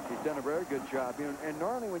today. He's done a very good job. You know, and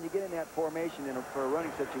normally when you get in that formation for a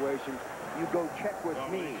running situation, you go check with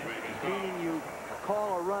me, meaning you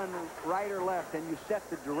call a run right or left, and you set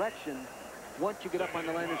the direction once you get up on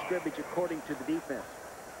the line of scrimmage according to the defense.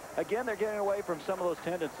 Again, they're getting away from some of those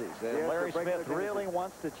tendencies. And Yes, Larry they're breaking Smith their really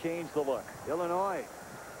wants to change the look. Illinois.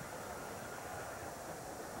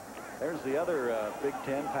 There's the other Big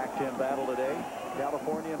Ten, Pac-10 battle today.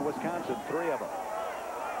 California and Wisconsin, 3 of them.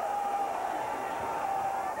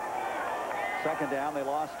 Second down, they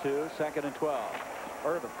lost 2. Second and 12.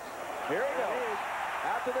 Irvins. Here he goes.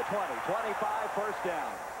 Out to the 20. 25, first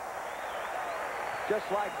down.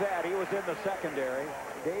 Just like that, he was in the secondary.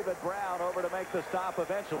 David Brown over to make the stop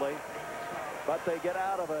eventually. But they get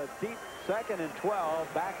out of a deep second and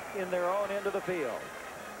 12 back in their own end of the field.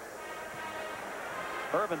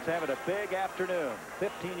 Irvin's having a big afternoon.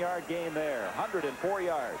 15-yard gain there. 104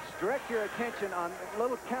 yards. Direct your attention on a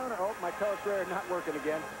little counter. Oh, my telestrator not working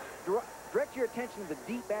again. Direct your attention to the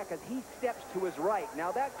deep back as he steps to his right.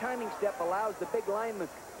 Now, that timing step allows the big lineman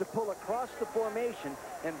to pull across the formation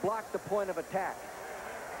and block the point of attack.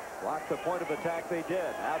 Block the point of attack they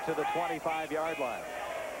did. Out to the 25-yard line.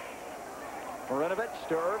 Marinovich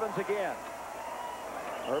to Irvins again.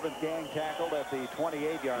 Irvins gang tackled at the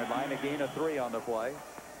 28-yard line, a gain of 3 on the play.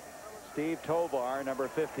 Steve Tovar, number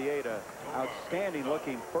 58, a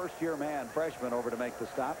outstanding-looking first-year man, freshman, over to make the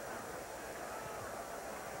stop.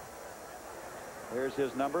 There's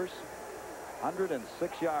his numbers.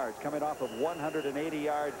 106 yards, coming off of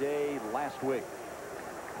 180-yard day last week.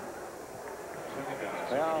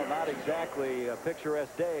 Well, not exactly a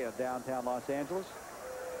picturesque day of downtown Los Angeles.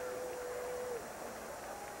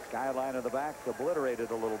 Skyline in the back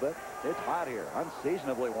obliterated a little bit. It's hot here,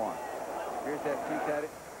 unseasonably warm. Here's that two-cut.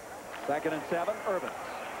 Second and 7, Irvins.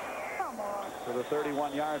 Come on. To the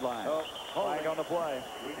 31-yard line. Flag on the play.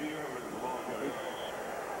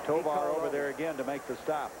 Tovar over there again to make the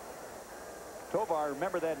stop. Tovar,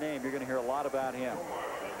 remember that name. You're going to hear a lot about him.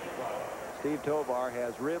 Steve Tovar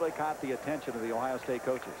has really caught the attention of the Ohio State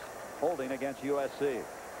coaches. Holding against USC.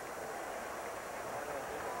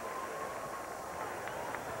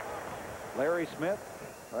 Larry Smith.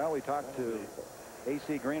 Well, we talked to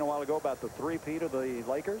A.C. Green a while ago about the three-peat of the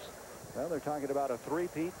Lakers. Well, they're talking about a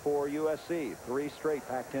three-peat for USC. 3 straight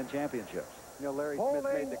Pac-10 championships. You know, Larry Smith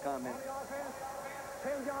made the comment.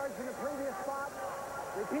 10 yards in the previous spot.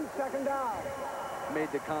 Repeat, second down.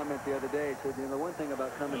 Made the comment the other day. Said, you know, the one thing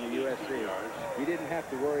about coming to USC, you didn't have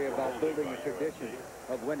to worry about building a tradition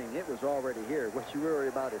of winning. It was already here. What you worry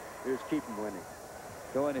about is keeping winning.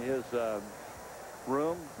 Going to his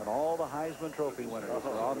room, and all the Heisman Trophy winners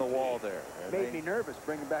are on the wall there. Made me nervous,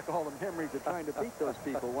 bringing back all the memories of trying to beat those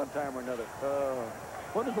people one time or another.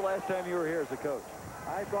 When was the last time you were here as a coach?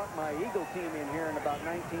 I brought my Eagle team in here in about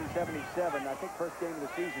 1977, I think first game of the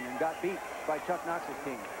season, and got beat by Chuck Knox's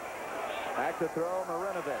team. Back to throw,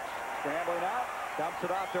 Marinovich. Scrambling out, dumps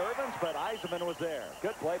it off to Irvins, but Eisenman was there.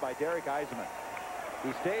 Good play by Derek Eisenman.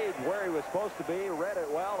 He stayed where he was supposed to be, read it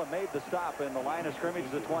well, and made the stop in the line of scrimmage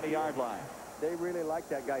at the 20-yard line. They really like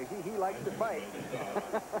that guy. He likes to fight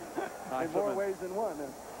in more ways than one.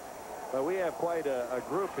 But we have quite a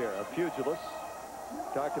group here of pugilists.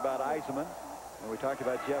 Talked about Eisenman, and we talked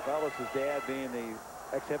about Jeff Ellis's dad being the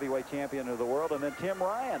ex-heavyweight champion of the world, and then Tim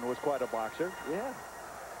Ryan was quite a boxer. Yeah.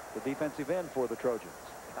 The defensive end for the Trojans.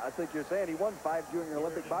 I think you're saying he won 5 junior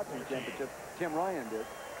Olympic boxing championships. Tim Ryan did.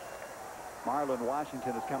 Marlon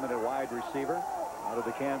Washington is coming at wide receiver out of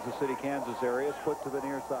the Kansas City, Kansas area, split to the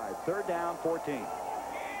near side. Third down, 14.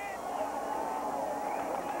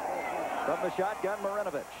 From the shotgun,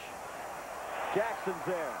 Marinovich. Jackson's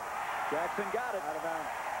there. Jackson got it. Out of bounds.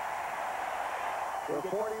 The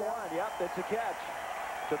 41. Yep, it's a catch.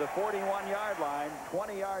 To the 41-yard line.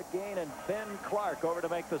 20-yard gain, and Ben Clark over to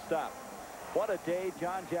make the stop. What a day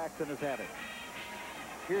John Jackson is having.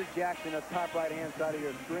 Here's Jackson at top right-hand side of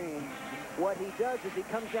your screen. What he does is he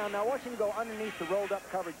comes down. Now watch him go underneath the rolled-up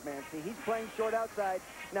coverage man. See, he's playing short outside.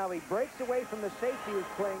 Now he breaks away from the safety who's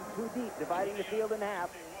playing too deep, dividing the field in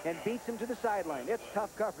half, and beats him to the sideline. It's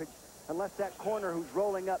tough coverage, unless that corner who's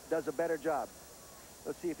rolling up does a better job.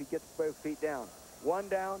 Let's see if he gets both feet down. One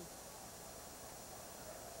down.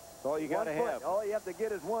 That's all you got to have. All you have to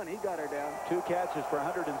get is one. He got her down. 2 catches for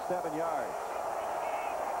 107 yards.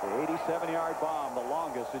 The 87-yard bomb, the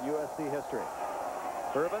longest in USC history.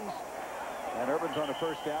 Irvins, and Irvins on a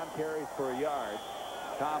first down, carries for a yard.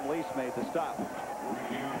 Tom Lease made the stop.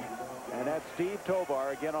 And that's Steve Tovar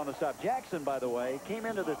again on the stop. Jackson, by the way, came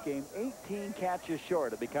into this game 18 catches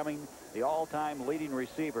short of becoming the all-time leading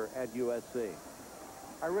receiver at USC.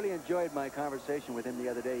 I really enjoyed my conversation with him the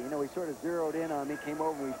other day. You know, he sort of zeroed in on me, came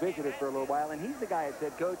over, and we visited for a little while, and he's the guy that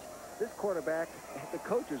said, Coach, this quarterback, the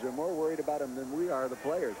coaches are more worried about him than we are the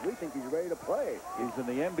players. We think he's ready to play. He's in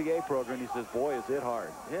the NBA program. He says, boy, is it hard.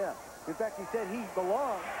 Yeah. In fact, he said he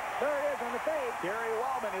belongs There it is on the fade. Gary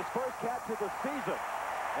Wellman, his first catch of the season.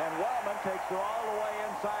 And Wellman takes it all the way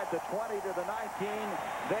inside the 20 to the 19.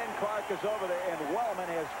 Then Clark is over there, and Wellman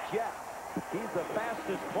has jet. He's the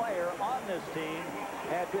fastest player on this team.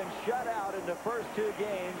 Had been shut out in the first 2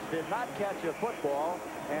 games. Did not catch a football.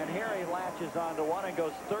 And here he latches onto one and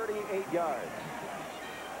goes 38 yards.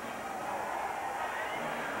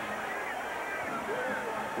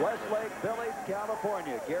 Westlake Village,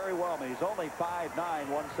 California. Gary Wellman. He's only 5'9",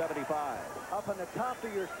 175. Up on the top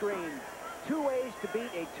of your screen, 2 ways to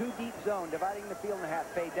beat a 2-deep zone, dividing the field in half.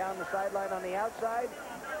 Fade down the sideline on the outside,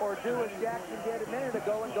 or do as Jackson did a minute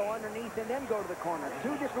ago and go underneath and then go to the corner.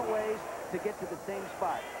 2 different ways to get to the same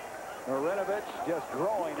spot. Marinovich just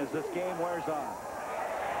growing as this game wears on.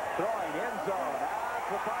 Throwing end zone. Out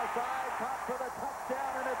to far side. Caught for the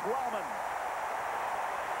touchdown, and it's Wellman.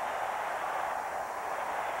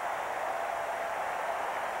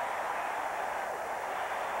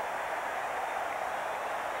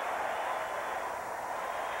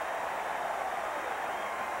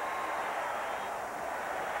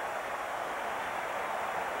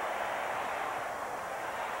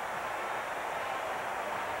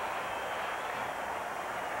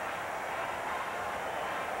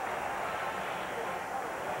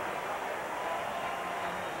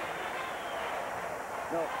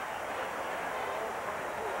 No.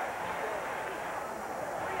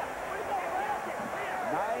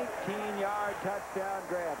 19-yard touchdown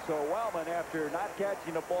grab. So Wellman, after not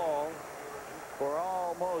catching the ball for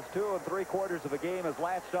almost 2 3/4 of a game, has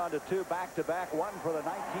latched on to 2 back-to-back. One for the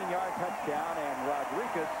 19-yard touchdown, and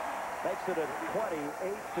Rodriguez makes it a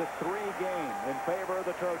 28-3 game in favor of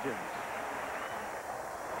the Trojans.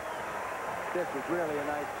 This was really a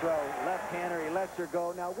nice throw. Left-hander, he lets her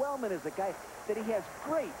go. Now, Wellman is a guy that he has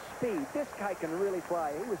great speed. This guy can really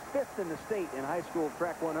fly. He was 5th in the state in high school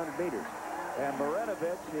track 100 meters. And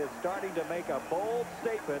Marinovich is starting to make a bold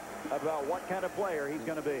statement about what kind of player he's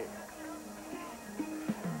going to be.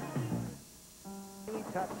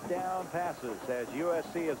 Touchdown passes as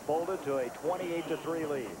USC is bolted to a 28-3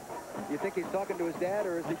 lead. You think he's talking to his dad,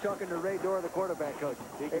 or is he talking to Ray Dorr, the quarterback coach?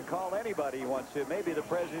 He can call anybody he wants to. Maybe the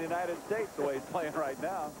President of the United States, the way he's playing right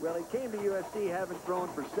now. Well, he came to USC having thrown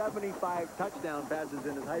for 75 touchdown passes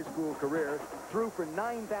in his high school career, threw for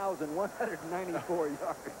 9,194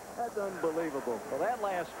 yards. That's unbelievable. Well, that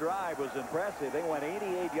last drive was impressive. They went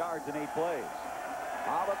 88 yards in 8 plays.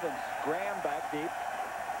 Olive and Graham back deep.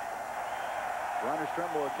 Runner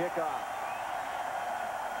Strimble will kick off.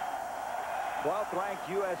 12th ranked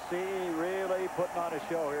USC really putting on a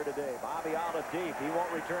show here today. Bobby Olive deep. He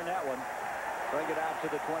won't return that one. Bring it out to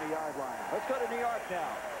the 20-yard line. Let's go to New York now.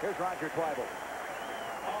 Here's Roger Twibble.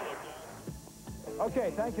 Okay,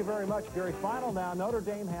 thank you very much, Gary. Final now. Notre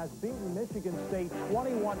Dame has beaten Michigan State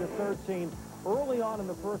 21-13 early on in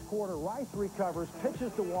the first quarter. Rice recovers,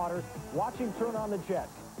 pitches to Waters. Watch him turn on the Jets.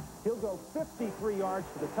 He'll go 53 yards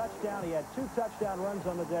for the touchdown. He had 2 touchdown runs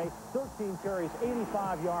on the day, 13 carries,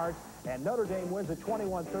 85 yards, and Notre Dame wins at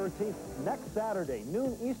 21-13. Next Saturday,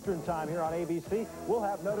 noon Eastern time here on ABC, we'll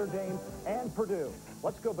have Notre Dame and Purdue.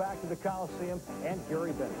 Let's go back to the Coliseum and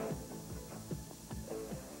Gary Bennett.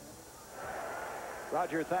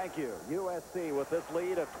 Roger, thank you. USC with this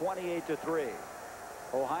lead of 28-3.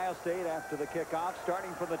 Ohio State after the kickoff,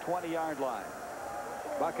 starting from the 20-yard line.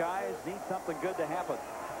 Buckeyes need something good to happen.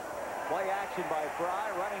 Play action by Fry,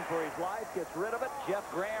 running for his life, gets rid of it. Jeff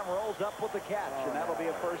Graham rolls up with the catch, and that'll be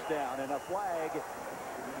a first down. And a flag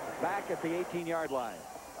back at the 18-yard line.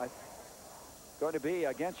 Going to be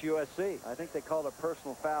against USC. I think they called a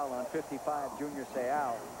personal foul on 55, Junior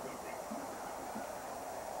Seau.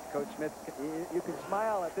 Coach Smith, you can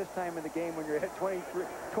smile at this time in the game when you're at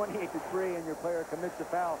 28-3 and your player commits a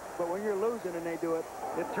foul. But when you're losing and they do it,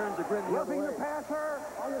 it turns the grin the other way. Roughing the passer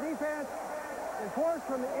on the defense. Enforced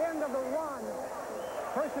from the end of the run.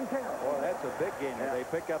 1st and 10. Well, that's a big gain. Yeah. They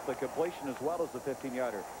pick up the completion as well as the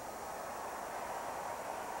 15-yarder.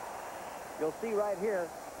 You'll see right here,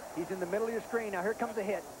 he's in the middle of your screen. Now, here comes a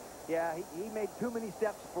hit. Yeah, he made too many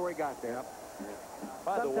steps before he got there. Yep.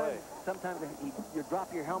 By the way, sometimes you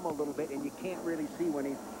drop your helmet a little bit and you can't really see when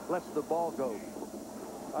he lets the ball go.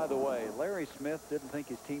 By the way, Larry Smith didn't think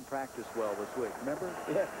his team practiced well this week. Remember?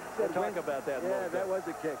 Yeah. We'll talk about that. Yeah, that was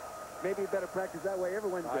a kick. Maybe you better practice that way every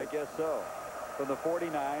Wednesday. I guess so. From the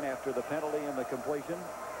 49 after the penalty and the completion,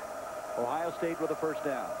 Ohio State with a first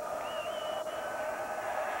down.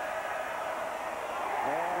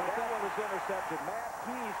 And that one was intercepted. Matt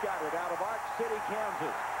Keyes got it out of Arch City,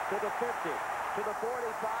 Kansas, to the 50, to the 45,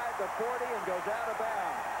 the 40, and goes out of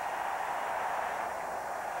bounds.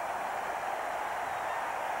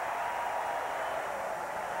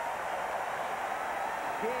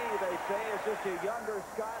 Gee, they say, is just a younger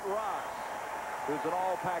Scott Ross, who's an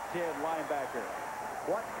all Pac-10 linebacker.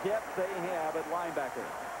 What depth they have at linebacker.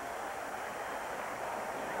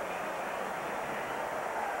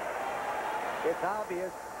 It's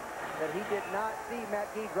obvious that he did not see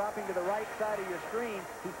Matt Gee dropping to the right side of your screen.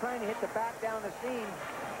 He's trying to hit the back down the seam.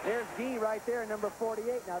 There's Gee right there, number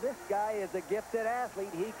 48. Now, this guy is a gifted athlete.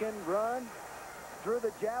 He can run through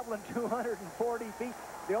the javelin 240 feet.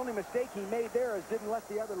 The only mistake he made there is didn't let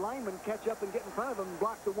the other lineman catch up and get in front of him and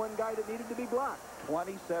block the one guy that needed to be blocked.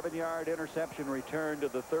 27-yard interception return to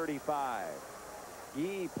the 35.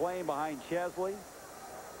 Gee playing behind Chesley.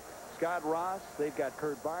 Scott Ross. They've got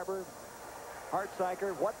Kurt Barber.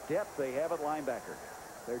 Hartzyker. What depth they have at linebacker.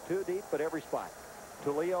 They're too deep at every spot.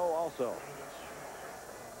 Tulio also.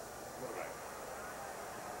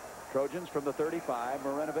 Trojans from the 35.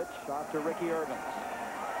 Marinovich off to Ricky Irvins.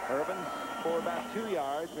 Irvins for about 2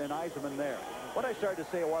 yards, and Eisenman there. What I started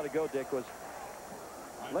to say a while ago, Dick, was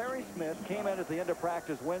Larry Smith came in at the end of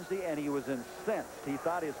practice Wednesday, and he was incensed. He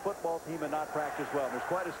thought his football team had not practiced well. And there's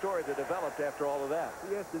quite a story that developed after all of that.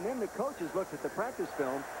 Yes, and then the coaches looked at the practice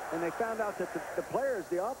film, and they found out that the players,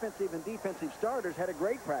 the offensive and defensive starters, had a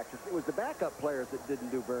great practice. It was the backup players that didn't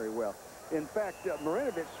do very well. In fact,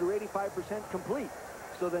 Marinovich threw 85% complete.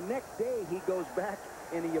 So the next day, he goes back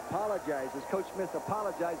and he apologizes. Coach Smith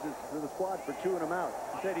apologizes to the squad for chewing him out.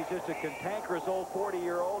 He said he's just a cantankerous old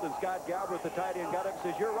 40-year-old, and Scott Galbraith, the tight end, got up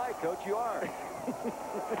and says, "You're right, Coach, you are."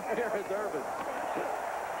 There's Irvin.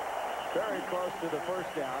 Very close to the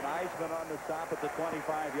first down. Eisman on the stop at the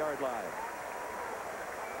 25-yard line.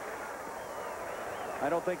 I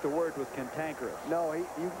don't think the word was cantankerous. No, you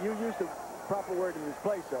used the proper word in his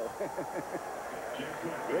place, though.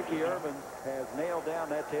 Ricky Irvins has nailed down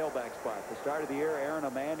that tailback spot. The start of the year, Aaron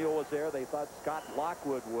Emanuel was there. They thought Scott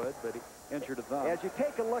Lockwood would, but he injured a thumb. As you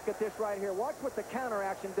take a look at this right here, watch what the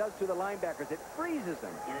counteraction does to the linebackers. It freezes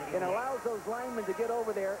them. It allows those linemen to get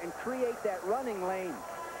over there and create that running lane.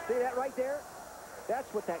 See that right there?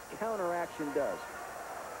 That's what that counteraction does.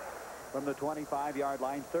 From the 25-yard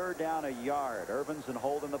line, third down, a yard. Irvins and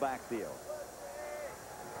Holt in the backfield.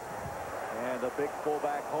 And a big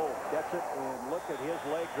fullback Holt gets it, and look at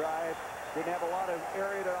his leg drive. Didn't have a lot of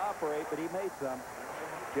area to operate, but he made some.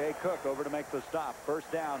 Jay Cook over to make the stop.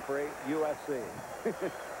 First down for USC.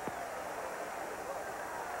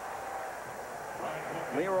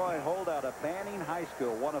 Leroy Holt out of Banning High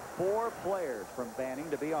School, one of 4 players from Banning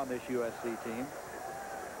to be on this USC team.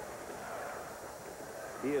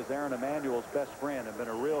 He is Aaron Emanuel's best friend and been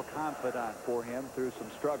a real confidant for him through some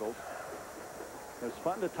struggles. It was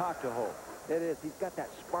fun to talk to Holt. It is. He's got that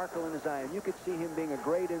sparkle in his eye, and you could see him being a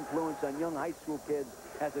great influence on young high school kids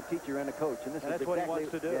as a teacher and a coach. And this is that's exactly what he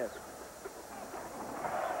wants to do. Yes.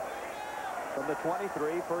 From the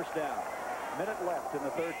 23, first down. Minute left in the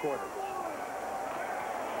third quarter.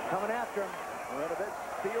 Coming after him. Marinovich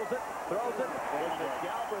feels it, throws it, and it's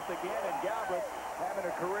Galbraith again, and Galbraith having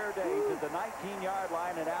a career day to the 19-yard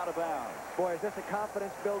line and out of bounds. Boy, is this a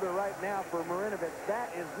confidence builder right now for Marinovich. That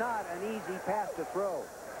is not an easy pass to throw.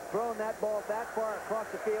 Throwing that ball that far across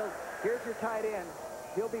the field. Here's your tight end.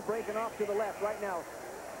 He'll be breaking off to the left right now.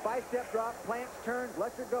 5-step drop, plants, turns,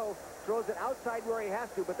 lets it go, throws it outside where he has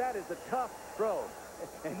to, but that is a tough throw.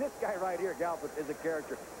 And this guy right here, Galbraith, is a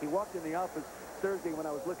character. He walked in the office Thursday when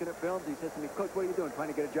I was looking at films. He says to me, "Coach, what are you doing, trying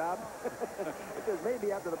to get a job?" He says,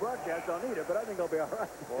 "Maybe after the broadcast I'll need it, but I think I'll be all right."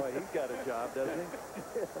 Boy, he's got a job, doesn't he?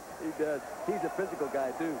 He does. He's a physical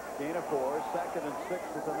guy, too. Gain of 4, second and 6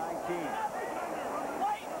 at the 19.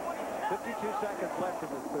 52 seconds left in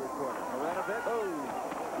this third quarter. Marinovich,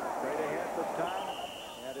 straight ahead this time.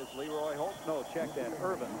 That is Leroy Holt. No, check that.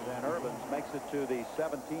 Irvins. And Irvins makes it to the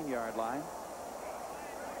 17-yard line.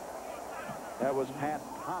 That was Pat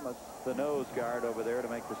Thomas, the nose guard over there, to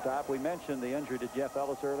make the stop. We mentioned the injury to Jeff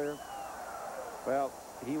Ellis earlier. Well,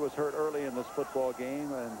 he was hurt early in this football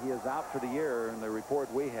game, and he is out for the year in the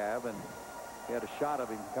report we have, and we had a shot of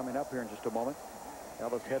him coming up here in just a moment.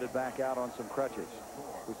 Ellis headed back out on some crutches.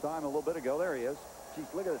 We saw him a little bit ago. There he is. Geez,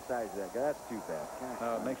 look at the size of that guy. That's too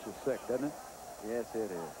fast. It makes you sick, doesn't it? Yes,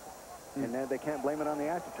 it is. And then they can't blame it on the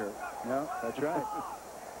AstroTurf. No, that's right.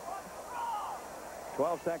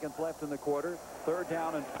 12 seconds left in the quarter. Third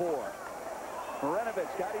down and 4.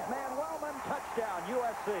 Marinovich got his man. Wellman, touchdown,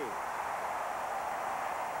 USC.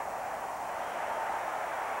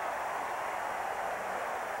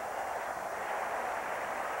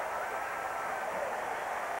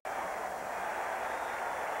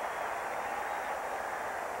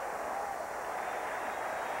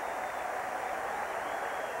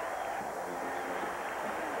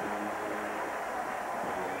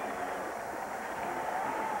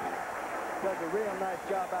 does a real nice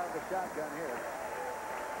job out of the shotgun here.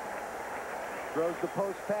 Throws the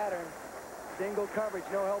post pattern. Single coverage,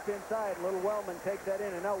 no help inside. Little Wellman takes that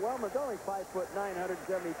in. And now Wellman's only 5 foot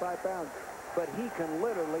 975 pounds. But he can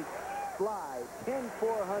literally fly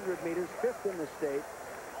 10,400 meters, fifth in the state.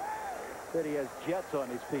 That he has jets on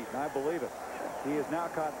his feet, and I believe it. He has now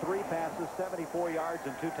caught 3 passes, 74 yards,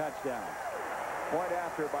 and 2 touchdowns. Point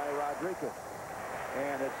after by Rodriguez.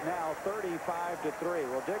 And it's now 35-3.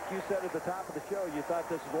 Well, Dick, you said at the top of the show you thought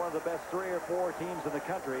this is one of the best 3 or 4 teams in the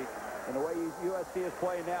country. And the way USC is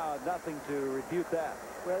playing now, nothing to refute that.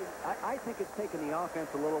 Well, I think it's taken the offense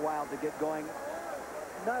a little while to get going,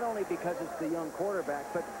 not only because it's the young quarterback,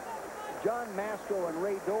 but John Masco and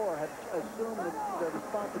Ray Dorr have assumed the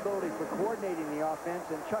responsibility for coordinating the offense,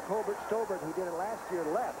 and Chuck Stobert, who did it last year,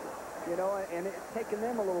 left. You know, and it's taken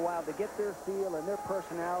them a little while to get their feel and their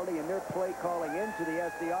personality and their play calling into the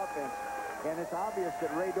SC offense. And it's obvious that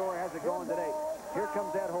Ray Dorr has it going today. Here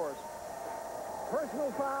comes that horse.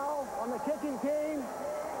 Personal foul on the kicking team.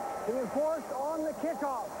 He enforced on the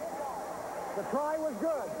kickoff. The try was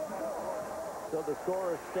good. So the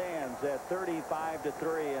score stands at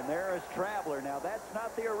 35-3, and there is Traveler. Now, that's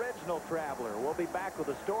not the original Traveler. We'll be back with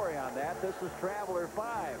a story on that. This is Traveler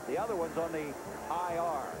 5. The other one's on the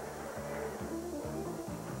IR.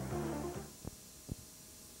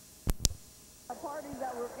 Parties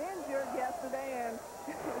that were injured yesterday, and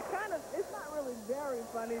it's not really very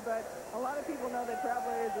funny, but a lot of people know that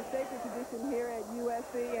Traveler is a sacred tradition here at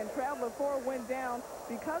USC, and Traveler 4 went down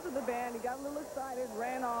because of the band. He got a little excited,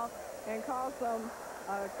 ran off, and caused some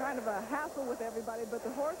kind of a hassle with everybody, but the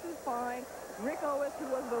horse is fine. Rick Owens, who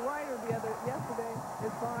was the rider yesterday,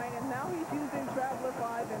 is fine, and now he's using Traveler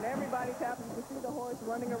 5, and everybody's happy to see the horse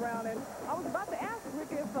running around. And I was about to ask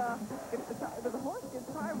Rick if the horse gets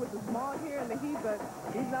tired with the smog here and the heat, but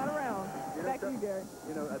he's not around. Back to you, Gary.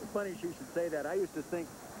 You know, it's funny she should say that. I used to think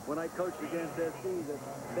when I coached against SC that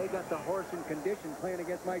they got the horse in condition playing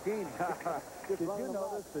against my team. Did you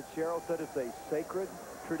notice that Cheryl said it's a sacred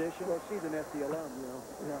tradition? Well, she's an SC alum, you know.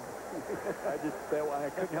 Yeah. I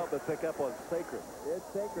couldn't help but pick up on sacred. It's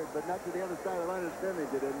sacred, but not to the other side of the line of scrimmage,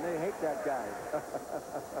 and they hate that guy.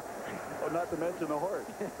 Oh, not to mention the horse.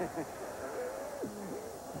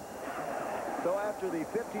 So after the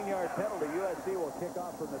 15-yard penalty, USC will kick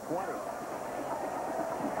off from the 20.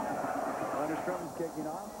 Understrom's kicking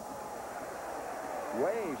off.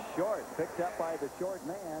 Way short, picked up by the short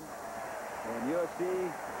man. And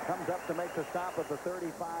USC comes up to make the stop at the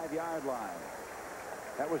 35-yard line.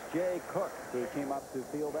 That was Jay Cook who came up to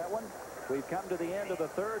field that one. We've come to the end of the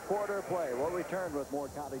third quarter play. We'll return with more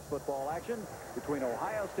college football action between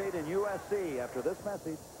Ohio State and USC after this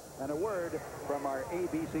message and a word from our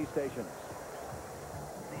ABC stations.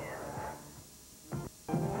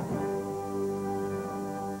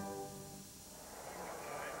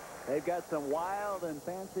 They've got some wild and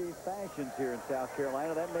fancy fashions here in South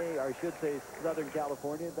Carolina. That may, or I should say Southern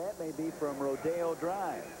California, that may be from Rodeo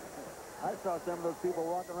Drive. I saw some of those people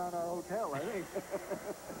walking around our hotel, I think.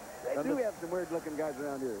 They do have some weird-looking guys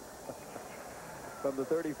around here. From the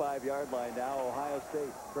 35-yard line now, Ohio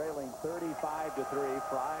State trailing 35-3.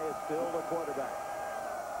 Fry is still the quarterback.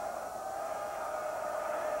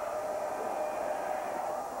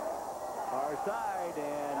 Far side,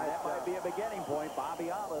 and that might be a beginning point.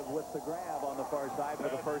 Bobby Olive with the grab on the far side for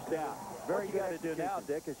the first down. What you got to do now,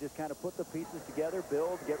 Dick, is just kind of put the pieces together,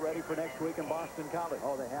 build, get ready for next week in Boston College.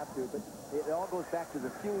 Oh, they have to, but it all goes back to the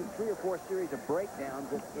 3 or 4 series of breakdowns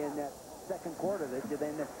in that second quarter that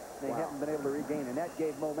they haven't been able to regain, and that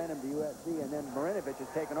gave momentum to USC, and then Marinovich has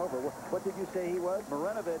taken over. What did you say he was?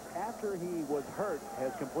 Marinovich, after he was hurt,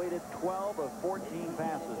 has completed 12 of 14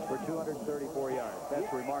 passes for 234 yards.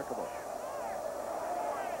 That's remarkable.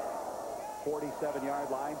 47-yard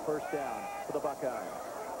line, first down for the Buckeyes.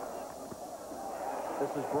 This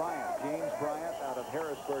is Bryant, James Bryant out of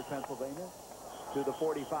Harrisburg, Pennsylvania, to the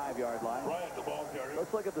 45-yard line.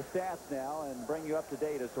 Let's look at the stats now and bring you up to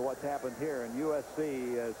date as to what's happened here. And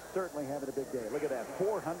USC is certainly having a big day. Look at that,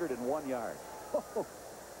 401 yards.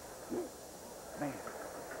 Man.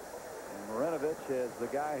 And Marinovich is the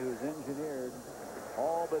guy who's engineered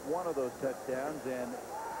all but one of those touchdowns, and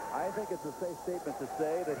I think it's a safe statement to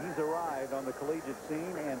say that he's arrived on the collegiate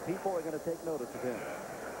scene, and people are going to take notice of him.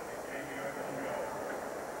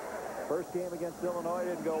 First game against Illinois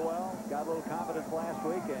didn't go well. Got a little confidence last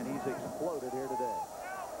week, and he's exploded here today.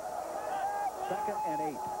 2nd and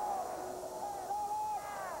 8.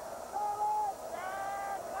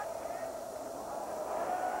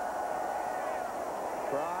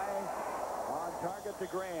 Fry on target to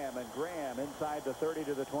Graham, and Graham inside the 30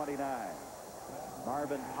 to the 29.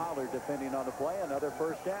 Marvin Pollard defending on the play. Another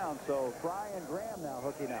first down. So Fry and Graham now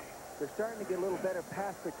hooking up. They're starting to get a little better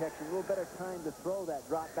pass protection, a little better time to throw that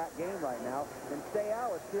drop-back game right now. And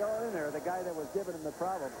Steao is still in there, the guy that was giving him the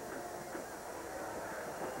problem.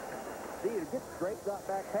 See, it gets straight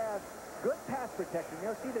drop-back pass. Good pass protection.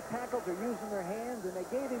 You'll see the tackles are using their hands, and they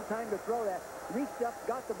gave him time to throw that. Reached up,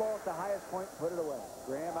 got the ball at the highest point, put it away.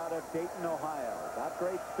 Graham out of Dayton, Ohio. Not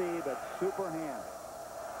great speed, but super hands.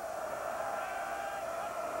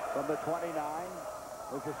 From the 29,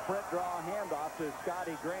 there's a sprint draw handoff to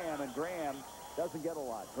Scotty Graham, and Graham doesn't get a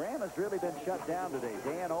lot. Graham has really been shut down today.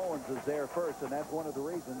 Dan Owens is there first, and that's one of the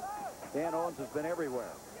reasons Dan Owens has been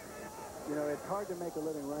everywhere. You know, it's hard to make a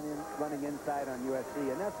living running inside on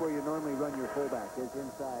USC, and that's where you normally run your fullback, is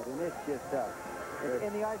inside, and it's just tough.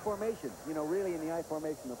 In the I formation, you know, really in the I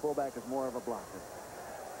formation, the fullback is more of a blocker.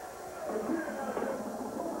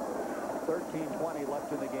 13:20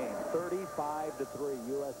 left in the game. 35-3.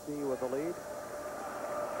 USC with the lead.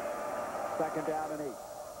 Second down and 8.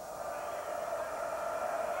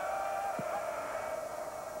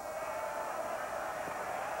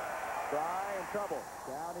 Fry in trouble.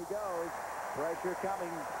 Down he goes. Pressure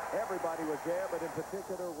coming. Everybody was there, but in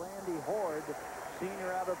particular, Randy Horde,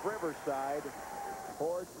 senior out of Riverside.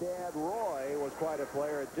 Horde's dad, Roy, was quite a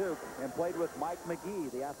player at Duke and played with Mike McGee,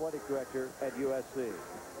 the athletic director at USC.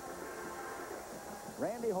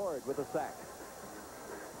 Randy Horde with a sack.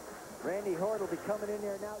 Randy Horde will be coming in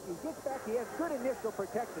there now. He gets back. He has good initial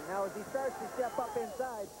protection. Now, as he starts to step up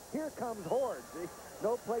inside, here comes Horde. See?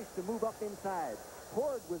 No place to move up inside.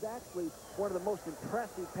 Horde was actually one of the most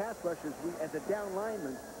impressive pass rushers as a down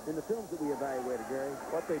lineman in the films that we evaluated, Gary.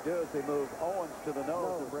 What they do is they move Owens to the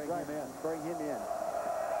nose and bring him in. Bring him in.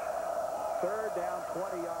 Third down,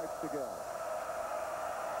 20 yards to go.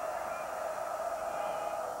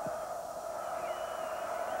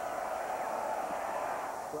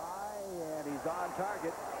 And he's on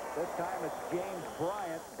target. This time it's James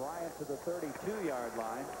Bryant. Bryant to the 32-yard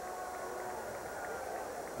line.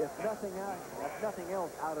 If nothing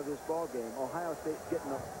else out of this ball game, Ohio State's getting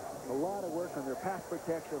a lot of work on their pass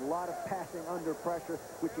protection, a lot of passing under pressure,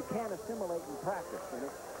 which you can't assimilate in practice. You know?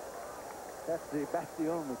 That's the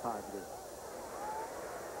only positive.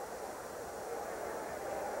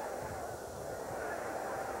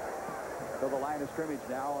 So the line of scrimmage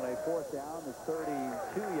now on a fourth down, the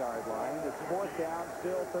 32-yard line. It's fourth down,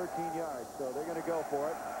 still 13 yards. So they're going to go for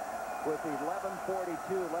it with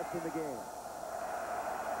 11:42 left in the game.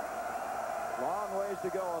 Long ways to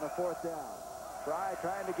go on a fourth down. Fry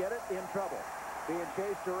trying to get it, in trouble. Being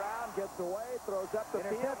chased around, gets away, throws up the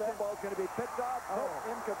field. That ball's going to be picked off,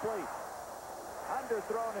 incomplete.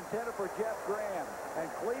 Underthrown intended for Jeff Graham. And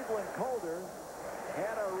Cleveland Colder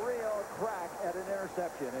had a real crack at an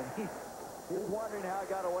interception. And he's wondering how it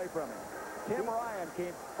got away from him. Tim Ryan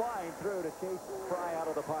came flying through to chase Fry out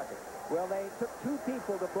of the pocket. Well, they took two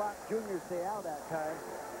people to block Junior Seau that time.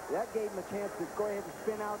 That gave him a chance to go ahead and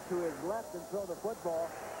spin out to his left and throw the football.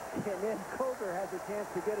 And then Coulter has a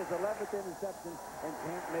chance to get his 11th interception and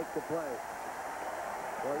can't make the play.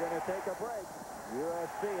 We're going to take a break.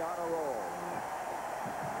 USC on a roll.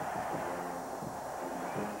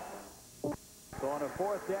 So on a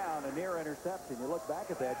fourth down, a near interception. You look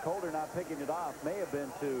back at that, Coulter not picking it off may have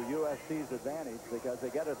been to USC's advantage because they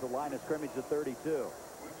get us the line of scrimmage at 32.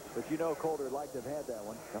 But you know Coulter would like to have had that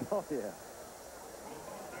one. Oh, yeah.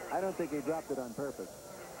 I don't think he dropped it on purpose.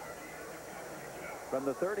 From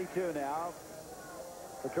the 32 now,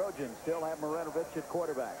 the Trojans still have Marinovich at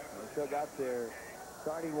quarterback. They still got their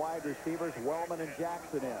starting wide receivers, Wellman and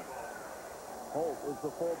Jackson in. Holt is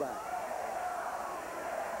the fullback.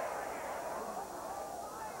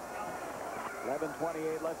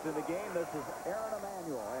 11:28 left in the game. This is Aaron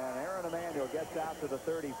Emanuel, and Aaron Emanuel gets out to the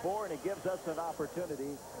 34, and it gives us an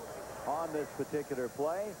opportunity on this particular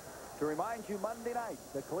play to remind you Monday night,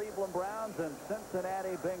 the Cleveland Browns and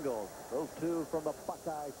Cincinnati Bengals. Those two from the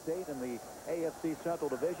Buckeye State in the AFC Central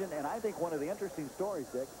Division. And I think one of the interesting stories,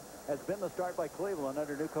 Dick, has been the start by Cleveland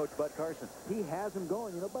under new coach Bud Carson. He has him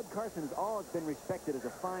going. You know, Bud Carson has always been respected as a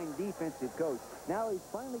fine defensive coach. Now he's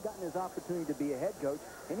finally gotten his opportunity to be a head coach,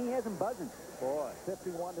 and he has him buzzing. Boy,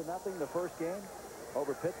 51-0 the first game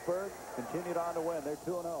over Pittsburgh. Continued on to win. They're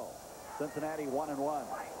 2-0. Cincinnati 1-1,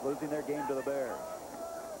 losing their game to the Bears.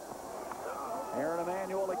 Aaron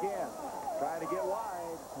Emanuel again, trying to get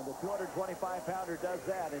wide, and the 225-pounder does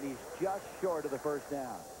that, and he's just short of the first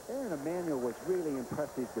down. Aaron Emanuel was really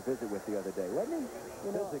impressive to visit with the other day, wasn't he?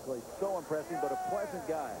 You know, physically so impressive, but a pleasant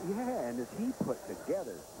guy. Yeah, and as he put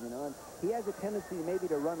together, you know, and he has a tendency maybe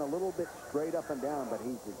to run a little bit straight up and down, but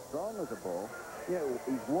he's as strong as a bull. You know,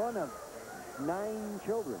 he's one of 9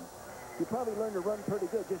 children You probably learn to run pretty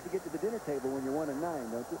good just to get to the dinner table when you're 1-9,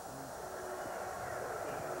 don't you?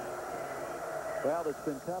 Well, it's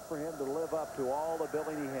been tough for him to live up to all the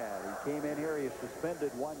billing he had. He came in here, he was suspended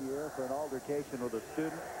 1 year for an altercation with a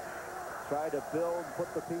student. Tried to build, put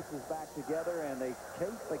the pieces back together, and they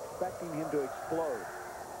keep expecting him to explode.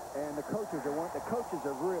 And the coaches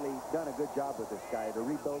have really done a good job with this guy to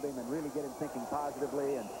rebuild him and really get him thinking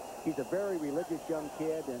positively. And he's a very religious young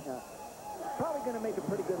kid, and probably going to make a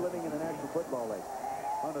pretty good living in the National Football League.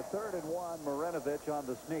 On a 3rd and 1, Marinovich on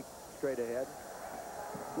the sneak straight ahead.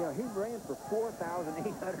 You know, he ran for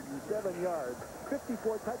 4,807 yards,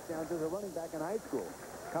 54 touchdowns as a running back in high school,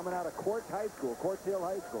 coming out of Quartz Hill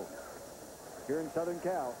High School, here in Southern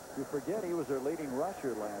Cal. You forget he was their leading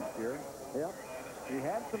rusher last year. Yep. He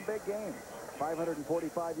had some big games.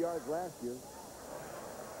 545 yards last year.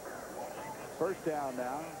 First down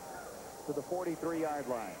now to the 43-yard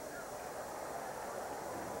line.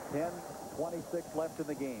 10:26 left in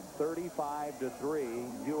the game.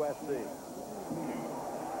 35-3 USC.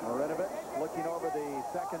 Marinovich looking over the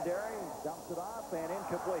secondary, dumps it off, and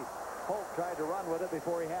incomplete. Holt tried to run with it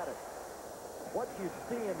before he had it. What you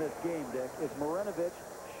see in this game, Dick, is Marinovich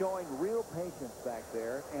showing real patience back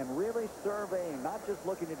there and really surveying, not just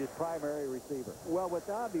looking at his primary receiver. Well, what's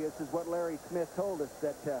obvious is what Larry Smith told us,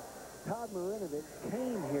 that Todd Marinovich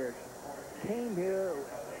came here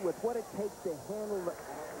with what it takes to handle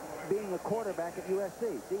being a quarterback at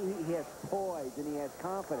USC. See, he has poise and he has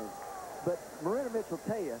confidence. But Marinovich will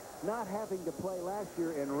tell you, not having to play last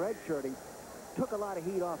year in redshirting took a lot of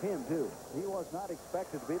heat off him, too. He was not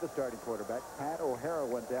expected to be the starting quarterback. Pat O'Hara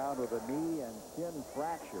went down with a knee and shin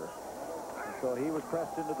fracture. And so he was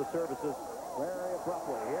pressed into the services very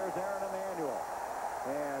abruptly. Here's Aaron Emanuel.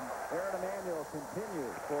 And Aaron Emanuel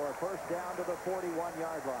continues for a first down to the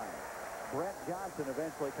 41-yard line. Brent Johnson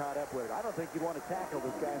eventually caught up with it. I don't think you'd want to tackle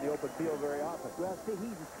this guy in the open field very often. Well, see,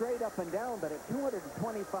 he's straight up and down, but at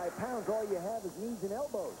 225 pounds, all you have is knees and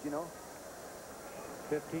elbows, you know.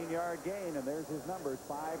 15-yard gain, and there's his numbers,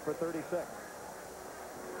 5 for 36.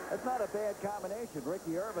 That's not a bad combination.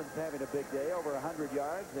 Ricky Irvin's having a big day, over 100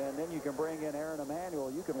 yards, and then you can bring in Aaron Emanuel.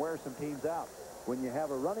 You can wear some teams out. When you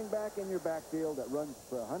have a running back in your backfield that runs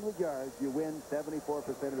for 100 yards, you win 74%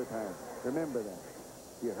 of the time. Remember that.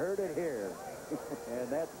 You heard it here. And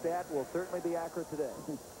that stat will certainly be accurate today.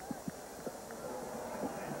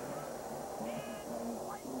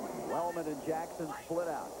 Wellman and Jackson split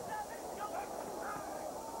out.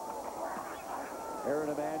 Aaron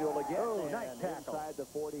Emanuel again. Oh, nice tackle. Inside the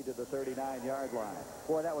 40 to the 39-yard line.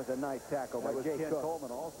 Boy, that was a nice tackle by Jay Ken Cook.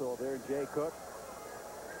 Coleman also there. Jay Cook.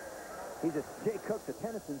 Jay Cook's a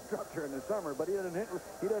tennis instructor in the summer, but he doesn't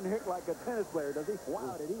hit like a tennis player, does he?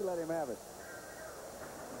 Wow, did he let him have it.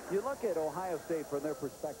 You look at Ohio State from their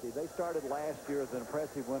perspective. They started last year as an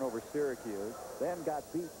impressive win over Syracuse, then got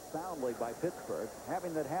beat soundly by Pittsburgh.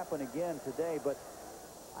 Having that happen again today, but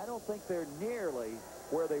I don't think they're nearly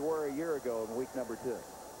where they were a year ago in week number 2.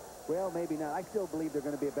 Well, maybe not. I still believe they're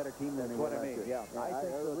going to be a better team than they were last year. Yeah, I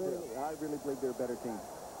think so too. I really believe they're a better team.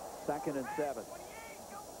 2nd and 7.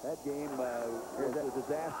 That game was a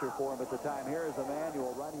disaster for him at the time. Here's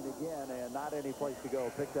Emanuel running again, and not any place to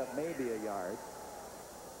go. Picked up maybe a yard.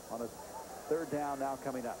 On a 3rd down now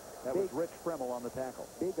coming up. That was Rich Fremmel on the tackle.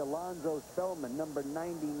 Big Alonzo Spellman, number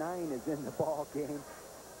 99, is in the ball game.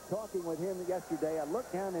 Talking with him yesterday, I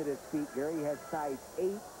looked down at his feet, Gary. He has size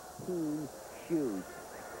 18 shoes.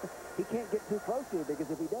 He can't get too close to you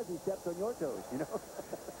because if he does, he steps on your toes, you know.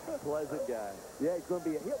 Pleasant guy. Yeah, he'll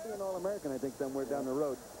be an All-American, I think, somewhere down the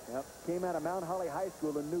road. Yep. Came out of Mount Holly High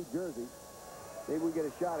School in New Jersey. Maybe we'll get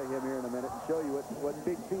a shot at him here in a minute and show you what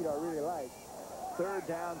big feet are really like. 3rd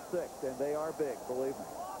down 6, and they are big, believe me.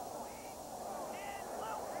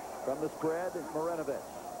 From the spread, Marinovich.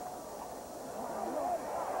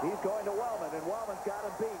 He's going to Wellman, and Wellman's got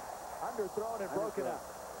him beat. Underthrown and broken up.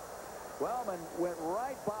 Wellman went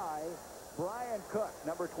right by Brian Cook,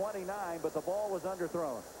 number 29, but the ball was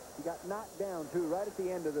underthrown. He got knocked down, too, right at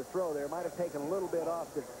the end of the throw there. Might have taken a little bit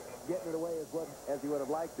off to get it away as he would have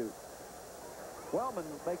liked to. Wellman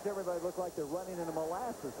makes everybody look like they're running into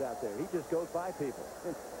molasses out there. He just goes by people.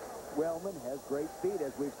 Wellman has great speed,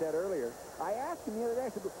 as we've said earlier. I asked him the other day, I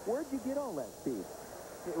said, where'd you get all that speed?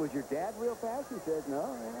 Was your dad real fast? He said, no,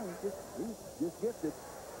 he's just gifted.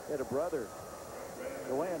 He had a brother,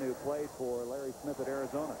 Glenn, who played for Larry Smith at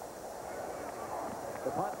Arizona.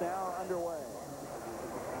 The punt now underway.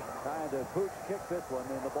 Trying to pooch kick this one,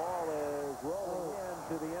 and the ball is rolling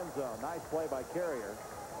into the end zone. Nice play by Carrier.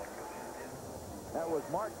 That was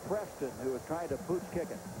Mark Preston who was trying to pooch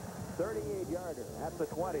kick it. 38-yarder at the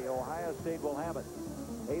 20. Ohio State will have it.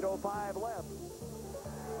 8:05 left.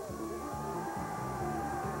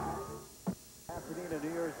 Pasadena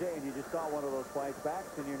New Year's Day, and you just saw one of those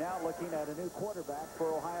flashbacks, and you're now looking at a new quarterback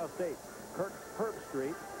for Ohio State. Kirk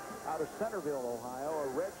Herbstreit out of Centerville, Ohio, a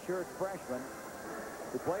redshirt freshman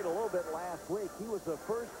who played a little bit last week. He was the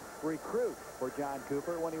first recruit for John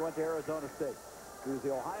Cooper when he went to Arizona State. He was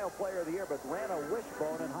the Ohio Player of the Year, but ran a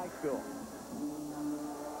wishbone in high school.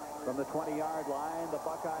 From the 20-yard line, the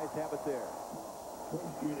Buckeyes have it there. This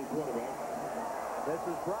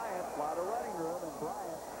is Bryant. A lot of running room, and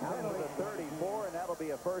Bryant out of the 34, and that'll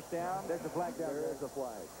be a first down. There's a flag down there. There's a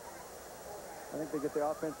flag. I think they get the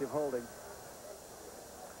offensive holding.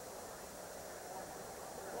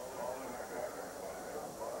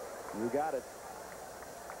 You got it.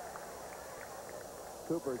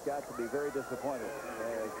 Cooper's got to be very disappointed.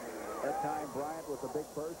 That time, Bryant with a big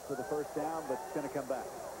burst for the first down, but it's going to come back.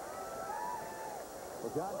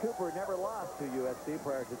 Well, John Cooper never lost to USC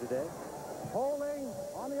prior to today. Holding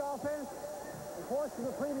on the offense. Enforced in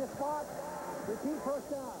the previous spot. Repeat first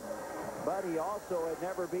down. But he also had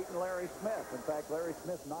never beaten Larry Smith. In fact, Larry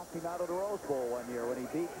Smith knocked him out of the Rose Bowl one year when he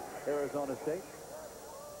beat Arizona State.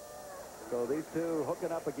 So these two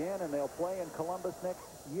hooking up again, and they'll play in Columbus next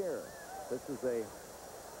year. This is a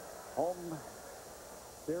home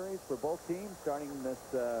series for both teams starting this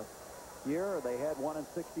year. They had one in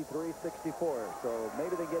 63-64, so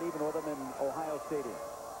maybe they get even with them in Ohio Stadium.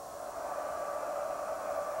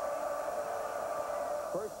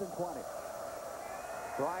 First and 20.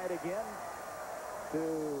 Bryant again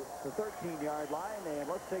to the 13-yard line, and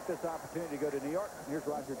let's take this opportunity to go to New York. Here's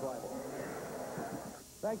Roger Clyde.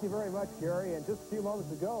 Thank you very much, Gary. And just a few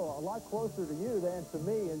moments ago, a lot closer to you than to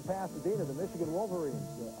me in Pasadena, the Michigan Wolverines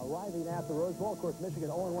arriving at the Rose Bowl. Of course,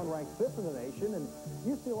 Michigan 0-1 ranked 5th in the nation. And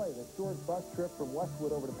UCLA, the short bus trip from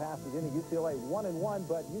Westwood over to Pasadena, UCLA 1-1,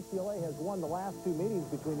 but UCLA has won the last two meetings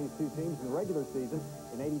between these two teams in the regular season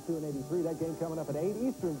in 82 and 83. That game coming up at 8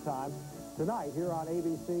 Eastern time tonight here on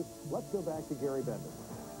ABC. Let's go back to Gary Bender.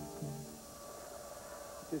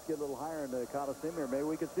 Just get a little higher in the Coliseum here. Maybe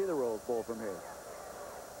we can see the Rose Bowl from here.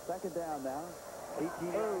 Second down now. 18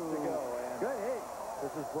 yards to go. And good hit. This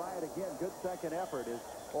is Bryant again. Good second effort. Is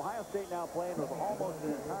Ohio State now playing with almost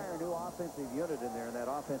an entire new offensive unit in there in that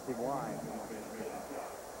offensive line.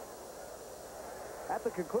 At the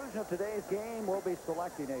conclusion of today's game, we'll be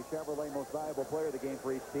selecting a Chevrolet Most Valuable Player of the Game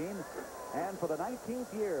for each team. And for the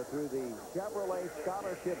 19th year through the Chevrolet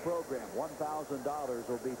Scholarship Program, $1,000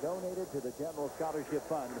 will be donated to the General Scholarship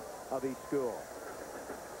Fund of each school.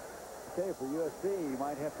 Okay, for USC, you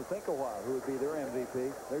might have to think a while who would be their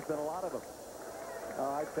MVP. There's been a lot of them.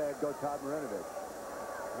 I'd say I'd go Todd Marinovich.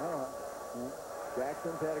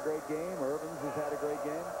 Jackson's had a great game. Irvins has had a great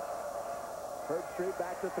game. Herbstreit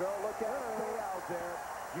back to throw. Look at Sayal there.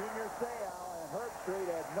 Junior Sayal, and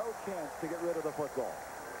Herbstreit had no chance to get rid of the football.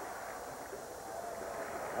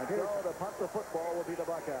 And so to punt the football will be the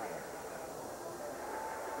Buckeyes.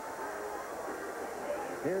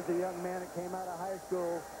 Here's a young man that came out of high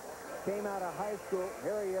school. Here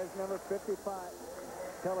he is, number 55.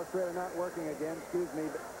 Tell us we're not working again, excuse me.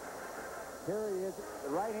 But here he is, the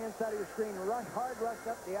right-hand side of your screen. Hard rush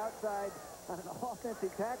up the outside on an offensive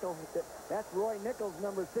tackle. That's Roy Nichols,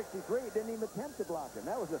 number 63. He didn't even attempt to block him.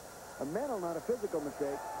 That was a mental, not a physical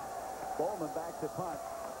mistake. Bowman back to punt.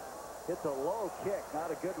 Hits a low kick, not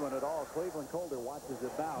a good one at all. Cleveland Colder watches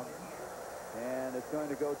it bounce. And it's going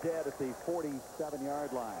to go dead at the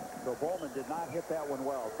 47-yard line. So Bowman did not hit that one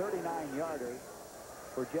well. 39-yarder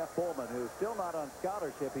for Jeff Bowman, who's still not on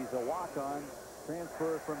scholarship. He's a walk-on,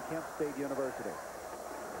 transfer from Kent State University.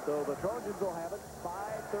 So the Trojans will have it.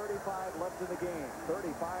 5:35 left in the game.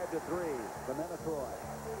 35-3. The men of Troy.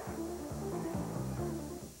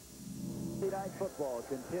 Night football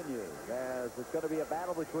continues as it's going to be a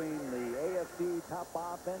battle between the AFC top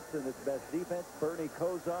offense and its best defense, Bernie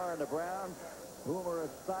Kosar and the Browns,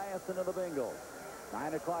 Boomer Esiason and the Bengals.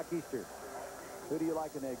 9 o'clock Eastern. Who do you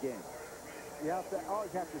like in that game? You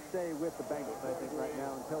always have to stay with the Bengals, I think, right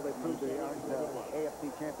now until they prove they aren't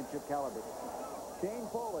AFC championship caliber.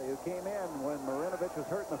 Shane Foley, who came in when Marinovich was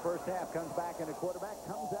hurt in the first half, comes back in a quarterback,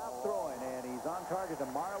 comes out throwing, and he's on target to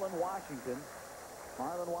Marlon Washington.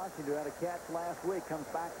 Marlon Washington had a catch last week, comes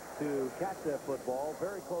back to catch that football,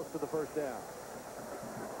 very close to the first down.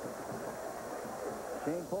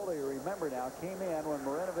 Shane Foley, remember now, came in when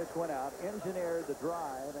Marinovich went out, engineered the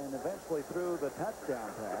drive, and eventually threw the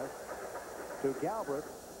touchdown pass to Galbraith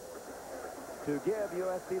to give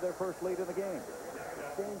USC their first lead in the game.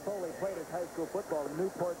 Shane Foley played his high school football in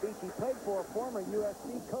Newport Beach. He played for a former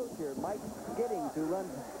USC coach here, Mike Giddings, who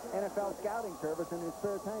runs NFL scouting service. In his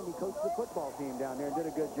spare time, he coached the football team down there and did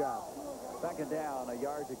a good job. Second down, a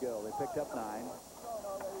yard to go. They picked up 9.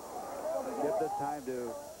 Give this time to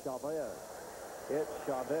Chavez. It's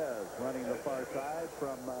Chavez running the far side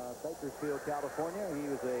from Bakersfield, California. He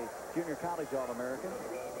was a junior college All-American.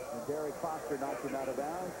 And Derek Foster knocked him out of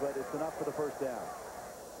bounds, but it's enough for the first down.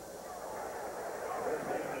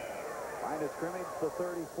 Line of scrimmage, the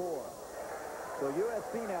 34. So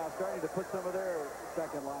USC now starting to put some of their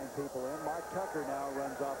second-line people in. Mark Tucker now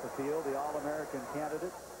runs off the field, the All-American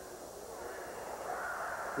candidate.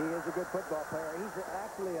 He is a good football player. He's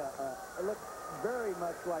actually looks very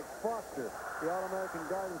much like Foster, the All-American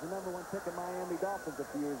guard, was the #1 pick of Miami Dolphins a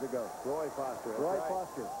few years ago. Roy Foster. Roy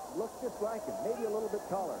Foster. Looks just like him, maybe a little bit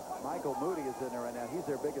taller. Michael Moody is in there right now. He's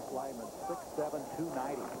their biggest lineman, 6'7",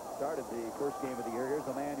 290. Started the first game of the year. Here's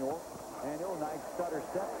Emmanuel. Emmanuel, nice stutter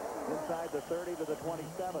step inside the 30 to the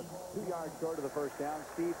 27. 2 yards short of the first down.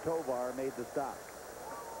 Steve Tovar made the stop.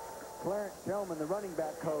 Clarence Tillman, the running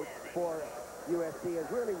back coach for USC, has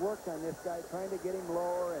really worked on this guy, trying to get him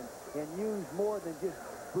lower and use more than just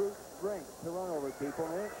brute strength to run over people,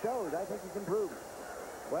 and it shows. I think he's improved.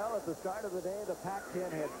 Well, at the start of the day, the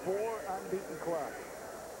Pac-10 had 4 unbeaten clubs.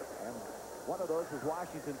 And one of those was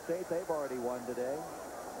Washington State. They've already won today.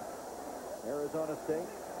 Arizona State,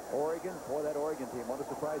 Oregon. Boy, that Oregon team, what a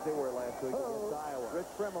surprise they were last week against Iowa.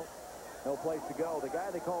 Rich Frimmel. No place to go. The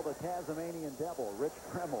guy they call the Tasmanian Devil, Rich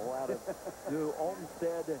Frimmel, out of New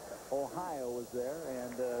Olmsted, Ohio, was there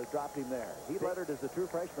and dropped him there. He lettered as a true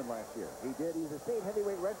freshman last year. He did. He's a state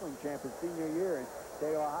heavyweight wrestling champion senior year in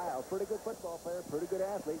state Ohio. Pretty good football player, pretty good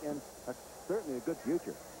athlete, and certainly a good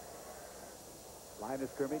future. Line of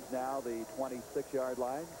scrimmage now, the 26-yard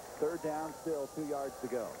line. Third down, still 2 yards to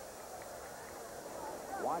go.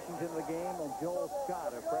 Washington in the game, and Joel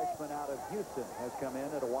Scott, a freshman out of Houston, has come in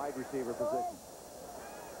at a wide receiver position.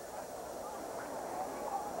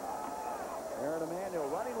 Aaron Emanuel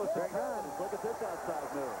running with some confidence. Look at this outside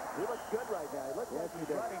move. He looks good right now. He looks like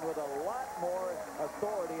he's running with a lot more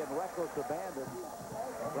authority and reckless abandon.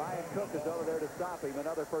 Brian Cook is over there to stop him.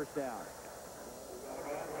 Another first down.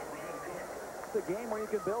 It's a game where you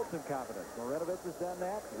can build some confidence. Marinovich has done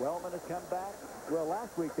that. Wellman has come back. Well,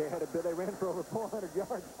 last week they ran for over 400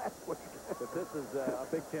 yards last week. But this is a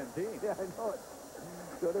Big Ten team. Yeah, I know it.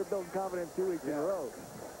 So they're building confidence 2 weeks in a row.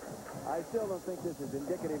 I still don't think this is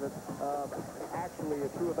indicative of actually a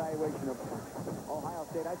true evaluation of Ohio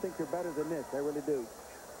State. I think they're better than this. I really do.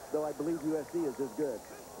 Though I believe USC is as good.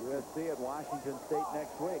 USC at Washington State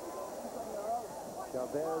next week.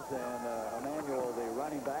 Chavez and Emanuel, the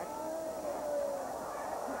running back.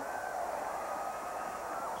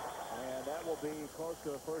 And that will be close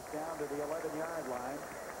to a first down to the 11-yard line.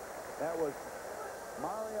 That was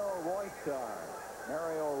Mario Roystar.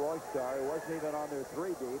 Mario Roystar, who wasn't even on their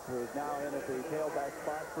 3 deep, who is now in at the tailback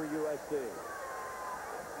spot for USC.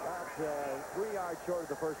 About 3 yards short of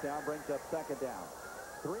the first down, brings up second down.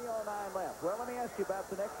 3:09 left. Well, let me ask you about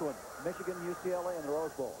the next one. Michigan, UCLA, and the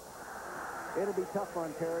Rose Bowl. It'll be tough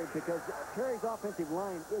on Terry because Terry's offensive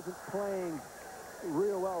line isn't playing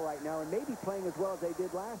real well right now, and maybe playing as well as they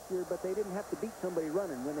did last year, but they didn't have to beat somebody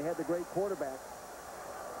running when they had the great quarterback.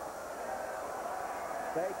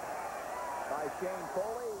 Fake by Shane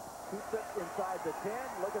Foley. Keeps it inside the 10.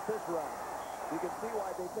 Look at this run. You can see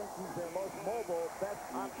why they think he's their most mobile, best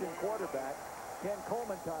option quarterback. Ken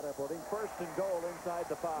Coleman caught up with him. First and goal inside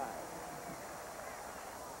the 5.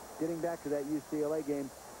 Getting back to that UCLA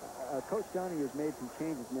game, Coach Donahue has made some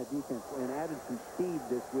changes in that defense and added some speed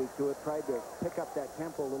this week to it, tried to pick up that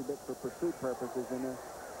tempo a little bit for pursuit purposes, and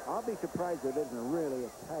I'll be surprised if it isn't a really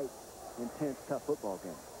tight, intense, tough football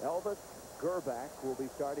game. Elvis Gerbach will be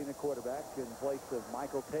starting the quarterback in place of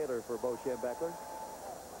Michael Taylor for Bo Schembechler.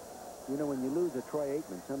 You know, when you lose a Troy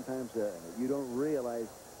Aikman, sometimes you don't realize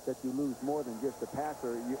that you lose more than just a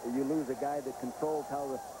passer. You lose a guy that controls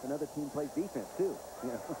how another team plays defense, too. You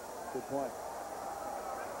know? Good point.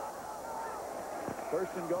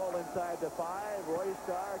 First and goal inside the 5.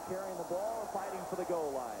 Roystar carrying the ball, fighting for the goal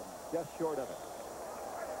line. Just short of it.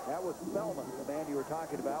 That was Spellman, the man you were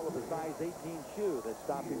talking about, with a size 18 shoe that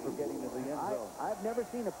stopped him from getting to the end zone. I've never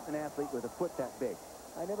seen an athlete with a foot that big.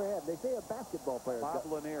 I never have. They say a basketball player. Bob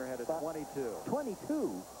Lanier had a 22.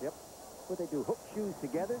 22? Yep. What they do, hook shoes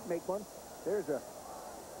together, make one? There's a...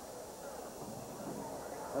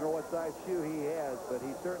 I don't know what size shoe he has, but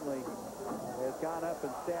he certainly has gone up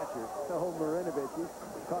in stature. Oh, Marinovich, he's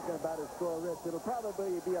talking about his sore wrist. It'll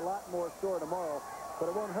probably be a lot more sore tomorrow, but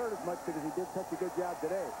it won't hurt as much because he did such a good job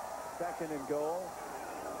today. Second and goal.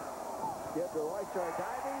 Get the Roystar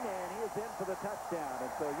diving, and he is in for the touchdown.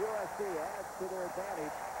 And so USC adds to their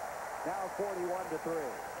advantage, now 41-3.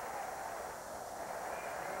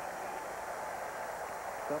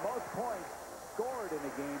 The most points scored in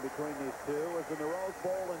a game between these two was in the Rose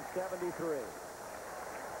Bowl in '73.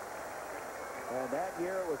 And that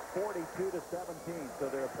year it was 42-17, so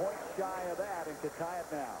they're points shy of that and could tie it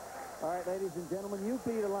now. All right, ladies and gentlemen, you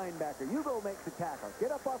be the linebacker. You go make the tackle.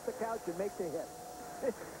 Get up off the couch and make the hit.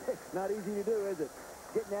 It's not easy to do, is it?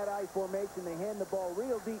 Getting that I formation, they hand the ball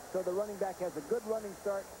real deep so the running back has a good running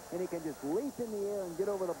start, and he can just leap in the air and get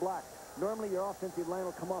over the block. Normally, your offensive line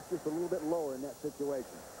will come off just a little bit lower in that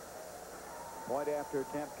situation. Point after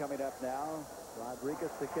attempt coming up now.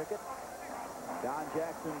 Rodriguez to kick it. Don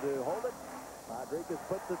Jackson to hold it. Rodriguez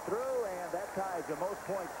puts it through, and that ties the most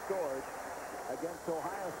points scored against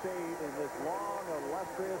Ohio State in this long,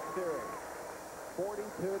 illustrious series.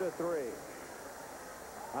 42-3.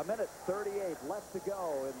 A minute 38 left to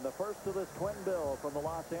go in the first of this twin bill from the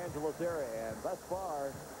Los Angeles area, and thus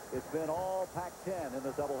far, it's been all Pac-10 in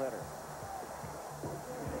the doubleheader.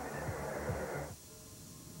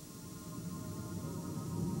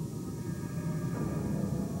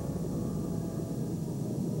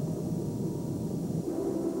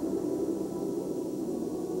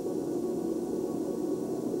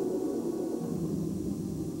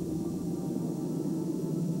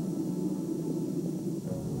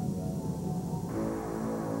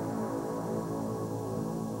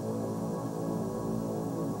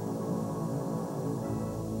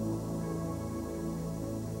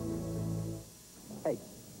 Hey,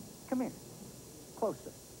 come here.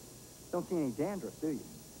 Closer. Don't see any dandruff, do you?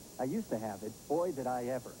 I used to have it. Boy, did I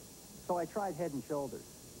ever. So I tried Head and Shoulders.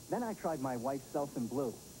 Then I tried my wife's Selsun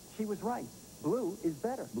Blue. She was right. Blue is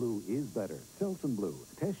better. Blue is better. Selsun Blue.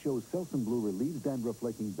 Test shows Selsun Blue relieves dandruff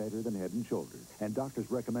flaking better than Head and Shoulders. And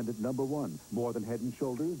doctors recommend it #1. More than Head and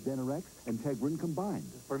Shoulders, Denorex, and Tegrin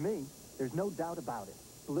combined. For me, there's no doubt about it.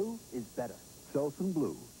 Blue is better. Selsun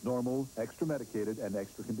Blue. Normal, extra medicated, and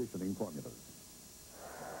extra conditioning formulas.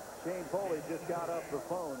 Shane Foley just got off the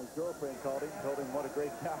phone. His girlfriend called him, told him what a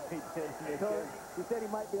great job he did. He said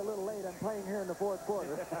he might be a little late. I'm playing here in the fourth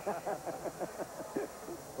quarter.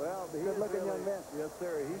 Well, good-looking young man. Yes,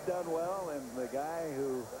 sir. He's done well, and the guy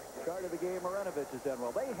who started the game, Marinovich, has done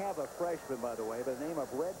well. They have a freshman, by the way, by the name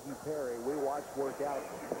of Reggie Perry. We watched work out.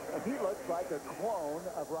 He looks like a clone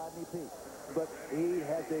of Rodney Peete, but he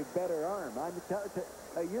has a better arm.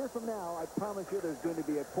 A year from now, I promise you there's going to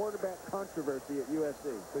be a quarterback controversy at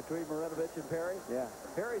USC. Between Marinovich and Perry? Yeah.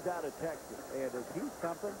 Perry's out of Texas, and is he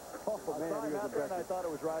something? Oh, I man, saw him out there, and I thought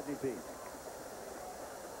it was Rodney Peete.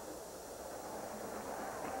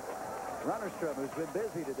 Runnerstrom, who's been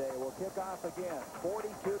busy today, will kick off again.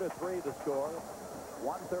 42-3 the score.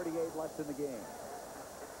 1:38 left in the game.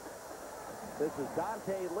 This is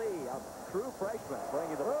Dante Lee, a true freshman,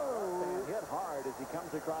 bringing the ball and hit hard as he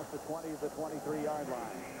comes across the 20 to the 23-yard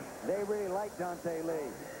line. They really like Dante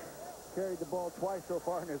Lee. Carried the ball twice so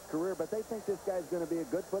far in his career, but they think this guy's going to be a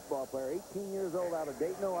good football player. 18 years old out of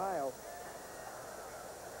Dayton, Ohio.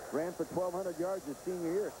 Ran for 1,200 yards his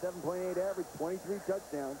senior year, 7.8 average, 23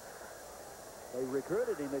 touchdowns. They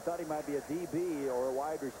recruited him. They thought he might be a DB or a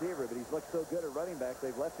wide receiver, but he's looked so good at running back,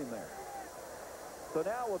 they've left him there. So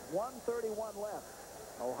now with 1:31 left,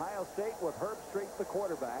 Ohio State with Herb Street, the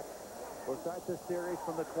quarterback, will start this series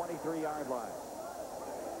from the 23-yard line.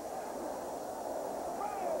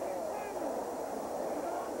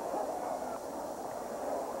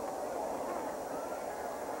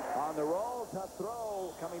 On the roll, tough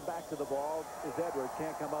throw, coming back to the ball is Edwards.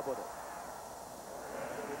 Can't come up with it.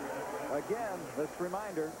 Again, this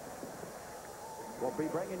reminder, we'll be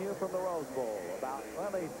bringing you from the Rose Bowl. About,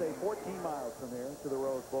 well, they say 14 miles from here to the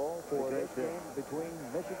Rose Bowl for this game between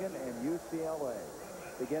Michigan and UCLA.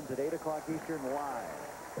 Begins at 8 o'clock Eastern live.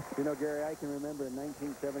 You know, Gary, I can remember in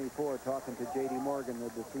 1974 talking to J.D. Morgan, the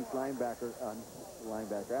deceased athletic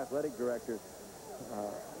director at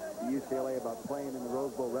UCLA, about playing in the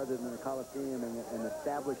Rose Bowl rather than the Coliseum and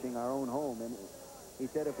establishing our own home. And he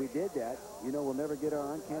said if we did that, you know, we'll never get our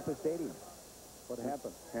on-campus stadium. What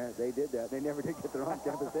happened? They did that. They never did get their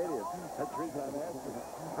on-campus stadium. That's the reason I'm asking.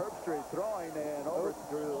 Herbstreit throwing and over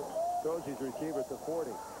throws his receiver at the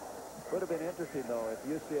 40. Would have been interesting, though, if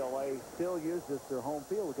UCLA still used this their home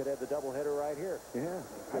field. We could have the doubleheader right here. Yeah.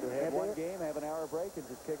 Could have had one game, have an hour break, and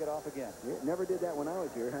just kick it off again. Yeah, never did that when I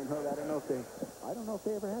was here. I don't know if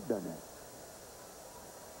they ever have done that.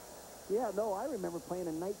 Yeah, no, I remember playing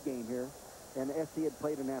a night game here, and SC had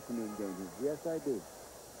played an afternoon game here. Yes, I do. I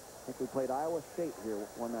think we played Iowa State here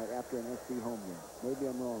one night after an SC home game. Maybe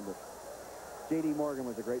I'm wrong, but J.D. Morgan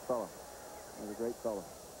was a great fellow.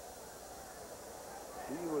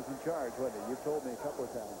 He was in charge, wasn't he? You told me a couple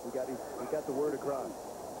of times. He got the word across.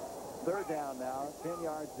 Third down now, 10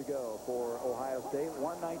 yards to go for Ohio State.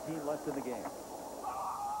 1:19 left in the game.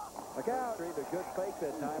 Look out. The good fake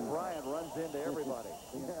that time. Bryant runs into everybody.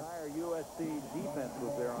 The entire USC defense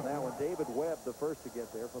was there on that one. David Webb, the first to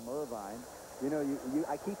get there from Irvine. You know,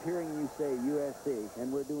 I keep hearing you say USC,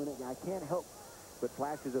 and we're doing it. I can't help but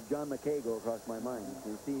flashes of John McKay go across my mind.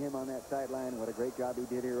 You see him on that sideline, what a great job he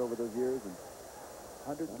did here over those years. And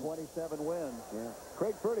 127 wins. Yeah.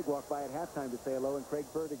 Craig Fertig walked by at halftime to say hello, and Craig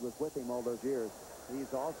Fertig was with him all those years.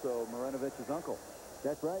 He's also Marinovich's uncle.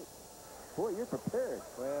 That's right. Boy, you're prepared.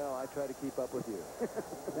 Well, I try to keep up with you.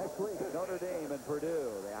 Next week, Notre Dame and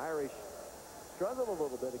Purdue. The Irish struggled a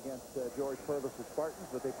little bit against George Purvis' Spartans,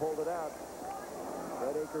 but they pulled it out.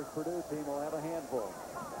 Red Acres Purdue team will have a handful.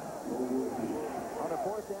 On a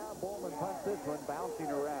fourth down, Bowman punts this one, bouncing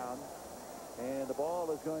around. And the ball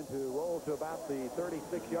is going to roll to about the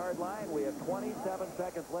 36-yard line. We have 27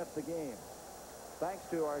 seconds left the game. Thanks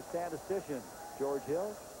to our statistician, George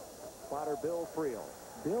Hill, spotter Bill Friel.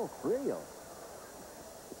 Bill Friel?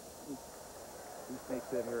 He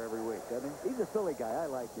sneaks in here every week, doesn't he? He's a silly guy. I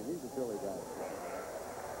like him. He's a silly guy.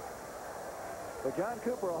 But John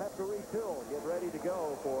Cooper will have to retool, get ready to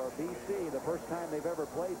go for BC, the first time they've ever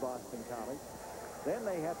played Boston College. Then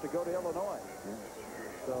they have to go to Illinois.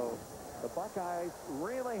 So the Buckeyes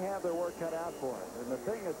really have their work cut out for them. And the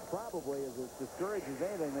thing that probably is as discouraging as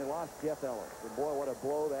anything, they lost Jeff Ellis. And boy, what a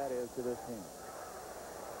blow that is to this team.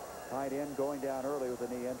 Tight end going down early with a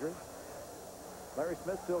knee injury. Larry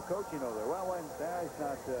Smith still coaching over there. Well, he's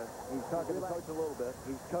not. He's talking to Coach a little bit.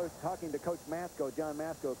 He's talking to Coach Masco. John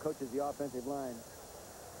Masco coaches the offensive line.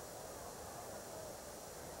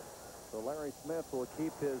 So Larry Smith will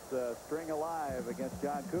keep his string alive against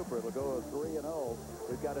John Cooper. It'll go 3-0.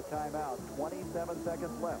 We've got a timeout. 27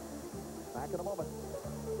 seconds left. Back in a moment.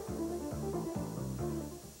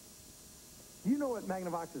 You know what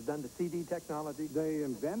Magnavox has done to CD technology? They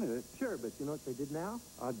invented it. Sure, but you know what they did now?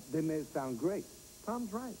 They made it sound great.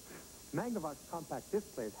 Tom's right. Magnavox compact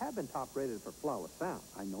disc players have been top-rated for flawless sound.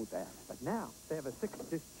 I know that. But now, they have a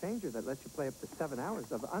 6-disc changer that lets you play up to 7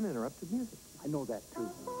 hours of uninterrupted music. I know that, too.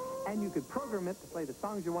 And you could program it to play the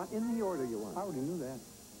songs you want in the order you want. I already knew that.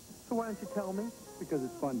 So why don't you tell me? Because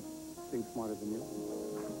it's fun being smarter than you.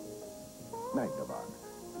 Magnavox.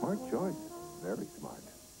 Smart choice. Very smart.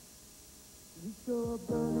 You're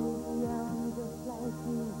burning beyond just like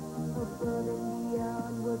me, or burning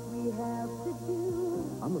beyond what we have to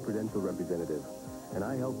do. I'm a Prudential representative, and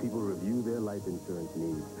I help people review their life insurance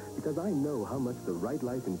needs because I know how much the right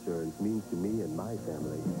life insurance means to me and my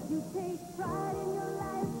family. You take pride in your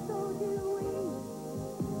life, so do we.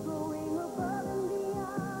 Going above and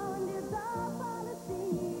beyond is our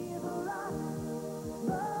policy. The rock,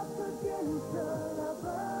 the Prudential,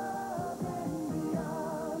 above and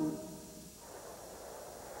beyond.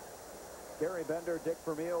 Gary Bender, Dick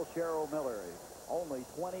Vermeil, Cheryl Miller. Only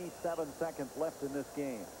 27 seconds left in this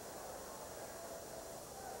game.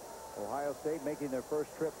 Ohio State making their first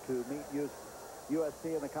trip to meet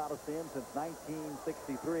USC in the Coliseum since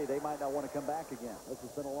 1963. They might not want to come back again. This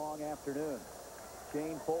has been a long afternoon.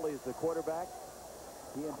 Shane Foley is the quarterback.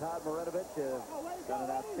 He and Todd Marinovich have done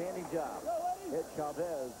an outstanding job. Ed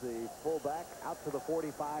Chavez, the fullback, out to the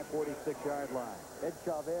 45, 46-yard line. Ed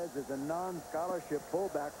Chavez is a non-scholarship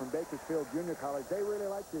fullback from Bakersfield Junior College. They really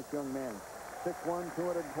like this young man. 6'1",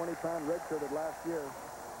 220-pound, redshirted last year.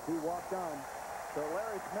 He walked on. So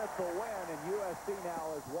Larry Smith will win, and USC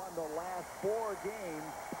now has won the last 4 games.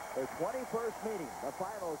 Their 21st meeting. The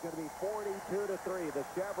final is going to be 42-3. The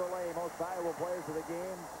Chevrolet most valuable players of the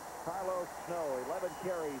game. Carlos Snow, 11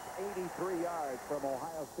 carries, 83 yards from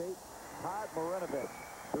Ohio State. Todd Marinovich,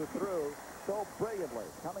 who threw so brilliantly,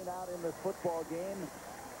 coming out in this football game,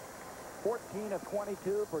 14 of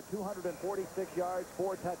 22 for 246 yards,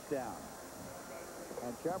 4 touchdowns.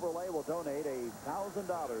 And Chevrolet will donate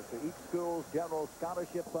 $1,000 to each school's general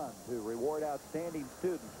scholarship fund to reward outstanding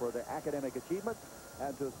students for their academic achievements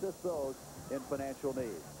and to assist those in financial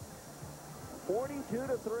need.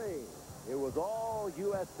 42-3. It was all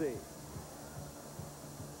USC.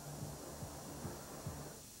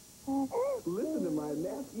 Listen to my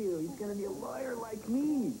nephew. He's going to be a lawyer like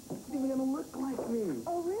me. He's even going to look like me.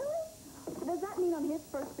 Oh, really? Does that mean on his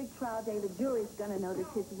first big trial day, the jury's going to notice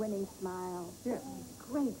his winning smile? Yeah.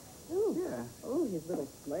 Great suit. Yeah. Oh, his little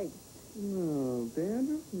flakes. No,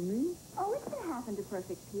 dandruff, me? Oh, it can happen to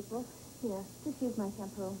perfect people. Here, just use my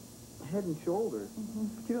shampoo. Head and shoulders.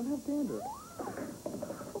 But you don't have dandruff.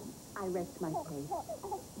 I rest my case.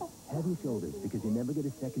 Head and Shoulders, because you never get a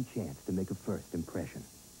second chance to make a first impression.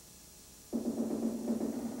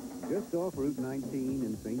 Just off Route 19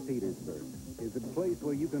 in St. Petersburg is a place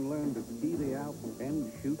where you can learn to ski the Alps and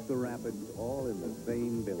shoot the rapids all in the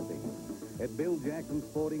same building. At Bill Jackson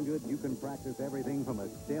Sporting Goods, you can practice everything from a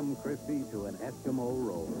stem crispy to an Eskimo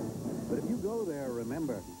roll. But if you go there,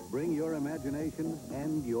 remember, bring your imagination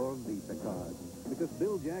and your Visa card. Because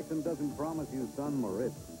Bill Jackson doesn't promise you Sun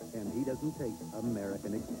Moritz, and he doesn't take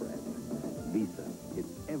American Express. Visa,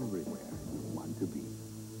 it's everywhere you want to be.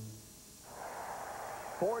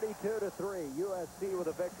 42-3, USC with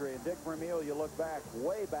a victory. And Dick Vermeil, you look back,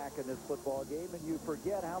 way back in this football game, and you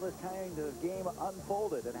forget how this kind of game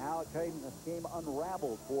unfolded and how this game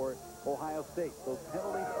unraveled for Ohio State. Those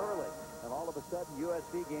penalties early, and all of a sudden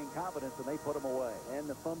USC gained confidence and they put them away. And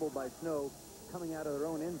the fumble by Snow coming out of their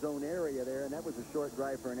own end zone area there, and that was a short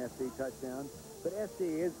drive for an SC touchdown. But SC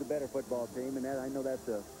is the better football team, and that, I know that's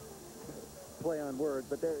a play on words,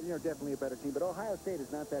 but they're definitely a better team. But Ohio State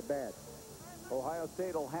is not that bad. Ohio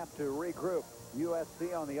State will have to regroup.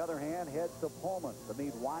 USC, on the other hand, heads to Pullman to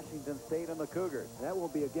meet Washington State and the Cougars. That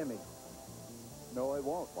won't be a gimme. No, it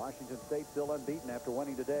won't. Washington State still unbeaten after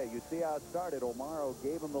winning today. You see how it started. O'Maro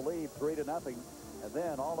gave them the lead 3-0. And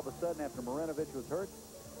then all of a sudden, after Marinovich was hurt,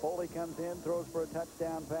 Foley comes in, throws for a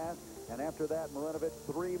touchdown pass. And after that, Marinovich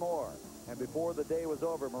 3 more. And before the day was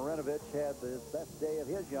over, Marinovich had the best day of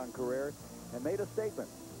his young career and made a statement.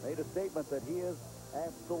 Made a statement that he is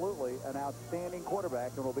absolutely an outstanding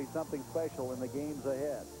quarterback and will be something special in the games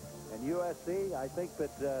ahead. And USC, I think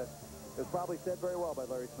that is probably said very well by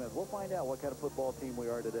Larry Smith. We'll find out what kind of football team we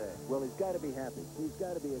are today. Well, he's got to be happy. He's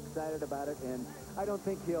got to be excited about it, and I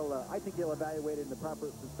think he'll evaluate it in the proper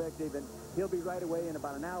perspective, and he'll be right away in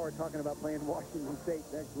about an hour talking about playing Washington State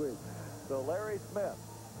next week. So Larry Smith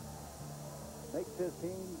makes his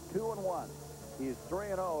team 2-1. He's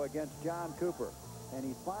 3-0 against John Cooper. And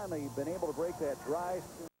he's finally been able to break that dry